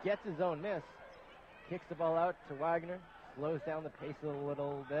 He gets his own miss. Kicks the ball out to Wagner. Slows down the pace a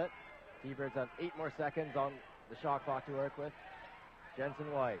little bit. T-Birds have 8 more seconds on the shot clock to work with.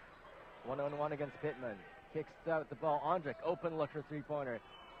 Jensen White, 1-on-1 against Pittman. Kicks out the ball. Ondrik, open look for 3-pointer.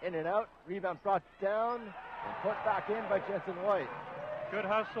 In and out. Rebound brought down and put back in by Jensen White. Good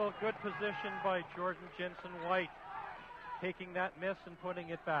hustle, good position by Jordan Jensen White. Taking that miss and putting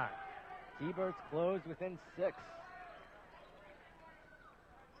it back. T-Birds close within 6.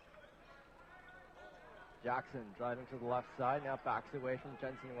 Jackson driving to the left side, now backs away from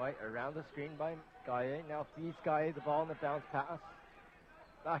Jensen White, around the screen by Gaye, now feeds Gaye the ball in the bounce pass.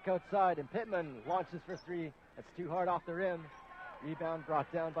 Back outside, and Pittman launches for 3. It's too hard off the rim. Rebound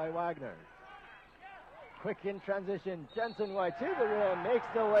brought down by Wagner. Quick in transition, Jensen White to the rim, makes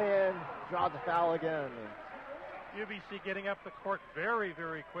the lay-in, draws the foul again. UBC getting up the court very,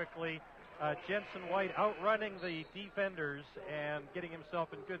 very quickly. Jensen White outrunning the defenders and getting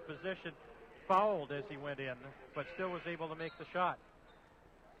himself in good position. Fouled as he went in, but still was able to make the shot.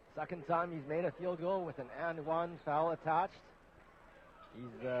 Second time he's made a field goal with an and one foul attached.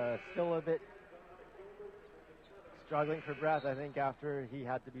 He's still a bit struggling for breath, I think, after he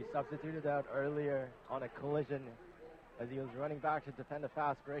had to be substituted out earlier on a collision. As he was running back to defend a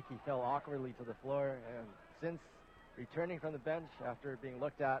fast break, he fell awkwardly to the floor, and since returning from the bench after being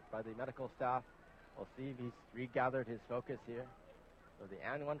looked at by the medical staff, we'll see if he's regathered his focus here. So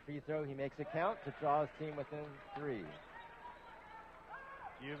the and one free throw, he makes it count to draw his team within 3.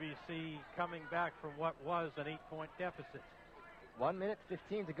 UBC coming back from what was an 8-point deficit. 1 minute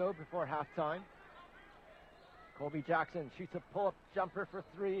 15 to go before halftime. Colby Jackson shoots a pull-up jumper for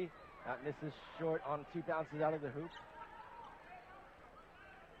 3. That misses short on 2 bounces out of the hoop.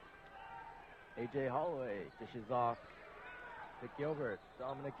 A.J. Holloway dishes off to Gilbert,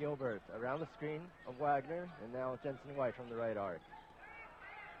 Dominic Gilbert, around the screen of Wagner, and now Jensen White from the right arc.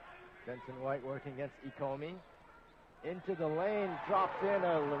 Jensen White working against Ikomi. Into the lane, drops in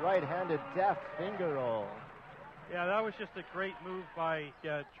a right-handed deft finger roll. Yeah, that was just a great move by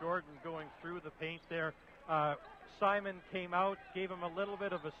Jordan going through the paint there. Simon came out, gave him a little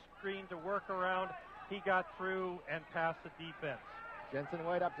bit of a screen to work around. He got through and passed the defense. Jensen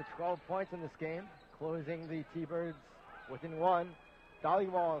White up to 12 points in this game, closing the T-Birds within 1.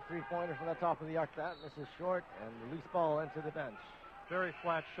 Dollywall, a 3-pointer from the top of the arc. That misses short, and the loose ball into the bench. Very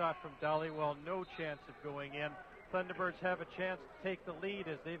flat shot from Dollywall, no chance of going in. Thunderbirds have a chance to take the lead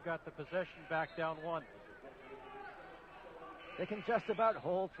as they've got the possession back down 1. They can just about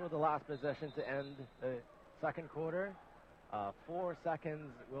hold for the last possession to end the second quarter. 4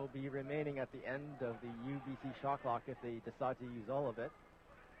 seconds will be remaining at the end of the UBC shot clock if they decide to use all of it.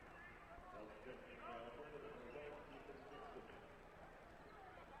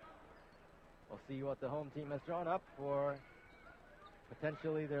 We'll see what the home team has drawn up for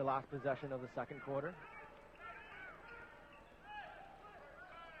potentially their last possession of the second quarter.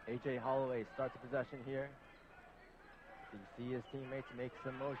 A.J. Holloway starts the possession here. You see his teammates make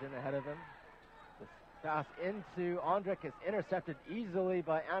some motion ahead of him. This pass into Ondrik is intercepted easily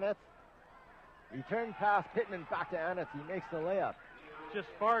by Annett. Return pass, Pittman back to Annett. He makes the layup. Just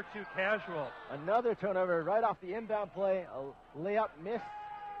far too casual. Another turnover right off the inbound play. A layup missed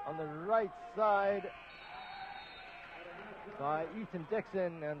on the right side by Ethan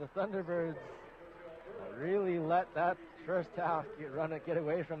Dixon, and the Thunderbirds really let that first half get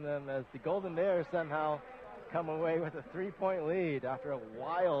away from them as the Golden Bears somehow come away with a 3-point lead after a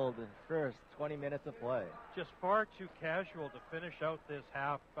wild first 20 minutes of play. Just far too casual to finish out this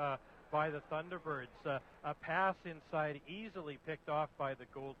half by the Thunderbirds. A pass inside easily picked off by the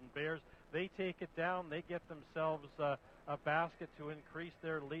Golden Bears. They take it down. They get themselves a basket to increase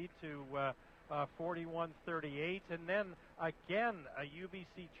their lead to 41-38. And then again, a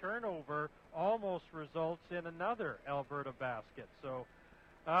UBC turnover almost results in another Alberta basket. So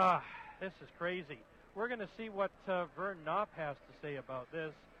this is crazy. We're going to see what Vern Knopp has to say about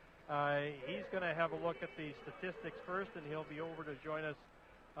this. He's going to have a look at the statistics first, and he'll be over to join us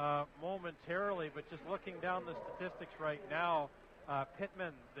momentarily. But just looking down the statistics right now,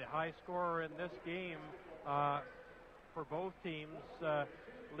 Pittman, the high scorer in this game for both teams,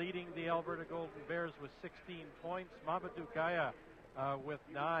 leading the Alberta Golden Bears with 16 points. Mamadou Gaya with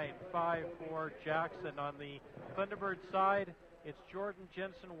 9, 5 for Jackson. On the Thunderbird side, it's Jordan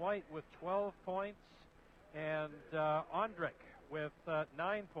Jensen White with 12 points. and Ondrek with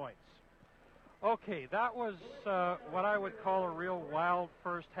 9 points. Okay, that was what I would call a real wild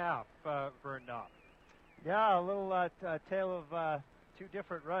first half, Vern Knopp. Yeah, a little tale of two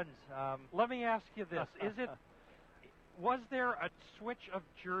different runs. Let me ask you this. Was there a switch of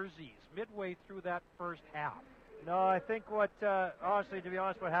jerseys midway through that first half? No, I think honestly, to be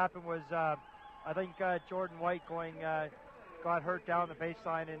honest, what happened was I think Jordan White got hurt down the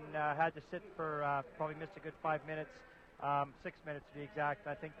baseline and had to sit for probably missed a good 5 minutes, 6 minutes to be exact.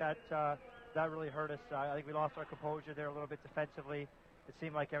 I think that really hurt us. I think we lost our composure there a little bit defensively. It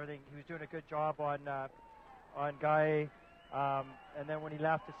seemed like he was doing a good job on Guy. And then when he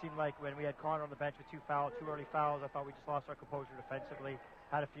left, it seemed like when we had Connor on the bench with two early fouls, I thought we just lost our composure defensively,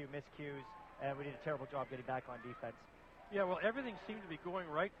 had a few miscues, and we did a terrible job getting back on defense. Yeah, well, everything seemed to be going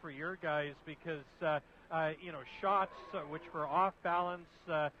right for your guys because, shots which were off balance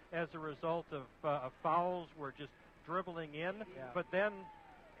as a result of fouls were just dribbling in. Yeah. But then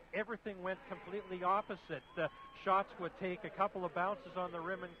everything went completely opposite. Shots would take a couple of bounces on the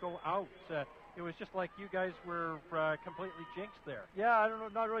rim and go out. It was just like you guys were completely jinxed there. Yeah, I don't know,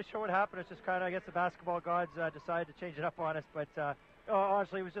 not really sure what happened. It's just kind of, I guess the basketball gods decided to change it up on us. But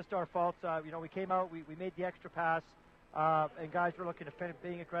honestly, it was just our fault. We came out, we made the extra pass, and guys were looking to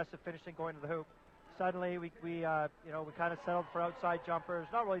being aggressive, finishing, going to the hoop. Suddenly, we kind of settled for outside jumpers.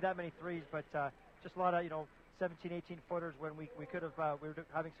 Not really that many threes, but just a lot of 17, 18 footers when we could have. We were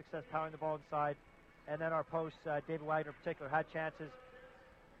having success pounding the ball inside, and then our posts, David Wagner in particular, had chances.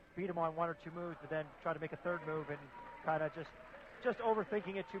 Beat him on one or two moves, but then try to make a third move and kind of just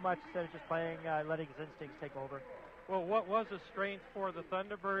overthinking it too much instead of just playing, letting his instincts take over. Well, what was a strength for the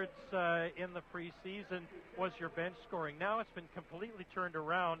Thunderbirds in the preseason was your bench scoring. Now it's been completely turned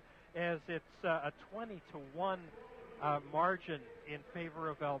around as it's a 20-1 margin in favor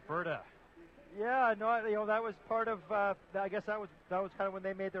of Alberta. Yeah, no, that was part of. I guess that was kind of when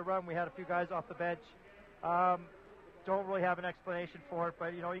they made their run. We had a few guys off the bench. Don't really have an explanation for it,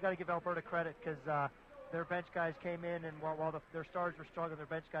 but you got to give Alberta credit because their bench guys came in, and while their stars were struggling, their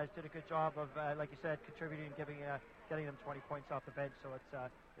bench guys did a good job of, like you said, contributing and getting them 20 points off the bench. So it's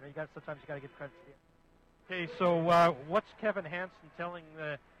sometimes you got to give credit to them. Okay, so what's Kevin Hansen telling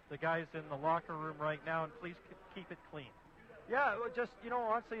the guys in the locker room right now? And please keep it clean. Yeah, well, just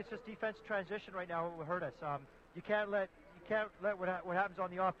honestly, it's just defense transition right now. It will hurt us. You can't let what happens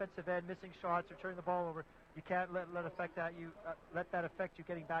on the offensive end, missing shots or turning the ball over. You can't let that affect you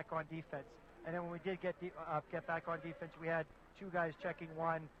getting back on defense. And then when we did get back on defense, we had two guys checking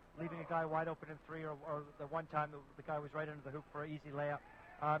one, leaving a guy wide open in three, or the one time the guy was right under the hoop for an easy layup.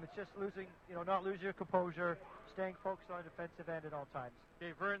 It's just not losing your composure, staying focused on the defensive end at all times.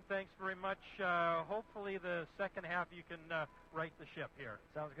 Okay, Vern, thanks very much. Hopefully the second half you can right the ship here.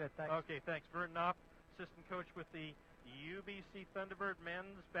 Sounds good, thanks. Okay, thanks. Vern Knopp, assistant coach with the UBC Thunderbird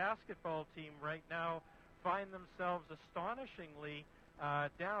men's basketball team right now, find themselves astonishingly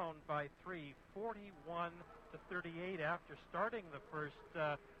down by 3, 41-38 after starting the first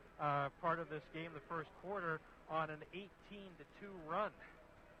part of this game, the first quarter, on an 18-2 run.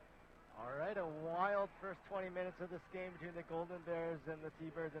 All right, a wild first 20 minutes of this game between the Golden Bears and the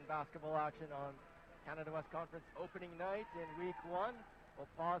T-Birds in basketball action on Canada West Conference opening night in Week 1. We'll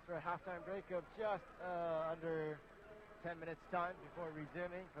pause for a halftime break of just under 10 minutes time before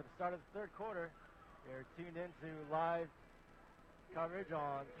resuming for the start of the third quarter. You're tuned in to live coverage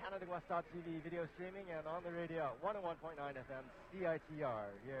on CanadaWest.tv video streaming and on the radio, 101.9 FM CiTR,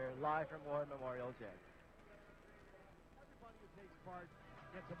 here live from War Memorial Gym. Everybody who takes part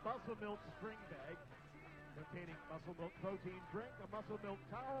gets a Muscle Milk spring bag containing Muscle Milk protein drink, a Muscle Milk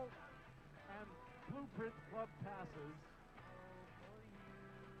towel, and Blueprint Club passes.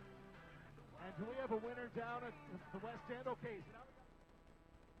 And do we have a winner down at the West End? Okay, so now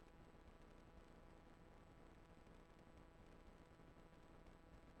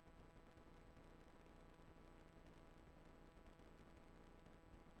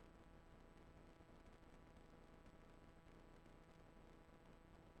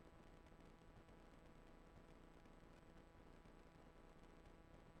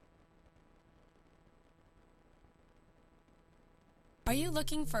Are you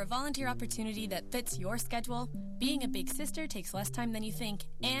looking for a volunteer opportunity that fits your schedule? Being a big sister takes less time than you think,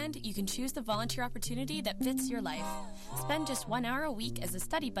 and you can choose the volunteer opportunity that fits your life. Spend just 1 hour a week as a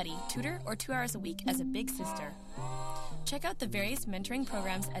study buddy, tutor, or 2 hours a week as a big sister. Check out the various mentoring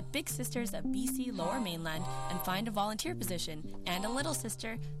programs at Big Sisters of BC Lower Mainland and find a volunteer position and a little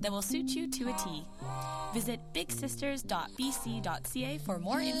sister that will suit you to a T. Visit bigsisters.bc.ca for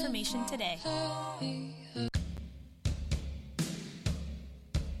more information today.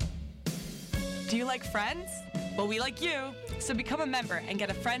 Do you like Friends? Well, we like you, so become a member and get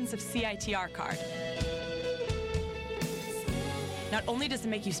a Friends of CiTR card. Not only does it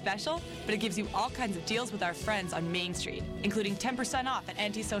make you special, but it gives you all kinds of deals with our friends on Main Street, including 10% off at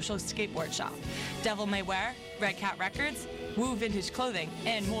Antisocial Skateboard Shop, Devil May Wear, Red Cat Records, Woo Vintage Clothing,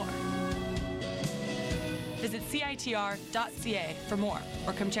 and more. Visit CiTR.ca for more,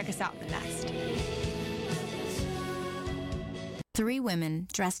 or come check us out in the Nest. 3 women,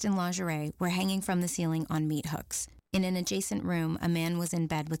 dressed in lingerie, were hanging from the ceiling on meat hooks. In an adjacent room, a man was in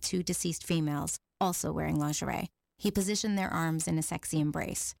bed with 2 deceased females, also wearing lingerie. He positioned their arms in a sexy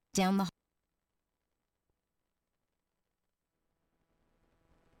embrace. Down the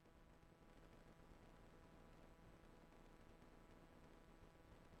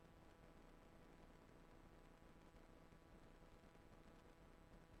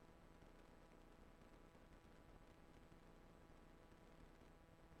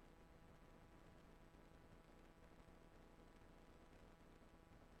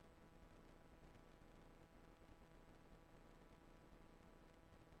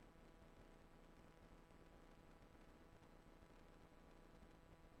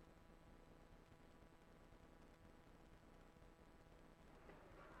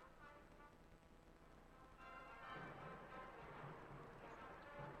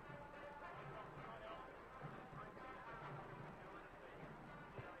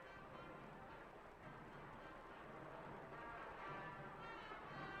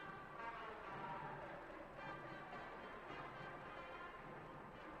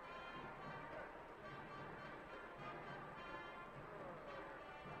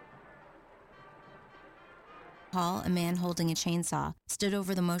hall, a man holding a chainsaw stood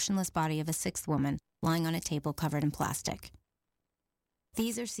over the motionless body of a 6th woman lying on a table covered in plastic.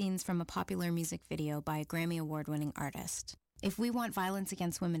 These are scenes from a popular music video by a Grammy Award-winning artist. If we want violence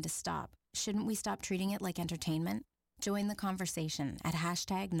against women to stop, shouldn't we stop treating it like entertainment? Join the conversation at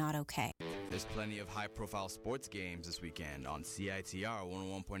 #NotOK. There's plenty of high-profile sports games this weekend on CiTR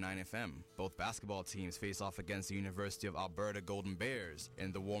 101.9 FM. Both basketball teams face off against the University of Alberta Golden Bears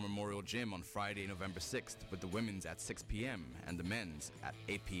in the War Memorial Gym on Friday, November 6th, with the women's at 6 p.m. and the men's at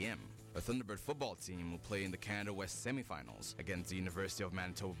 8 p.m. The Thunderbird football team will play in the Canada West semifinals against the University of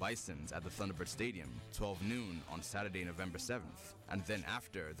Manitoba Bisons at the Thunderbird Stadium, 12 noon on Saturday, November 7th. And then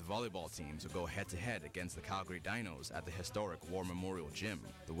after, the volleyball teams will go head-to-head against the Calgary Dinos at the historic War Memorial Gym.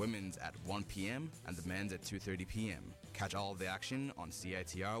 The women's at 1 p.m. and the men's at 2:30 p.m. Catch all of the action on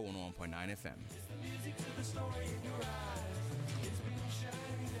CiTR 101.9 FM.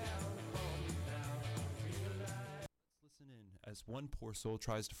 As one poor soul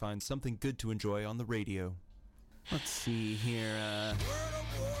tries to find something good to enjoy on the radio. Let's see here,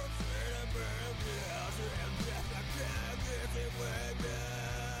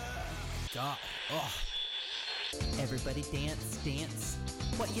 God. Oh. Everybody dance, dance.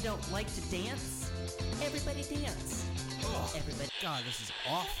 What, you don't like to dance? Everybody dance. Oh. Everybody. God, this is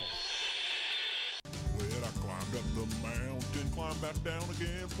awful. Well, I climbed up the mountain, climbed back down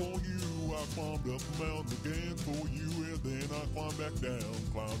again for you. I climbed up the mountain again for you, and then I climbed back down,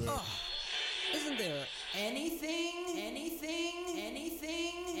 climbed up. Oh. Isn't there anything?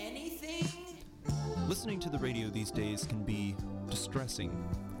 Listening to the radio these days can be distressing.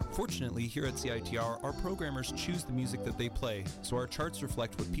 Fortunately, here at CiTR, our programmers choose the music that they play, so our charts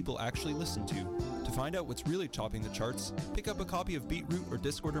reflect what people actually listen to. To find out what's really topping the charts, pick up a copy of Beatroot or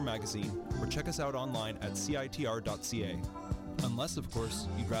Discorder magazine, or check us out online at CiTR.ca. Unless, of course,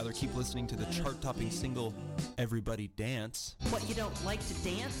 you'd rather keep listening to the chart-topping single, Everybody Dance. What, you don't like to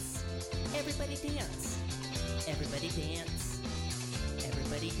dance? Everybody dance. Everybody dance.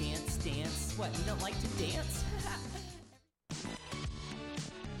 Everybody dance, dance. What, you don't like to dance?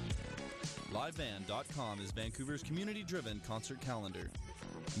 LiveBand.com is Vancouver's community-driven concert calendar.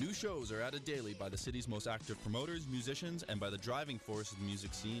 New shows are added daily by the city's most active promoters, musicians, and by the driving force of the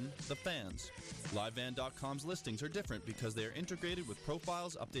music scene, the fans. LiveBand.com's listings are different because they are integrated with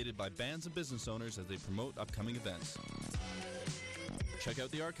profiles updated by bands and business owners as they promote upcoming events. Check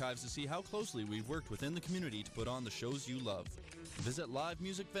out the archives to see how closely we've worked within the community to put on the shows you love. Visit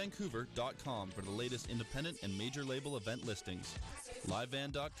livemusicvancouver.com for the latest independent and major label event listings.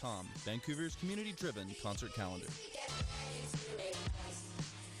 LiveBand.com, Vancouver's community-driven concert calendar.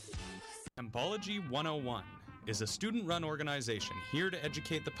 Hempology 101 is a student-run organization here to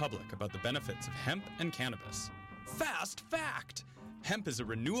educate the public about the benefits of hemp and cannabis. Fast fact! Hemp is a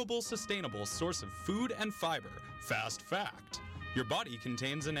renewable, sustainable source of food and fiber. Fast fact! Your body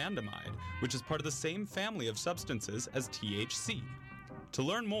contains anandamide, which is part of the same family of substances as THC. To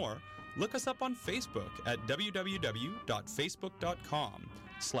learn more, look us up on Facebook at www.facebook.com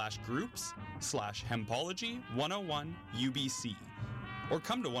facebook.com/groups/hempology101UBC. Or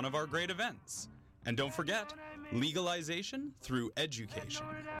come to one of our great events. And don't forget, legalization through education.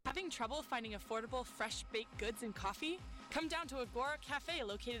 Having trouble finding affordable, fresh-baked goods and coffee? Come down to Agora Cafe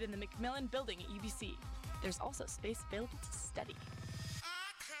located in the McMillan Building at UBC. There's also space available to study.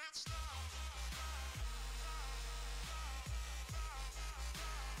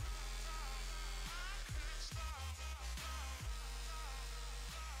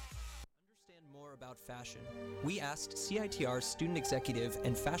 More about fashion. We asked CiTR student executive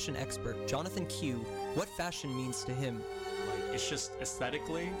and fashion expert Jonathan Q what fashion means to him. Like, it's just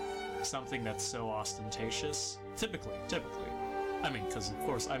aesthetically something that's so ostentatious. Typically. I mean, because of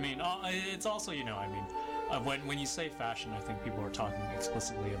course, I mean, it's also, you know, I mean, when you say fashion, I think people are talking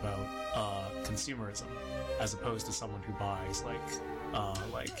explicitly about consumerism, as opposed to someone who buys like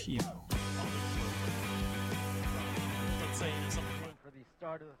you know, let's say something. For the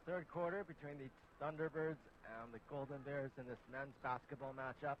start of the third quarter between the Thunderbirds and the Golden Bears in this men's basketball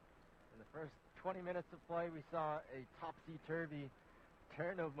matchup. In the first 20 minutes of play, we saw a topsy-turvy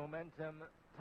turn of momentum.